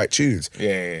trying to write tunes.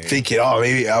 Thinking,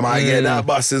 maybe I might get that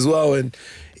bust as well, and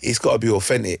it's got to be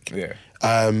authentic.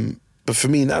 But for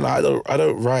me, I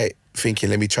don't write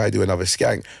thinking, let me try to do another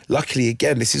skank. Luckily,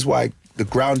 again, this is why the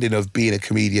grounding of being a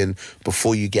comedian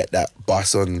before you get that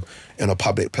bus on a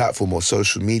public platform or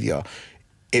social media,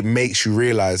 it makes you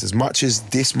realise, as much as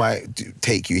this might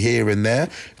take you here and there,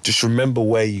 just remember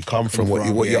where you come from,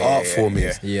 what your art form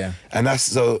is. Yeah. And that's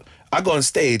so. I go on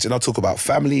stage and I talk about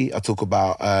family. I talk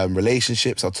about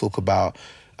relationships. I talk about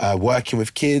working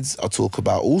with kids. I talk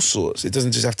about all sorts. It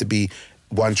doesn't just have to be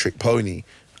one trick pony.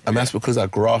 And that's because I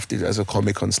grafted as a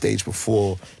comic on stage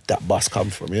before that bus come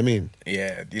from. You know what I mean?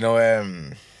 Yeah, you know,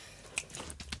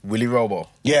 Willy Robo.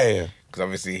 Yeah. Because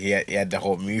obviously he had the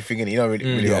whole Mew thing, and you know,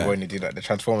 Willy Robo when he did like the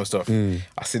Transformer stuff.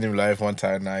 I seen him live one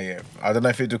time now. Yeah, I don't know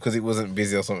if it was because it wasn't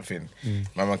busy or something.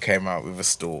 My man came out with a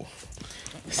stool.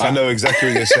 I know exactly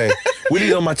what you're saying.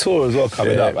 Willie's on my tour as well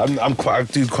coming up. I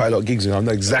do quite a lot of gigs with him. I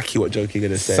know exactly what joke you're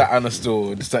going to say. Sat on a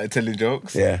stool and started telling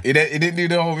jokes. Yeah. He didn't do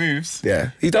the whole moves.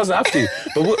 Yeah. He doesn't have to.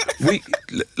 But we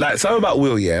like something about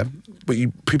Will, yeah, but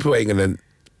people ain't going to,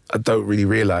 I don't really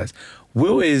realise.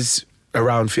 Will is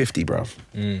around 50, bruv.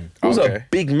 Will's a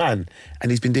big man and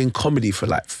he's been doing comedy for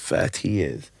like 30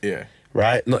 years. Yeah.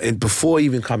 Right? Before he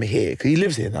even come here, because he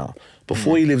lives here now.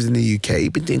 Before he lives in the UK,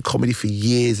 he'd been doing comedy for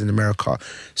years in America.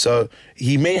 So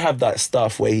he may have that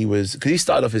stuff where because he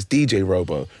started off as DJ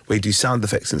Robo, where he do sound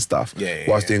effects and stuff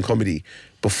whilst doing comedy.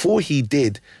 Before he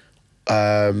did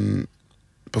all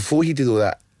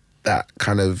that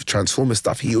kind of Transformer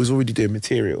stuff, he was already doing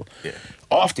material. Yeah.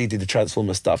 After he did the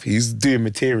Transformer stuff, he's doing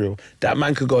material. That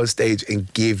man could go on stage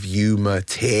and give you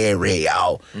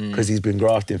material because he's been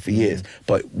grafting for years.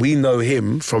 But we know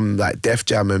him from like Def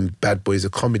Jam and Bad Boys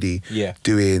of Comedy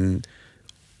doing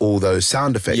all those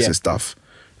sound effects and stuff,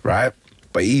 right?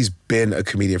 But he's been a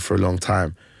comedian for a long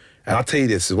time. And I'll tell you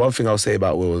this, there's one thing I'll say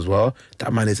about Will as well.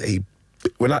 That man is he's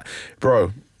been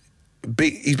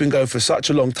going for such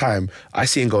a long time. I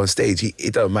see him go on stage,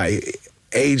 it don't matter.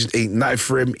 Age ain't nothing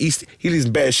for him. He lives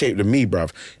in better shape than me,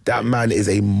 bruv. That man is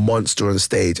a monster on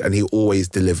stage and he always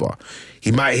deliver.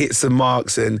 He might hit some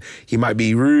marks and he might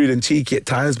be rude and cheeky at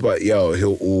times, but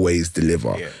he'll always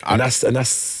deliver. Yeah. And that's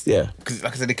Because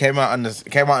like I said, he came out on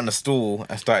the stool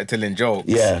and started telling jokes.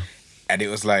 Yeah. And it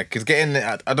was like, it's getting,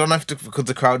 I don't know if because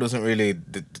the crowd wasn't really,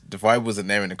 the vibe wasn't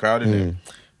there in the crowd, innit?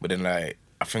 But then like,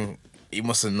 I think he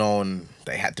must have known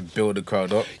they had to build the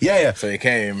crowd up. Yeah. So he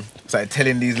came, started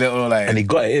telling these little like... And he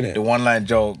got it, innit? The one-line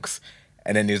jokes.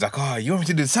 And then he was like, oh, you want me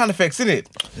to do the sound effects, innit?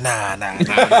 Nah.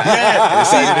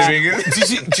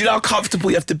 Do you know how comfortable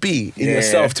you have to be in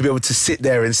yourself to be able to sit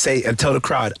there and say and tell the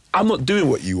crowd, I'm not doing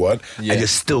what you want, and you're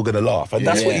still going to laugh. And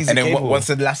that's what he's capable. And then once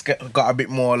the last got a bit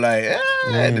more like,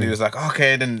 and then he was like,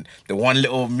 okay, then the one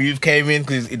little move came in,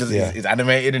 because it's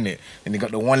animated, innit? And he got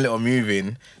the one little move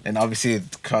in, and obviously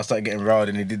the crowd started getting riled,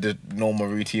 and he did the normal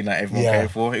routine that everyone came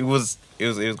for. It was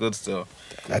good still.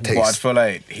 But I feel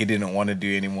like he didn't want to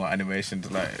do any more animations.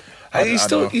 Like he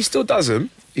still does them.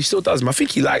 He still does them. I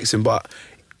think he likes him, but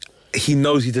he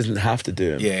knows he doesn't have to do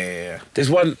them. Yeah.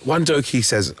 There's one joke he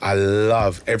says I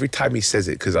love every time he says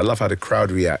it, because I love how the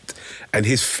crowd react, and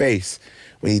his face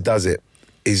when he does it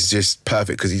is just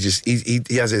perfect, because he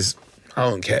has his I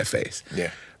don't care face. Yeah.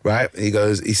 Right. And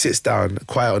he sits down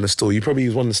quiet on the stool. He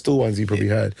was one of the stool ones you probably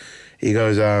heard. He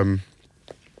goes,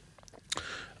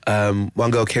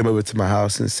 one girl came over to my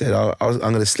house and said, I'm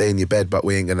going to slay in your bed, but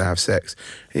we ain't going to have sex.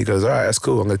 And he goes, all right, that's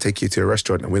cool. I'm going to take you to a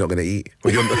restaurant and we're not going to eat.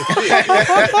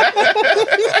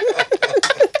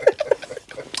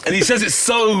 And he says it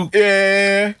so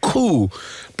cool.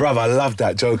 Bruv, I love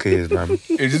that joke of his, man.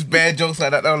 It's just bad jokes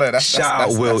like that, though. Like, Shout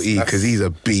out Will E, because he's a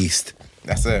beast.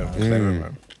 That's it.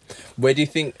 Man.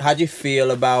 How do you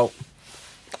feel about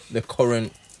the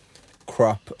current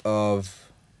crop of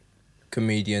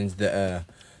comedians that are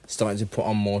starting to put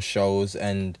on more shows,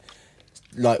 and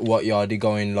like what Yardy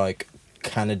going like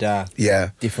Canada,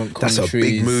 different countries? That's a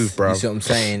big move, bro. You see what I'm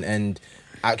saying? And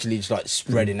actually just like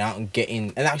spreading out and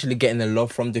getting the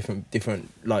love from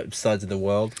different like sides of the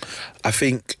world. I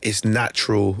think it's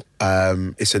natural.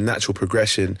 It's a natural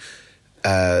progression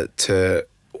to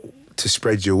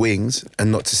spread your wings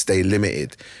and not to stay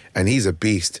limited. And he's a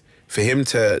beast. For him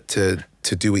to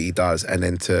do what he does and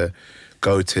then to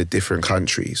go to different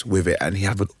countries with it, and he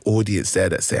have an audience there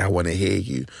that say, I want to hear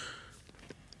you.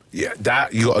 Yeah,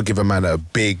 that you got to give a man a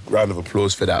big round of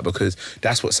applause for that, because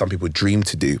that's what some people dream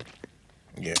to do.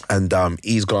 Yeah. And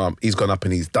he's gone up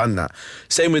and he's done that.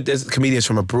 Same with, there's comedians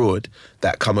from abroad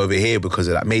that come over here because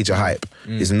of that major hype.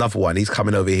 There's another one. He's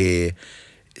coming over here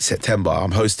September.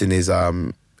 I'm hosting his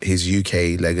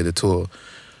UK leg of the tour.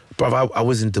 Bruv, I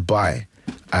was in Dubai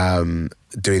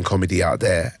doing comedy out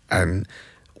there, and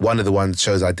one of the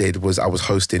shows I did was I was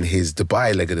hosting his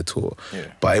Dubai leg of the tour. Yeah.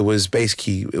 But it was like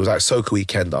Soca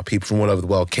Weekender. People from all over the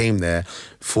world came there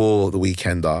for the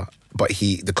Weekender, but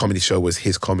the comedy show was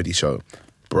his comedy show,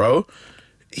 bro.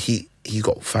 He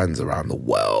got fans around the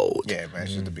world. Yeah, man,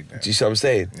 she's the big name. Do you see what I'm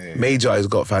saying? Yeah. Major has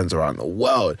got fans around the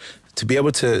world. To be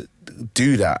able to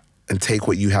do that and take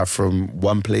what you have from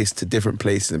one place to different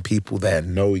places and people there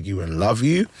know you and love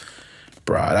you,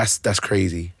 bruh, that's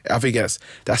crazy. I think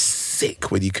that's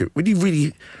sick when you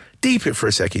really deep it for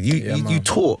a second. You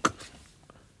talk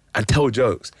and tell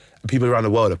jokes and people around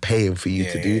the world are paying for you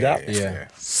to do that. Yeah.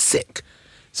 Sick.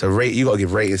 So you gotta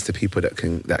give ratings to people that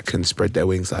can spread their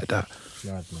wings like that.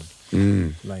 Mad,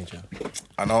 man. Major.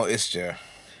 I noticed, yeah,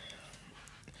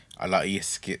 a lot of your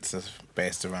skits are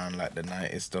based around like the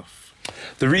 90s stuff.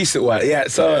 The recent one, yeah.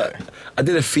 So I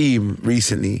did a theme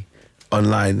recently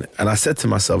online and I said to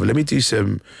myself, let me do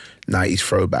some 90s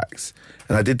throwbacks.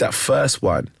 And I did that first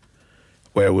one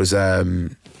where it was like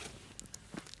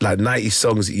 90s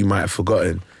songs that you might have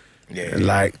forgotten. Yeah. And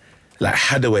like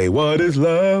Hadaway, what is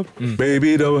love?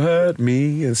 Baby, don't hurt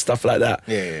me, and stuff like that.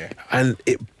 Yeah. And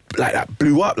it like that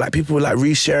blew up. Like people were like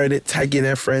resharing it, tagging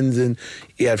their friends, and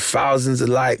he had thousands of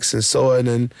likes and so on.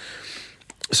 And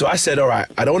so I said, all right,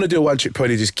 I don't want to do a one-trick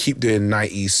pony, just keep doing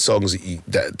 90s songs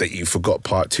that you forgot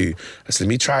part 2. I said, let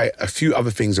me try a few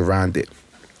other things around it.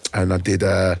 And I did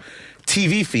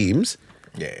TV themes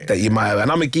that you might have. And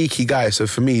I'm a geeky guy, so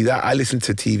for me, that I listen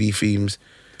to TV themes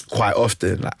quite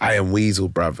often. Like I Am Weasel,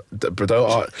 bruv.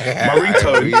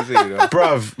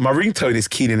 My ringtone is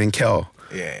Keenan and Kel.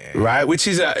 Yeah. Right? Which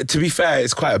is, to be fair,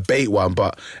 it's quite a bait one,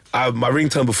 but my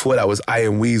ringtone before that was I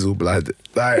Am Weasel, blood.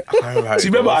 Like, do you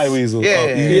remember I Am Weasel? Yeah.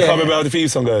 You can't remember how the theme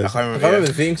song goes? I can't I remember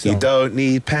the theme song. You don't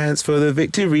need pants for the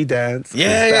victory dance.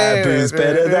 Yeah. Baboon's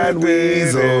better than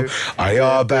Weasel. I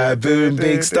are baboon,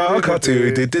 big star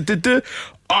cartoon.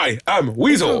 I am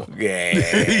Weasel. Yeah.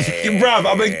 Bruv,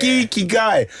 I'm a geeky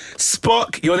guy.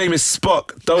 Spock, your name is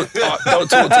Spock. Don't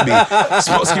talk to me.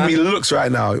 Spock's giving me looks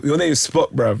right now. Your name is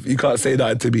Spock, bruv. You can't say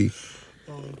that to me.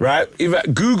 Right?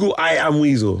 If Google I Am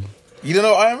Weasel. You don't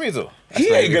know I Am Weasel? He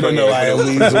ain't gonna know I Am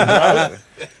Weasel, bruv.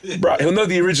 Bruh, he'll know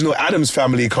the original Addams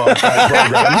Family program.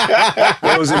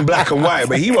 It was in black and white,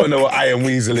 but he won't know what I Am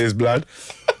Weasel is, blood.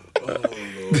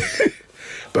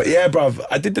 But yeah, bruv,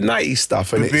 I did the 90s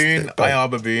stuff. And Baboon, I Are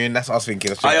Baboon, that's what I was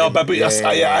thinking. I Are Baboon,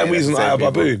 I Am Weasel and I Are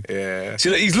Baboon. Yeah.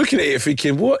 See, he's looking at it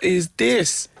thinking, what is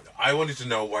this? I wanted to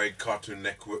know why Cartoon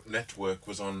Network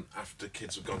was on after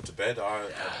kids were gone to bed.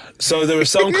 So there were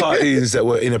some cartoons that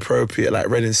were inappropriate, like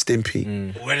Ren and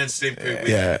Stimpy. Ren and Stimpy.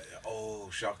 Yeah. Oh,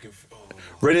 shocking. Oh.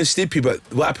 Ren and Stimpy, but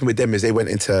what happened with them is they went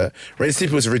into... Ren and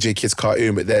Stimpy was originally a kids'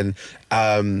 cartoon, but then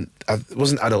it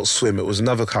wasn't Adult Swim, it was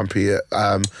another company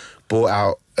that bought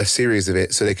out a series of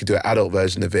it so they could do an adult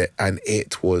version of it, and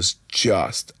it was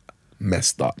just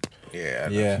messed up.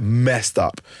 Yeah. Messed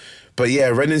up. But yeah,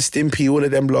 Ren and Stimpy, all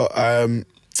of them lot,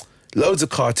 loads of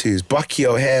cartoons, Bucky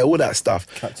O'Hare, all that stuff.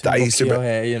 Captain that I used to Bucky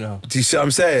O'Hare, you know. Do you see what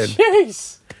I'm saying?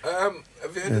 Jeez. Have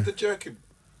you heard of the jerky?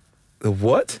 The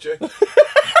what? The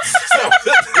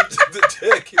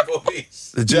jerky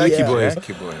boys. The Jerky Yeah. Boys.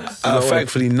 Jerky Boys.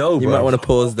 Thankfully, no, bro. You might want to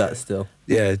pause that still.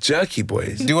 Yeah, Jerky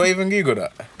Boys. Do I even Google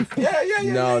that?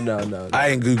 No. I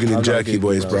ain't Googling not Jerky Googling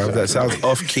Boys, that. bro. That sounds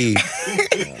off key.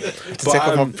 Take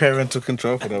off my parental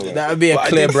control for that one. That would be a But I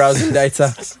clear did- browsing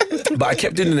data. But I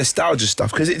kept doing the nostalgia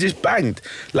stuff because it just banged.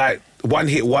 Like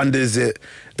one-hit wonders that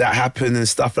happened and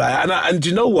stuff like that. And do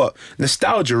you know what?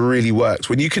 Nostalgia really works.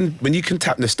 When you can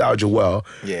tap nostalgia well,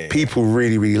 people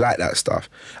really, really like that stuff.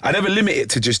 I never limit it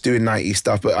to just doing 90s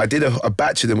stuff, but I did a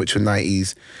batch of them which were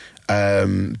 90s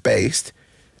based.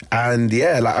 And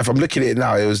yeah, like if I'm looking at it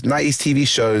now, it was 90s TV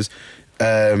shows.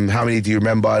 How many do you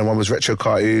remember? And one was retro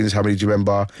cartoons. How many do you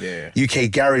remember? Yeah. UK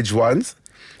garage ones.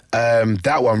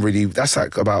 That one really, that's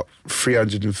like about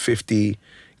 350k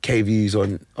views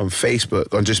on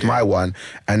Facebook on just my one,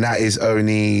 and that is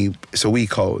only, it's a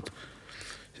week old.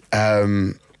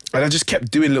 And I just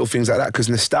kept doing little things like that because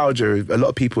nostalgia, a lot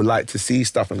of people like to see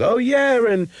stuff and go, oh yeah,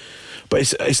 but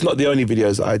it's not the only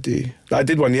videos that I do. I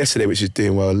did one yesterday which is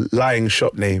doing well, lying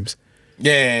shop names.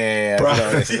 Yeah.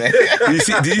 Bruh.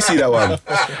 Did you see that one?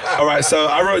 All right, so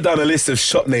I wrote down a list of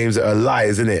shop names that are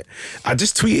lies, innit? I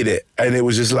just tweeted it, and it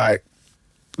was just like,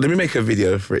 let me make a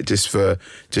video for it just for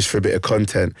a bit of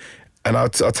content, and I'll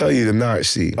tell you them now.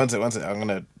 Actually, One second. I'm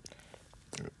gonna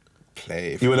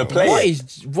play. You wanna play?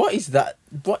 What is that?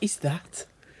 What is that?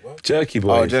 Jerky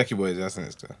boys. Oh, Jerky Boys, that's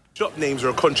it. Still. Shop names are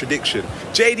a contradiction.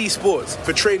 JD Sports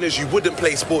for trainers you wouldn't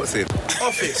play sports in.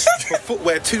 Office for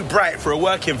footwear too bright for a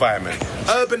work environment.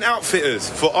 Urban Outfitters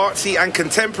for artsy and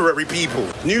contemporary people.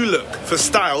 New Look for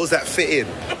styles that fit in.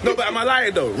 No, but am I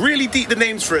lying though? Really deep the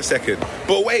names for a second.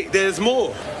 But wait, there's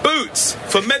more. Boots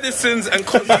for medicines and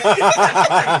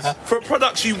cosmetics. For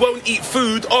products you won't eat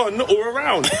food on or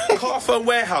around. Carphone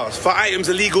Warehouse for items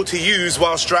illegal to use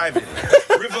whilst driving.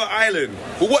 River Island.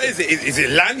 Well, what is it? Is it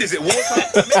land? Is it water?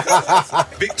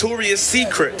 Victoria's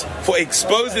Secret for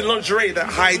exposing lingerie that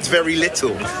hides very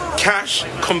little. Cash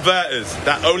converters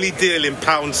that only deal in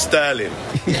pounds sterling.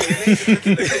 Do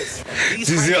you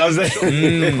see what I'm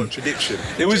saying? Contradiction.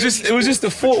 It was just the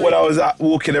thought when I was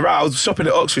walking around. I was shopping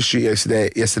at Oxford Street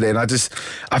yesterday, and I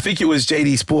think it was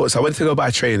JD Sports. I went to go buy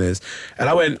trainers, and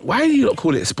I went, "Why do you not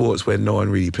call it sports when no one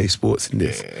really plays sports in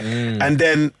this?"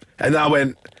 And I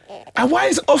went, "And why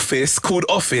is office called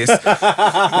office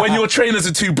when your trainers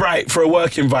are too bright for a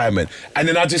work environment?" And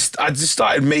then I just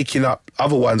started making up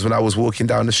other ones when I was walking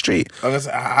down the street.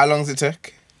 How long does it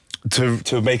take?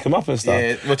 To make them up and stuff.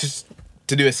 Yeah, well, just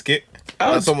to do a skit.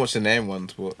 Not so much the name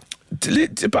ones, but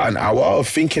about an hour of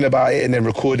thinking about it and then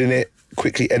recording it,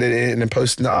 quickly editing it and then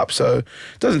posting it up. So it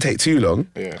doesn't take too long.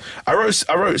 Yeah. I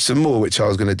wrote some more, which I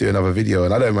was going to do another video,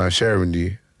 and I don't mind sharing with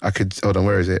you. Hold on,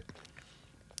 where is it?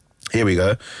 Here we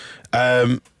go.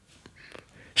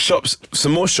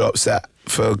 Some more shops that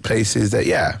for places that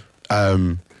I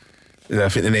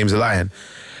think the names are lying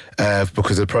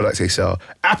because of the products they sell.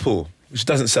 Apple, which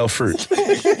doesn't sell fruit.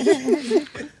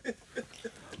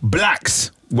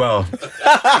 Blacks, well,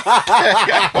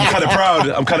 I'm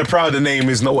kind of proud the name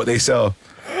is not what they sell.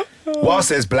 Whilst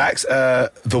there's Blacks, the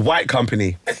White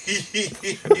Company,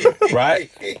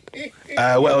 right?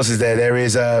 What else is there? There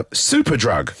is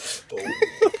Superdrug,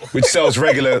 which sells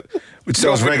regular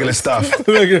stuff.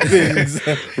 Regular things.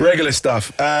 Regular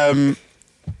stuff.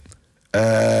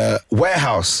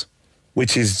 Warehouse,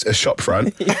 which is a shop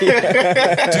front. Do you see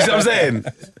what I'm saying?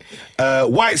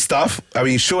 White stuff. I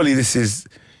mean, surely this is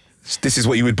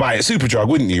what you would buy at Superdrug,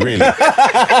 wouldn't you? Really? Do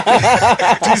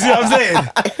you see what I'm saying?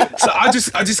 So I'm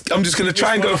just gonna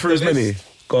try and go through as many.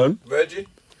 Go on.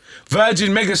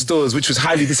 Virgin Megastores, which was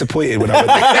highly disappointed when I went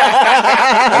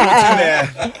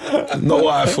there. Not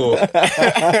what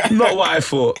I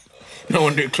thought. no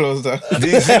wonder it closed down. Do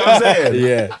you see what I'm saying?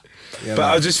 Yeah. But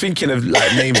I was just thinking of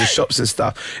like names of shops and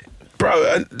stuff.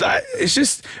 Bro, like, it's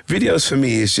just videos for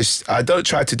me. It's just I don't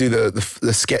try to do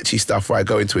the sketchy stuff where I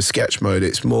go into a sketch mode.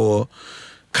 It's more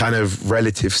kind of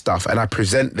relative stuff, and I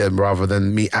present them rather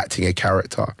than me acting a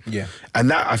character. Yeah,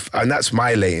 and that's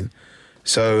my lane.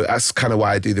 So that's kind of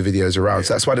why I do the videos around.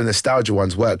 So that's why the nostalgia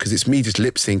ones work, because it's me just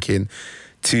lip syncing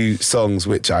to songs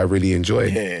which I really enjoy.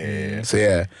 Yeah. So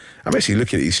yeah, I'm actually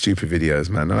looking at these stupid videos,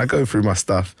 man, and I go through my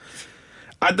stuff.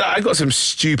 I got some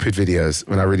stupid videos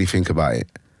when I really think about it.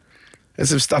 There's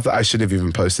some stuff that I should have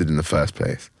even posted in the first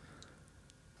place.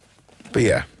 But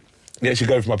yeah. You actually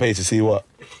go for my page to see what?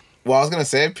 Well, I was going to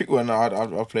say, pick one.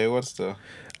 I'll play one still.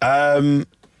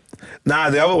 Nah,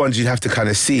 the other ones you'd have to kind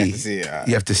of see.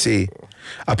 You have to see.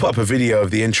 I put up a video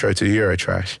of the intro to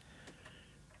Eurotrash,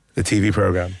 the TV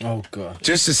program. Oh, God.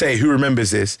 Just to say, who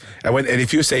remembers this? And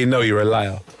if you say no, you're a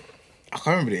liar. I can't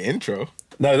remember the intro.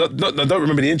 No, don't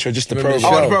remember the intro, just the program.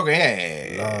 Oh, the program,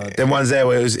 yeah. Them ones there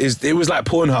where it was like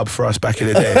Pornhub for us back in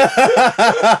the day.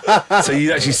 So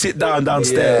you'd actually sit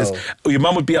downstairs. Your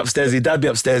mum would be upstairs, your dad would be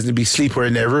upstairs, and they'd be sleeper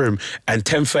in their room. And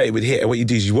 10:30 would hit, and what you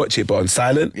do is you watch it, but on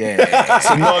silent. Yeah.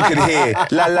 So no one could hear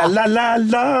la la la la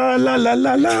la la la la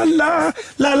la la la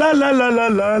la la la la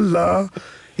la la.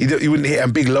 You wouldn't hear,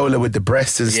 and Big Lola with the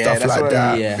breasts and stuff like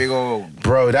that. Yeah. Big old.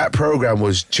 Bro, that program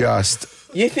was just.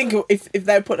 You think if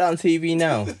they put that on TV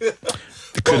now?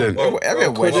 They couldn't.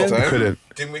 They couldn't.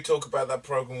 Didn't we talk about that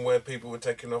program where people were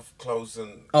taking off clothes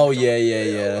and? Oh yeah,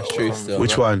 that's true. Still,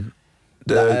 which one?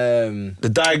 The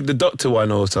doctor one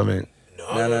or something.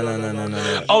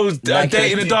 No. Oh,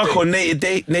 Date in the Dark or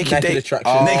Naked Attraction.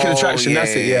 Oh, Naked Attraction.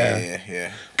 That's it.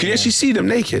 Yeah. Can you actually see them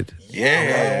naked?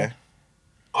 Yeah.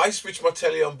 I switched my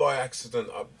telly on by accident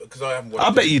because I haven't watched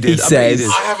I bet you did. He says.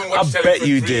 I haven't watched telly for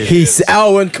 3 years. He said,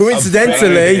 and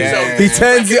coincidentally, he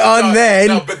turns it on then.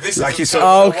 No, but this Like is it's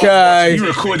okay. You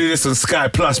recorded this on Sky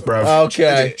Plus, bruv.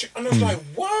 Okay. And I was like,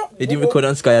 what? He didn't record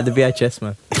on Sky, I had the VHS,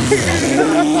 man.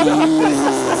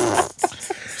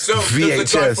 So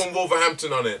there's a guy from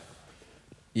Wolverhampton on it.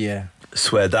 Yeah.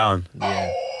 Swear down.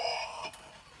 Yeah.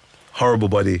 Horrible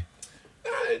body.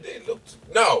 It looked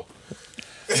no.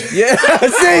 Yeah,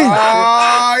 see?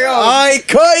 Oh, yo. I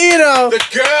cut you know. The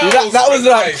girls. That was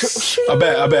like. nice. I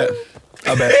bet.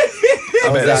 I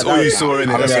bet that's all you saw in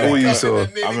it. That's all you saw.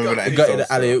 I remember that He got in episode.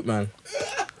 the alley oop, man.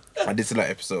 I did see that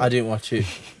episode. I didn't watch it.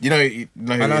 You know who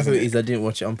I know who it it is. I didn't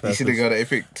watch it on You purpose. see the girl that he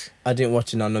picked? I didn't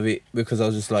watch none of it because I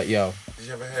was just like, yo, Did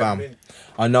you ever hear fam, him?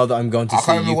 I know that I'm going to I see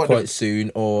can't you remember what quite the-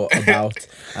 soon or about,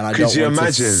 and I Could don't you want to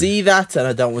imagine? see that, and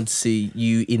I don't want to see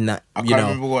you in that, I you can't know,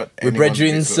 remember what we're anyone's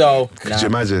brethren, picked, so Could you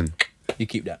imagine? you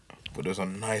keep that. But there was a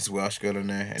nice Welsh girl in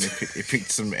there, and he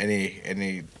picked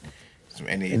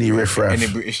any riffraff.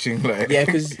 any British thing like. Yeah,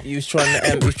 because he was trying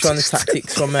the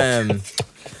tactics from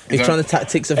he was that- trying the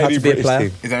tactics of how Any to be a British player.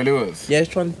 thing. Is that what it was? Yeah, he's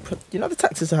trying. You know the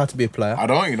tactics of how to be a player. I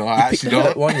don't. I You pick actually the hurt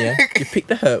don't. one, yeah. You pick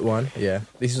the hurt one, yeah.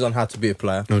 This is on how to be a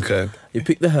player. Okay. You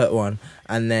pick the hurt one,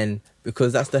 and then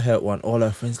because that's the hurt one, all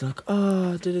her friends are like,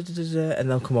 oh, da, da, da, da, da, and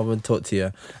they'll come over and talk to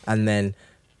you, and then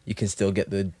you can still get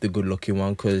the good looking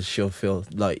one because she'll feel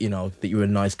like, you know, that you're a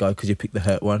nice guy because you picked the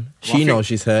hurt one. She think- knows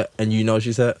she's hurt, and you know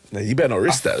she's hurt. No, you better not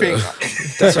risk that. think-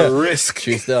 Though. That's a risk.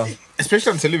 She's still.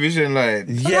 Especially on television, like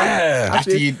Yeah.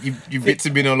 after you bits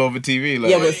have been all over TV.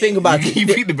 Like, Yeah, but think about it. you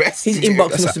pick the best. His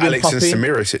inbox That's must an have been Alex and popping.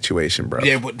 Samira situation, bro.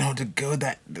 Yeah, but no, the girl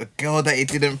that he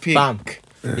didn't pick. Bam.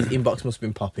 His inbox must have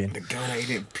been popping. The girl that he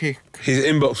didn't pick. His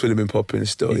inbox would have been popping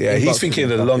still. His Yeah, inbox he's thinking of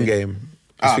would the have long been game.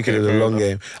 He's thinking of the fair long enough.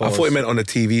 game. I Pause. thought he meant on a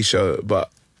TV show, but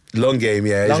long game,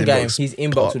 yeah. Long game, his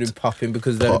inbox popped. would have been popping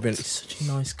because they'd have been, he's such a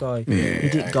nice guy. He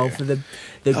didn't go for the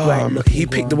great looking He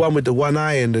picked the one with the one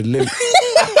eye and the limp.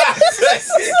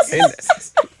 And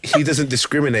he doesn't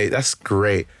discriminate. That's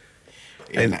great.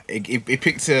 And he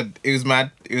picked a. It was mad.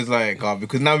 It was like, God,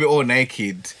 because now we're all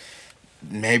naked.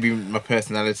 Maybe my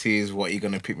personality is what you're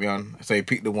gonna pick me on. So he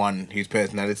picked the one whose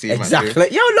personality. he might do. Exactly.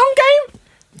 Yo, long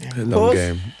game. Long Pause.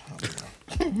 game.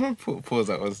 Pause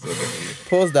that was.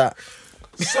 Pause that.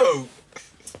 So,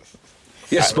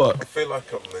 Yes, I Spot. feel like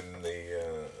I'm in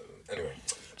the. Anyway.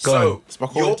 Go on.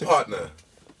 Spock Your Origins. partner,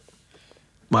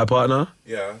 My partner?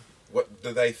 yeah, what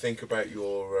do they think about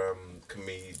your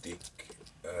comedic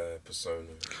persona?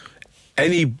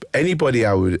 Anybody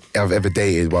I've ever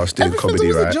dated whilst doing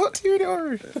comedy, right? joke to you, innit,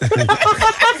 Aurie?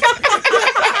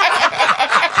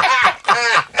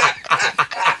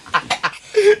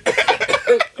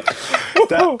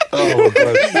 Oh my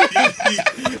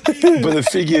god! But the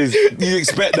thing is, you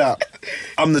expect that.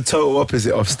 I'm the total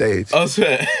opposite off stage, I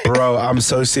swear. bro. I'm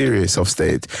so serious off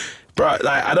stage, bro.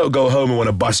 Like I don't go home and want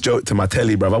to bust joke to my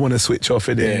telly, bro. I want to switch off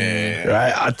in it, Yeah.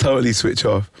 right? I totally switch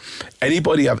off.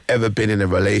 Anybody I've ever been in a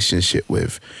relationship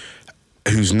with,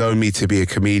 who's known me to be a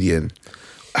comedian,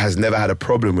 has never had a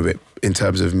problem with it in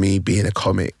terms of me being a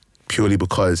comic, purely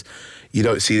because you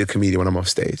don't see the comedian when I'm off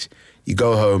stage. You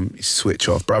go home, you switch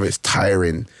off. Brother, it's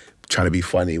tiring trying to be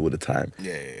funny all the time.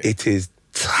 Yeah. It is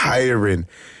tiring.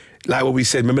 Like what we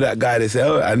said, remember that guy that said,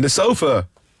 oh, and the sofa.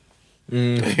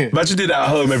 Imagine doing that at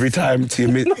home every time to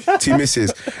your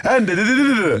missus. And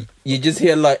da-da-da-da-da. You just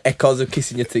hear like echoes of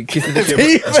kissing your teeth, kissing the Yeah,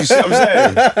 teeth. but, do you see what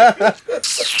I'm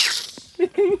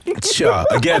saying? Sure,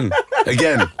 again.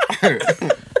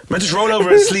 Man, just roll over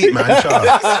and sleep, man. Sure.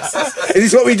 Is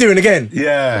this what we doing again?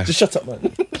 Yeah. Just shut up,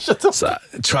 man. Shut up. So,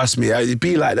 trust me, it'd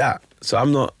be like that. So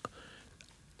I'm not.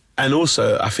 And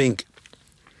also, I think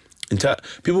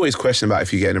people always question about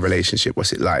if you get in a relationship,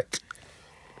 what's it like?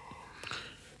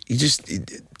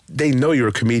 They know you're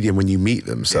a comedian when you meet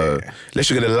them. So unless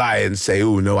you're gonna lie and say,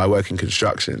 "Oh no, I work in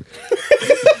construction,"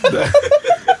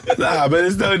 nah, but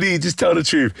there's no need. Just tell the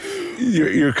truth.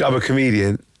 I'm a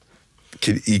comedian.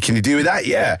 Can you deal with that?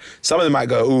 Yeah. Some of them might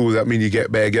go, "Oh, that mean you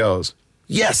get bare girls."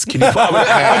 Yes. Can you put up with it?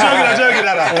 I'm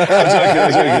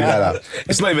joking.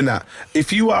 It's not even that.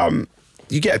 If you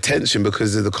get attention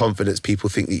because of the confidence people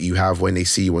think that you have when they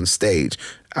see you on stage,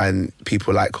 and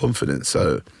people like confidence.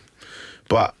 So,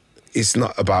 but it's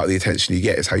not about the attention you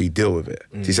get; it's how you deal with it.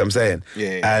 Do you see what I'm saying?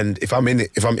 Yeah. And if I'm in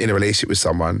a relationship with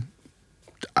someone,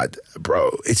 I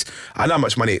know how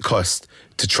much money it costs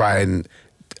to try and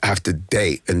have to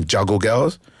date and juggle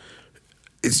girls.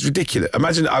 It's ridiculous.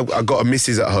 Imagine I got a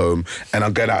missus at home and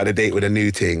I'm going out on a date with a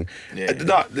new thing. Yeah.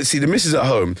 See, the missus at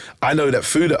home, I know that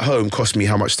food at home costs me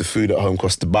how much the food at home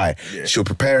costs to buy. Yeah. She'll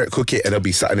prepare it, cook it, and it'll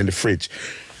be sitting in the fridge.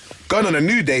 Going on a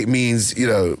new date means,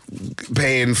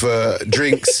 paying for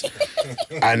drinks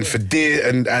and for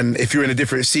and if you're in a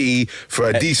different city, for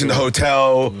a decent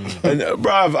hotel. And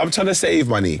bruv, I'm trying to save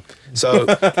money. So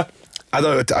I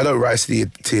don't rise to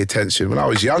the attention. When I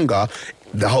was younger,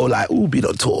 the whole being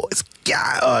on tour,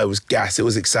 it was gas, it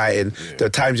was exciting. Yeah. There are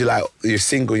times you're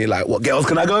single and you're like, what girls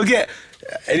can I go get?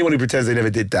 Anyone who pretends they never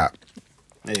did that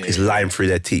is lying through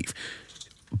their teeth.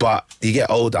 But you get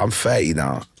older, I'm 30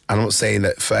 now. I'm not saying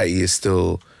that 30 is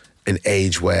still an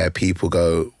age where people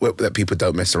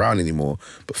don't mess around anymore.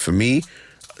 But for me,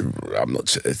 I'm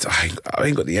not. I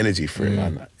ain't got the energy for it,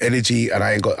 man. Energy, and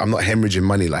I'm not hemorrhaging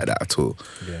money like that at all.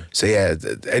 Yeah. So yeah,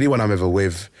 anyone I'm ever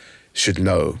with should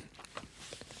know.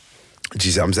 Do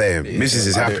you see what I'm saying? Yeah, Mrs.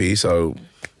 is happy, so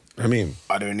I mean,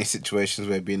 Are there any situations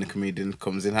where being a comedian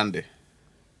comes in handy?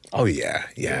 oh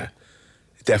yeah,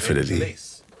 definitely,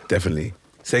 Police. definitely.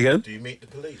 Say again? Do you meet the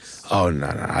police? Oh no,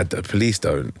 the police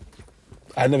don't.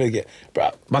 I never get,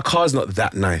 bro. My car's not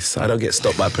that nice. I don't get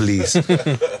stopped by police.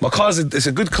 My car's it's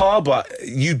a good car, but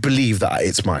you'd believe that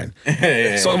it's mine.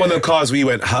 It's not one of the cars where you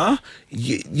went, huh?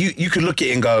 You could look at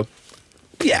it and go,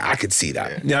 yeah, I could see that.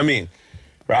 Yeah. You know what I mean?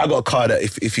 Right, I got a car that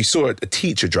if you saw a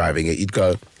teacher driving it, you'd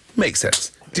go, makes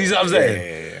sense. Do you see what I'm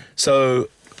saying? Yeah. So,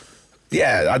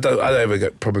 yeah, I don't ever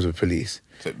get problems with police.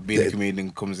 So being a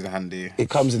comedian comes in handy. It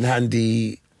comes in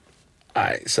handy. All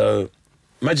right, so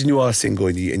imagine you are single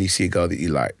and you see a girl that you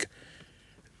like.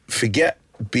 Forget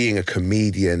being a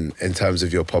comedian in terms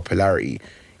of your popularity.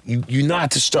 You know how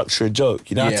to structure a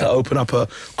joke. You know how to open up a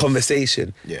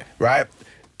conversation. Yeah. Right?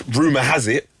 Rumour has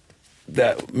it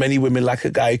that many women like a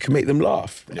guy who can make them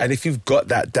laugh. Yeah. And if you've got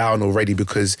that down already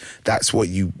because that's what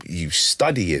you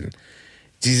study in,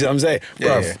 do you see what I'm saying?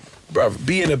 Yeah, Bruv,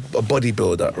 being a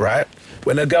bodybuilder, right?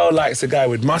 When a girl likes a guy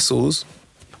with muscles,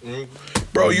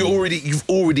 bro, you've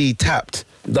already tapped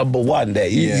number one there.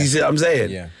 You see what I'm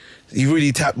saying? Yeah. You've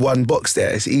really tapped one box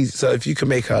there. It's easy. So if you can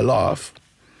make her laugh,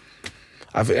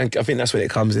 I think that's when it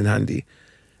comes in handy.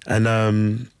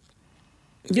 And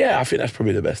yeah, I think that's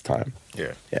probably the best time.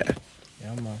 Yeah. Yeah.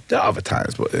 Yeah, man. There are other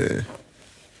times, but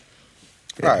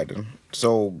Right then.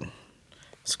 So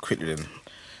quickly then.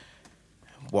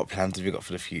 What plans have you got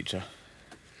for the future?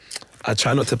 I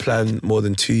try not to plan more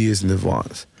than 2 years in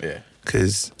advance. Yeah.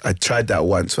 Because I tried that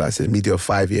once where I said, me do a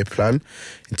 5-year plan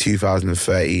in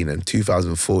 2013 and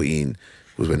 2014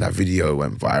 was when that video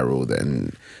went viral.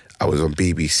 Then I was on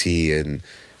BBC and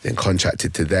then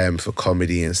contracted to them for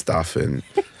comedy and stuff. And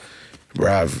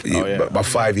bruv, my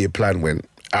 5-year plan went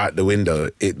out the window.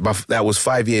 That was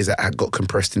 5 years that had got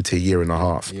compressed into a year and a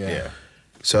half. Yeah.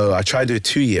 So I try to do a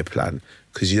 2-year plan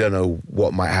because you don't know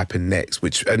what might happen next,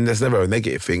 and there's never a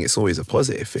negative thing, it's always a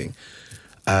positive thing.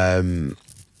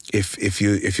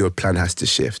 If your plan has to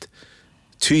shift.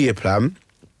 2-year plan,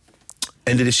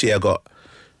 end of this year I got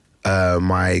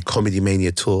my Comedy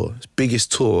Mania tour. It's the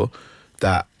biggest tour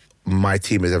that my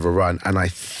team has ever run, and I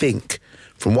think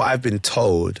from what I've been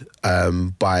told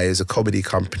by a comedy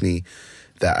company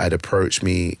that had approached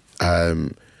me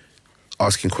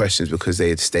asking questions because they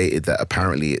had stated that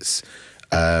apparently it's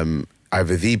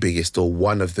either the biggest or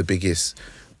one of the biggest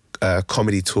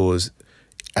comedy tours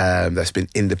that's been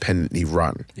independently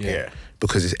run. Yeah.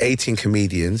 Because it's 18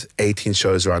 comedians, 18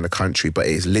 shows around the country, but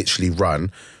it is literally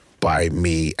run by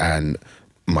me and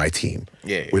my team.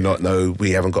 Yeah.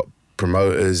 We haven't got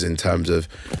promoters in terms of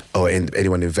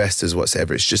anyone investors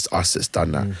whatsoever. It's just us that's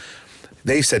done that.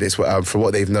 They've said it's from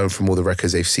what they've known from all the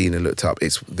records they've seen and looked up,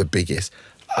 it's the biggest.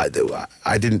 I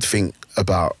didn't think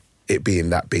about it being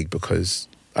that big because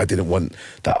I didn't want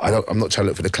that. I'm not trying to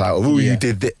look for the clout of, you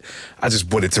did it. I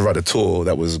just wanted to run a tour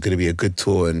that was going to be a good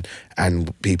tour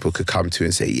and people could come to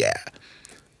and say, yeah,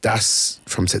 that's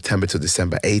from September to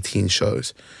December, 18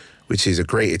 shows, which is a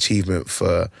great achievement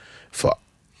for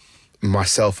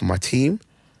myself and my team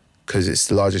because it's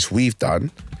the largest we've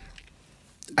done.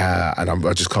 And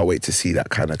I just can't wait to see that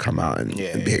kind of come out and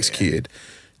be executed.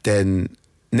 Then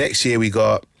next year we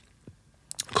got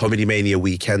Comedy Mania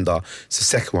Weekender. It's the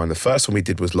second one. The first one we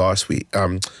did was last week.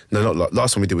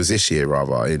 Last one we did was this year,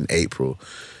 rather, in April.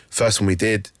 First one we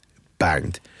did,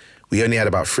 banged. We only had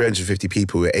about 350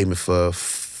 people. We were aiming for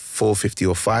 450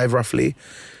 or 5, roughly.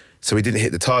 So we didn't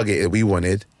hit the target that we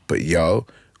wanted, but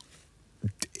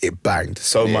it banged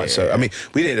so much. So, I mean,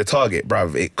 we didn't hit the target,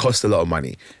 bruv. It cost a lot of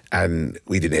money, and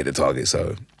we didn't hit the target,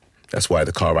 so that's why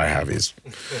the car I have is...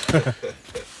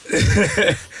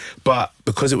 But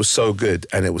because it was so good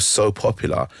and it was so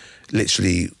popular,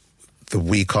 literally the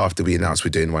week after we announced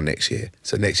we're doing one next year.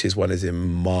 So next year's one is in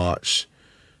March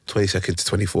 22nd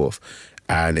to 24th.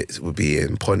 And it will be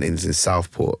in Pontins in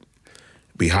Southport.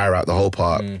 We hire out the whole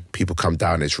park. People come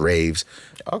down, it's raves,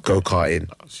 go-karting,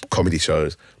 comedy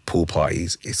shows, pool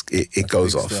parties. It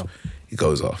goes off. Still. It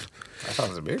goes off. That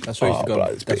sounds a bit. That's why I used to go.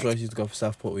 blood, it's That's big. why I used to go for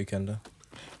Southport Weekender.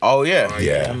 Oh yeah.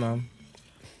 Yeah. man.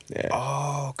 Yeah.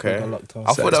 Oh okay. Got locked on.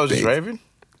 I thought that was That's just big. raving.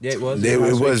 Yeah, it was. Yeah, it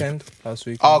House was. Weekend. House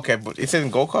weekend. Oh, okay, but it's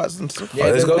in go-karts and stuff.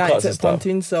 Yeah, there's the go-karts nights and at stuff.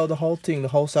 Pontins, so the whole thing, the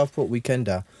whole Southport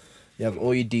Weekender. You have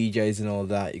all your DJs and all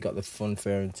that. You got the fun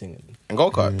fair and thing. And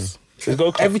go-karts. Let's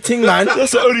go. Everything, man.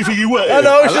 That's the only thing you want. I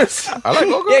know, it's just. I like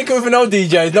You ain't coming for no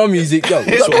DJs, no music, yo.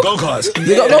 That's what go-karts.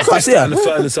 They got go-karts here. And the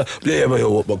further side. Yeah,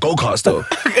 but go-karts though.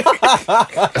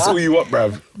 That's all you want,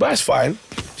 bruv. But that's fine.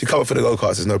 If you come up for the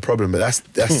go-karts, there's no problem. But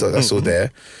that's all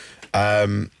there.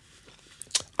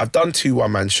 I've done 2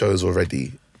 one-man shows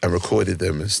already and recorded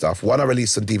them and stuff. One I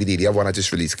released on DVD, the other one I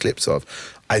just released clips of.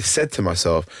 I said to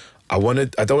myself, I don't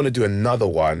want to do another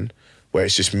one where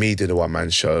it's just me doing a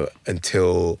one-man show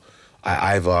until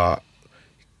I either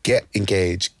get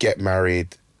engaged, get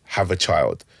married, have a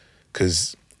child.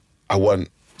 Because I want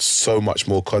so much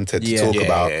more content to talk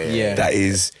about that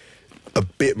is a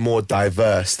bit more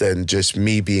diverse than just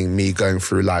me being me going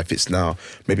through life. It's now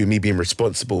maybe me being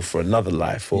responsible for another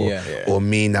life or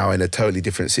me now in a totally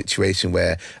different situation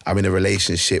where I'm in a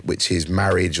relationship, which is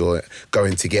marriage or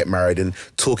going to get married, and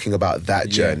talking about that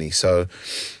journey. So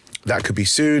that could be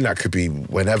soon, that could be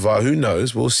whenever, who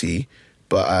knows, we'll see.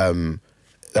 But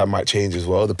that might change as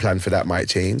well. The plan for that might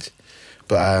change.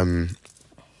 But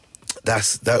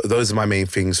those are my main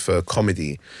things for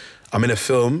comedy. I'm in a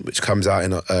film which comes out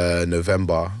in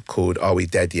November called Are We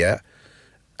Dead Yet?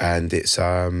 And it's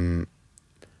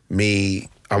me,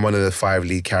 I'm one of the 5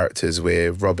 lead characters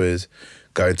where robbers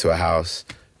go into a house,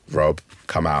 rob,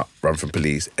 come out, run from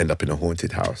police, end up in a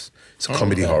haunted house. It's a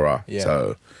comedy horror. Yeah.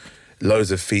 So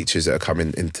loads of features that are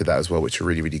coming into that as well, which are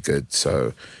really, really good.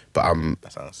 So, but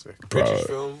that sounds sick.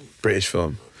 British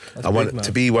film. That's I wanted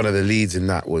to be one of the leads in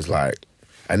that was like,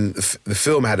 and the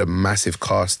film had a massive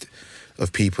cast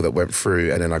of people that went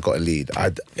through, and then I got a lead.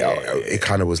 It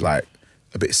kind of was like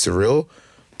a bit surreal,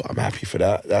 but I'm happy for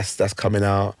that. That's coming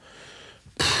out.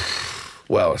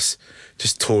 What else?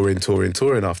 Just touring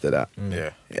after that.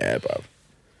 Yeah, bro.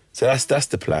 So that's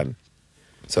the plan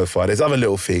so far. There's other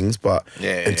little things, but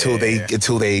until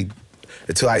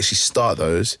I actually start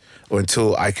those, or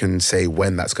until I can say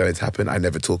when that's going to happen, I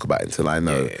never talk about it until I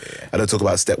know. I don't talk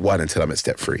about step 1 until I'm at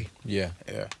step 3. Yeah.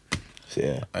 So,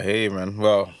 yeah. I hear you, man.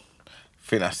 Well, I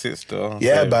think that's it still.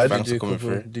 Yeah, so bud. Thanks for coming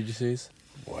through. Did you see this?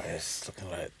 Boy, it's looking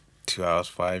like 2 hours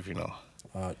 5, you know.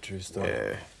 True stuff.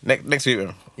 Yeah. Next week,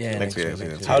 man. Yeah, next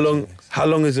week. How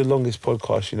long is the longest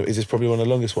podcast? You know, is this probably one of the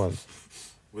longest ones?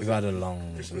 We've had a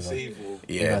long Christmas Eve.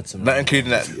 Yeah, had some not including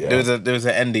that. There was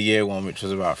an end of year one which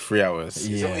was about 3 hours.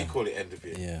 Is that what you call it, end of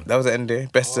year? Yeah. That was the end of year.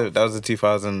 That was the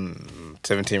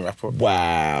 2017 wrap up.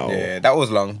 Wow. Yeah, that was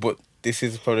long, but this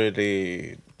is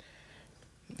probably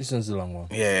This one's a long one.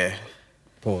 yeah.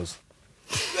 Pause.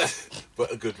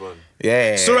 But a good one.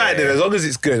 Yeah. It's alright then, as long as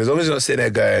it's good. As long as you're not sitting there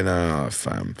going, oh,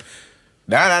 fam.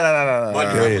 No. Why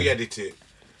can't we edit it?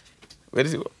 Where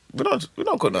is it? We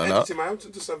don't cut nothing out. Edit him out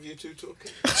and just have you two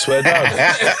talking. Swear down.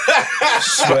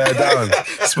 Swear down.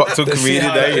 Spot to Let's see comedian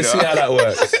how, there, you let's see know. how that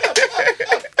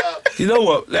works. You know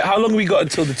what? Like, how long we got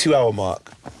until the 2 hour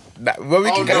mark? Well, we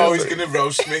Oh can get no, into he's it. gonna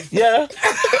roast me. Yeah.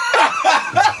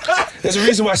 There's a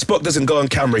reason why Spock doesn't go on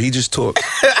camera. He just talks.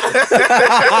 'Cause we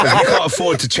can't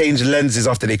afford to change lenses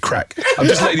after they crack. I'm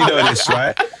just letting you know this,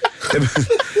 right?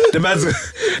 The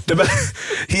man,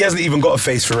 he hasn't even got a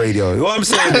face for radio. What I'm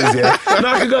saying is, yeah, no,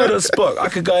 I could go ahead on Spock. I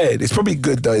could go ahead. It's probably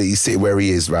good though that he's sitting where he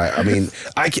is, right? I mean,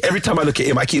 every time I look at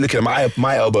him, I keep looking at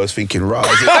my elbows, thinking, "Right,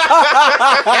 do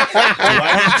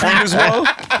I need cream as well?"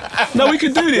 No, we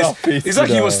can do this. It's like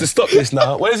he wants to stop this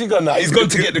now. Where's he gone now? He's gone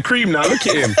to get the cream now. Look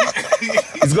at him.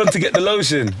 He's gone to get the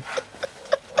lotion.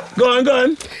 Go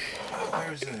on.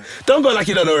 Don't go like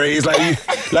you don't know where it is. Like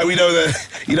we know that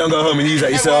you don't go home and use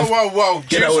that yourself. Whoa.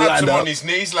 Get that Juice all had lined some up. on his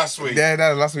knees last week. Yeah, that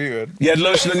was last week, man. You had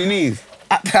lotion on your knees.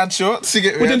 Had shorts to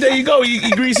get Well, then there you go. He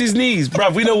greased his knees.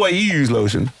 Bruv, we know why you use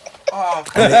lotion. Oh,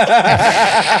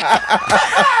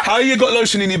 How you got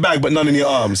lotion in your bag but none in your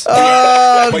arms?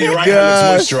 Oh, But your right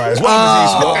hand looks moisturised.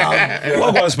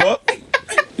 What was Spot?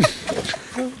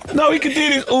 No, we could do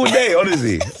this all day,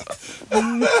 honestly.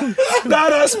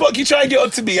 No, Spot, you try and get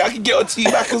onto me. I can get onto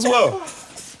you back as well.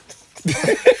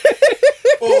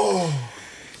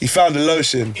 He found the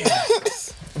lotion.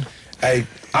 Hey,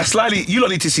 you don't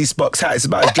need to see Spock's hat. It's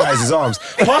about as dry as his arms.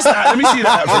 Pass that hat. Let me see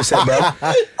that hat for a sec, bro.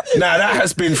 Nah, that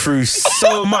has been through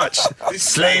so much.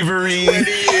 Slavery.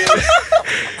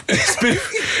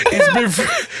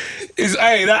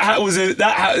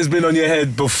 That hat has been on your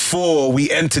head before we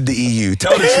entered the EU.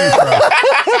 Tell the truth, bro.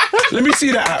 Let me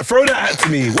see that hat. Throw that hat to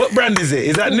me. What brand is it?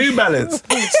 Is that New Balance?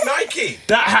 it's Nike.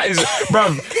 That hat is,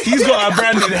 bruv, he's got a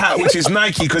branded hat which is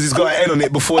Nike because it's got an N on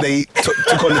it before they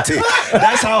took on the tick.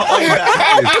 That's how old that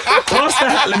hat is. Pass the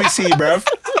hat, let me see, bruv.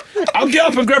 I'll get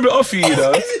up and grab it off you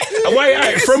know. And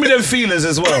wait, throw me them feelers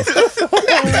as well.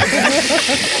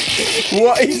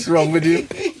 What is wrong with you?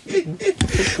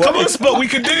 Come on, Spot, we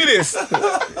can do this.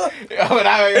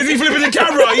 Is he flipping the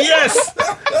camera? Yes.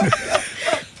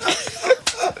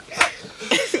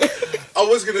 I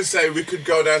was gonna say we could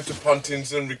go down to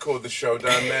Pontins and record the show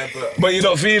down there, But you're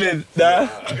not feeling that?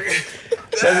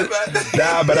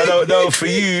 Nah, but I don't know. For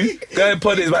you, going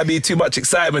Pontins might be too much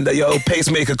excitement that your old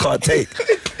pacemaker can't take.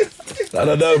 I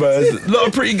don't know, man. There's a lot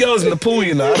of pretty girls in the pool,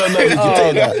 you know. I don't know if you can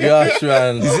take that. Gosh,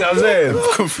 man. You see what I'm saying?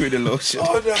 Come through the lotion.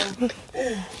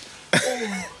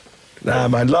 Nah,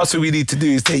 man. Last thing we need to do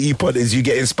is take you Pontins. You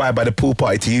get inspired by the pool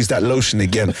party to use that lotion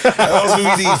again. That's what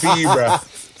we need for you, bro.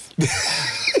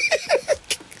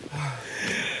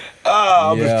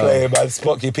 I'm just playing, man.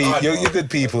 Spot your people. You're good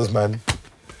peoples, man.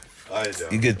 I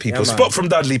don't. You're good people. Yeah, Spot from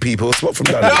Dudley, people. Spot from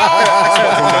Dudley.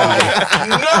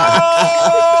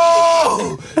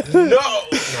 No!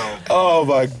 Oh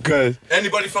my god.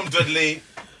 Anybody from Dudley?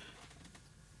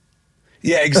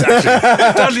 Yeah, exactly.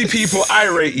 Dudley people, I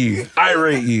rate you.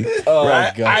 Oh,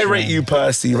 right? gosh, I rate man. you,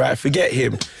 Percy, right? Forget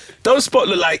him. Don't Spot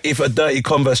look like if a dirty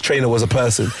Converse trainer was a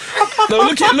person. No,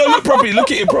 look properly. Look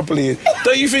at him properly.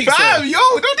 Don't you think so? Fam, yo,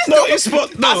 No, if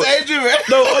Spot. No, That's Adrian, man.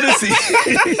 no, honestly.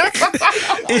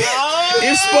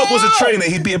 if Spot was a trainer,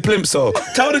 he'd be a plimsoll.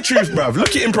 Tell the truth, bruv.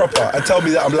 Look at him proper and tell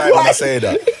me that I'm lying when I say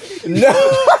that.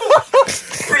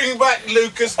 Bring back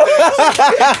Lucas.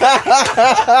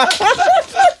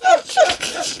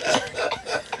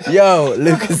 Yo,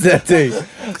 Lucas Zetti.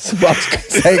 Spots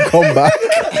say come back.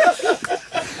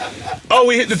 Oh,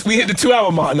 we hit the 2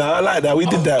 hour mark now. I like that. We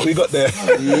did that. We got there.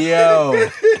 Yo.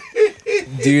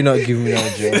 Do not give me no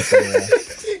jokes.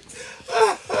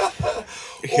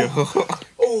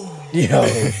 Yo.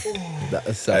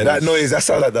 That's so Hey, that noise, that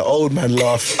sounds like the old man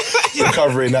laugh.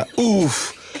 Recovering that.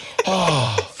 Oof.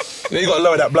 Oh. You got to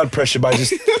lower that blood pressure by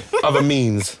just other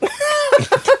means.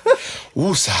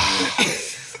 Woosa.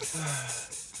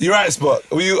 You right, Spot?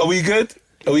 Are we good?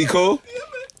 Are we cool?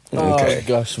 Oh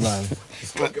gosh, man.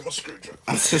 Get my screwdriver.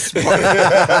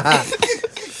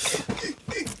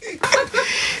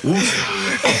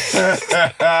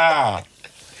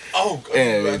 Oh,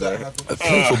 God. A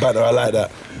painful banner, I like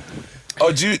that.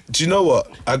 Oh, do you know what?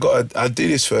 I do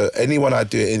this for anyone I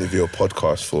do an interview or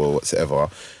podcast for, whatever.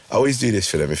 I always do this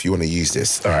for them if you want to use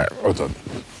this. All right, hold on.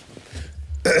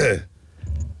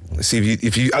 Let's see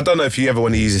if you. I don't know if you ever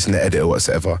want to use this in the edit or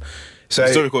whatever. So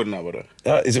Still recording that, brother.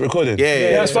 is it recorded?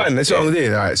 Yeah, that's fine. That's what I'm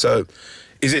doing. All right. So,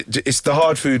 it's the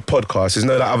Hard Food Podcast. There's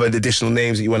no like other additional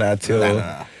names that you want to add to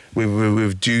Nah.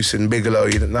 with Juice and Bigelow.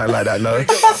 You don't nothing like that, no.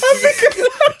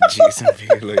 Jeez, I'm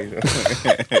feeling.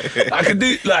 I can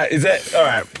do like. Is that all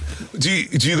right? Do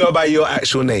you go by your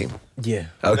actual name? Yeah.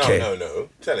 Okay. No.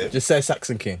 Tell him. Just say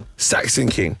Saxon King. Saxon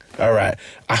King. All right.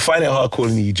 I find it hard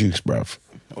calling you Juice, bruv.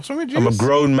 What's wrong with you? I'm a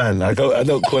grown man. I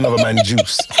don't call another man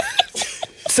Juice.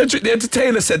 Cedric the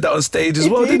Entertainer said that on stage as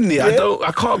well, didn't he? I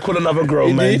can't call another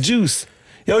grown man did? Juice.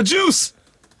 Yo, Juice.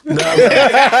 No, man. You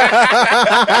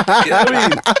know what I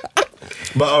mean?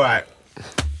 But all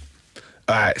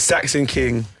right, Saxon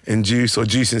King and Juice, or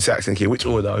Juice and Saxon King. Which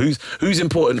order? Who's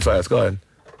important first? Go on.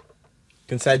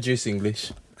 Can say Juice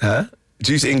English. Huh?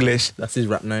 Juice English. That's his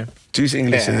rap name. Juice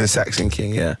English and then Saxon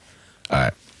King. Yeah. All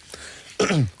right.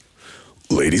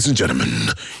 Ladies and gentlemen,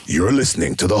 you're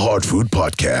listening to the Hard Food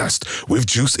Podcast with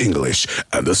Juice English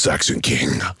and the Saxon King.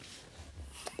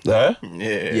 There?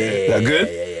 Yeah. That good?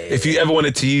 If you ever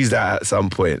wanted to use that at some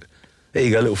point, there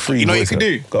you go, a little free. You know what you voice can note.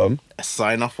 do? Go on. A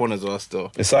sign off one as well,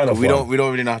 still. A sign off we one?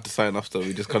 don't really know how to sign off, still.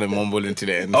 We just kind of mumble into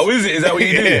the end. Oh, is it? Is that what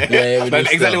you do? Yeah, we do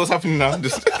Like, exactly still. what's happening now.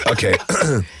 Just Okay.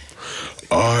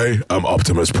 I am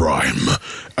Optimus Prime,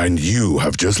 and you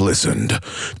have just listened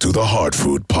to the Hard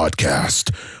Food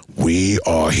Podcast. We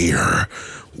are here.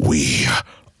 We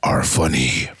are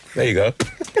funny. There you go.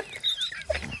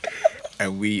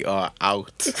 and we are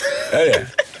out. Oh, yeah.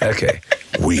 Okay.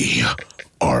 We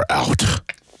are out.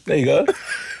 There you go. Is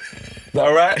that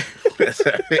all right?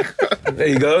 There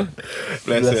you go.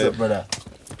 Bless Bless it. up, brother.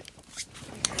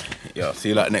 Yo, see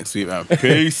you like next week, man.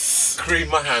 Peace. Cream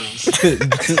my hands.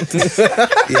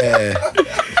 Yeah.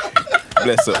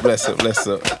 Bless up.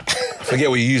 I forget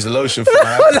what you use the lotion for,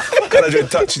 man. I kind of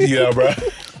dread touching you now, bro.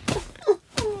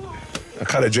 I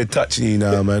kind of dread touching you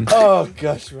now, man. Oh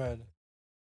gosh, man.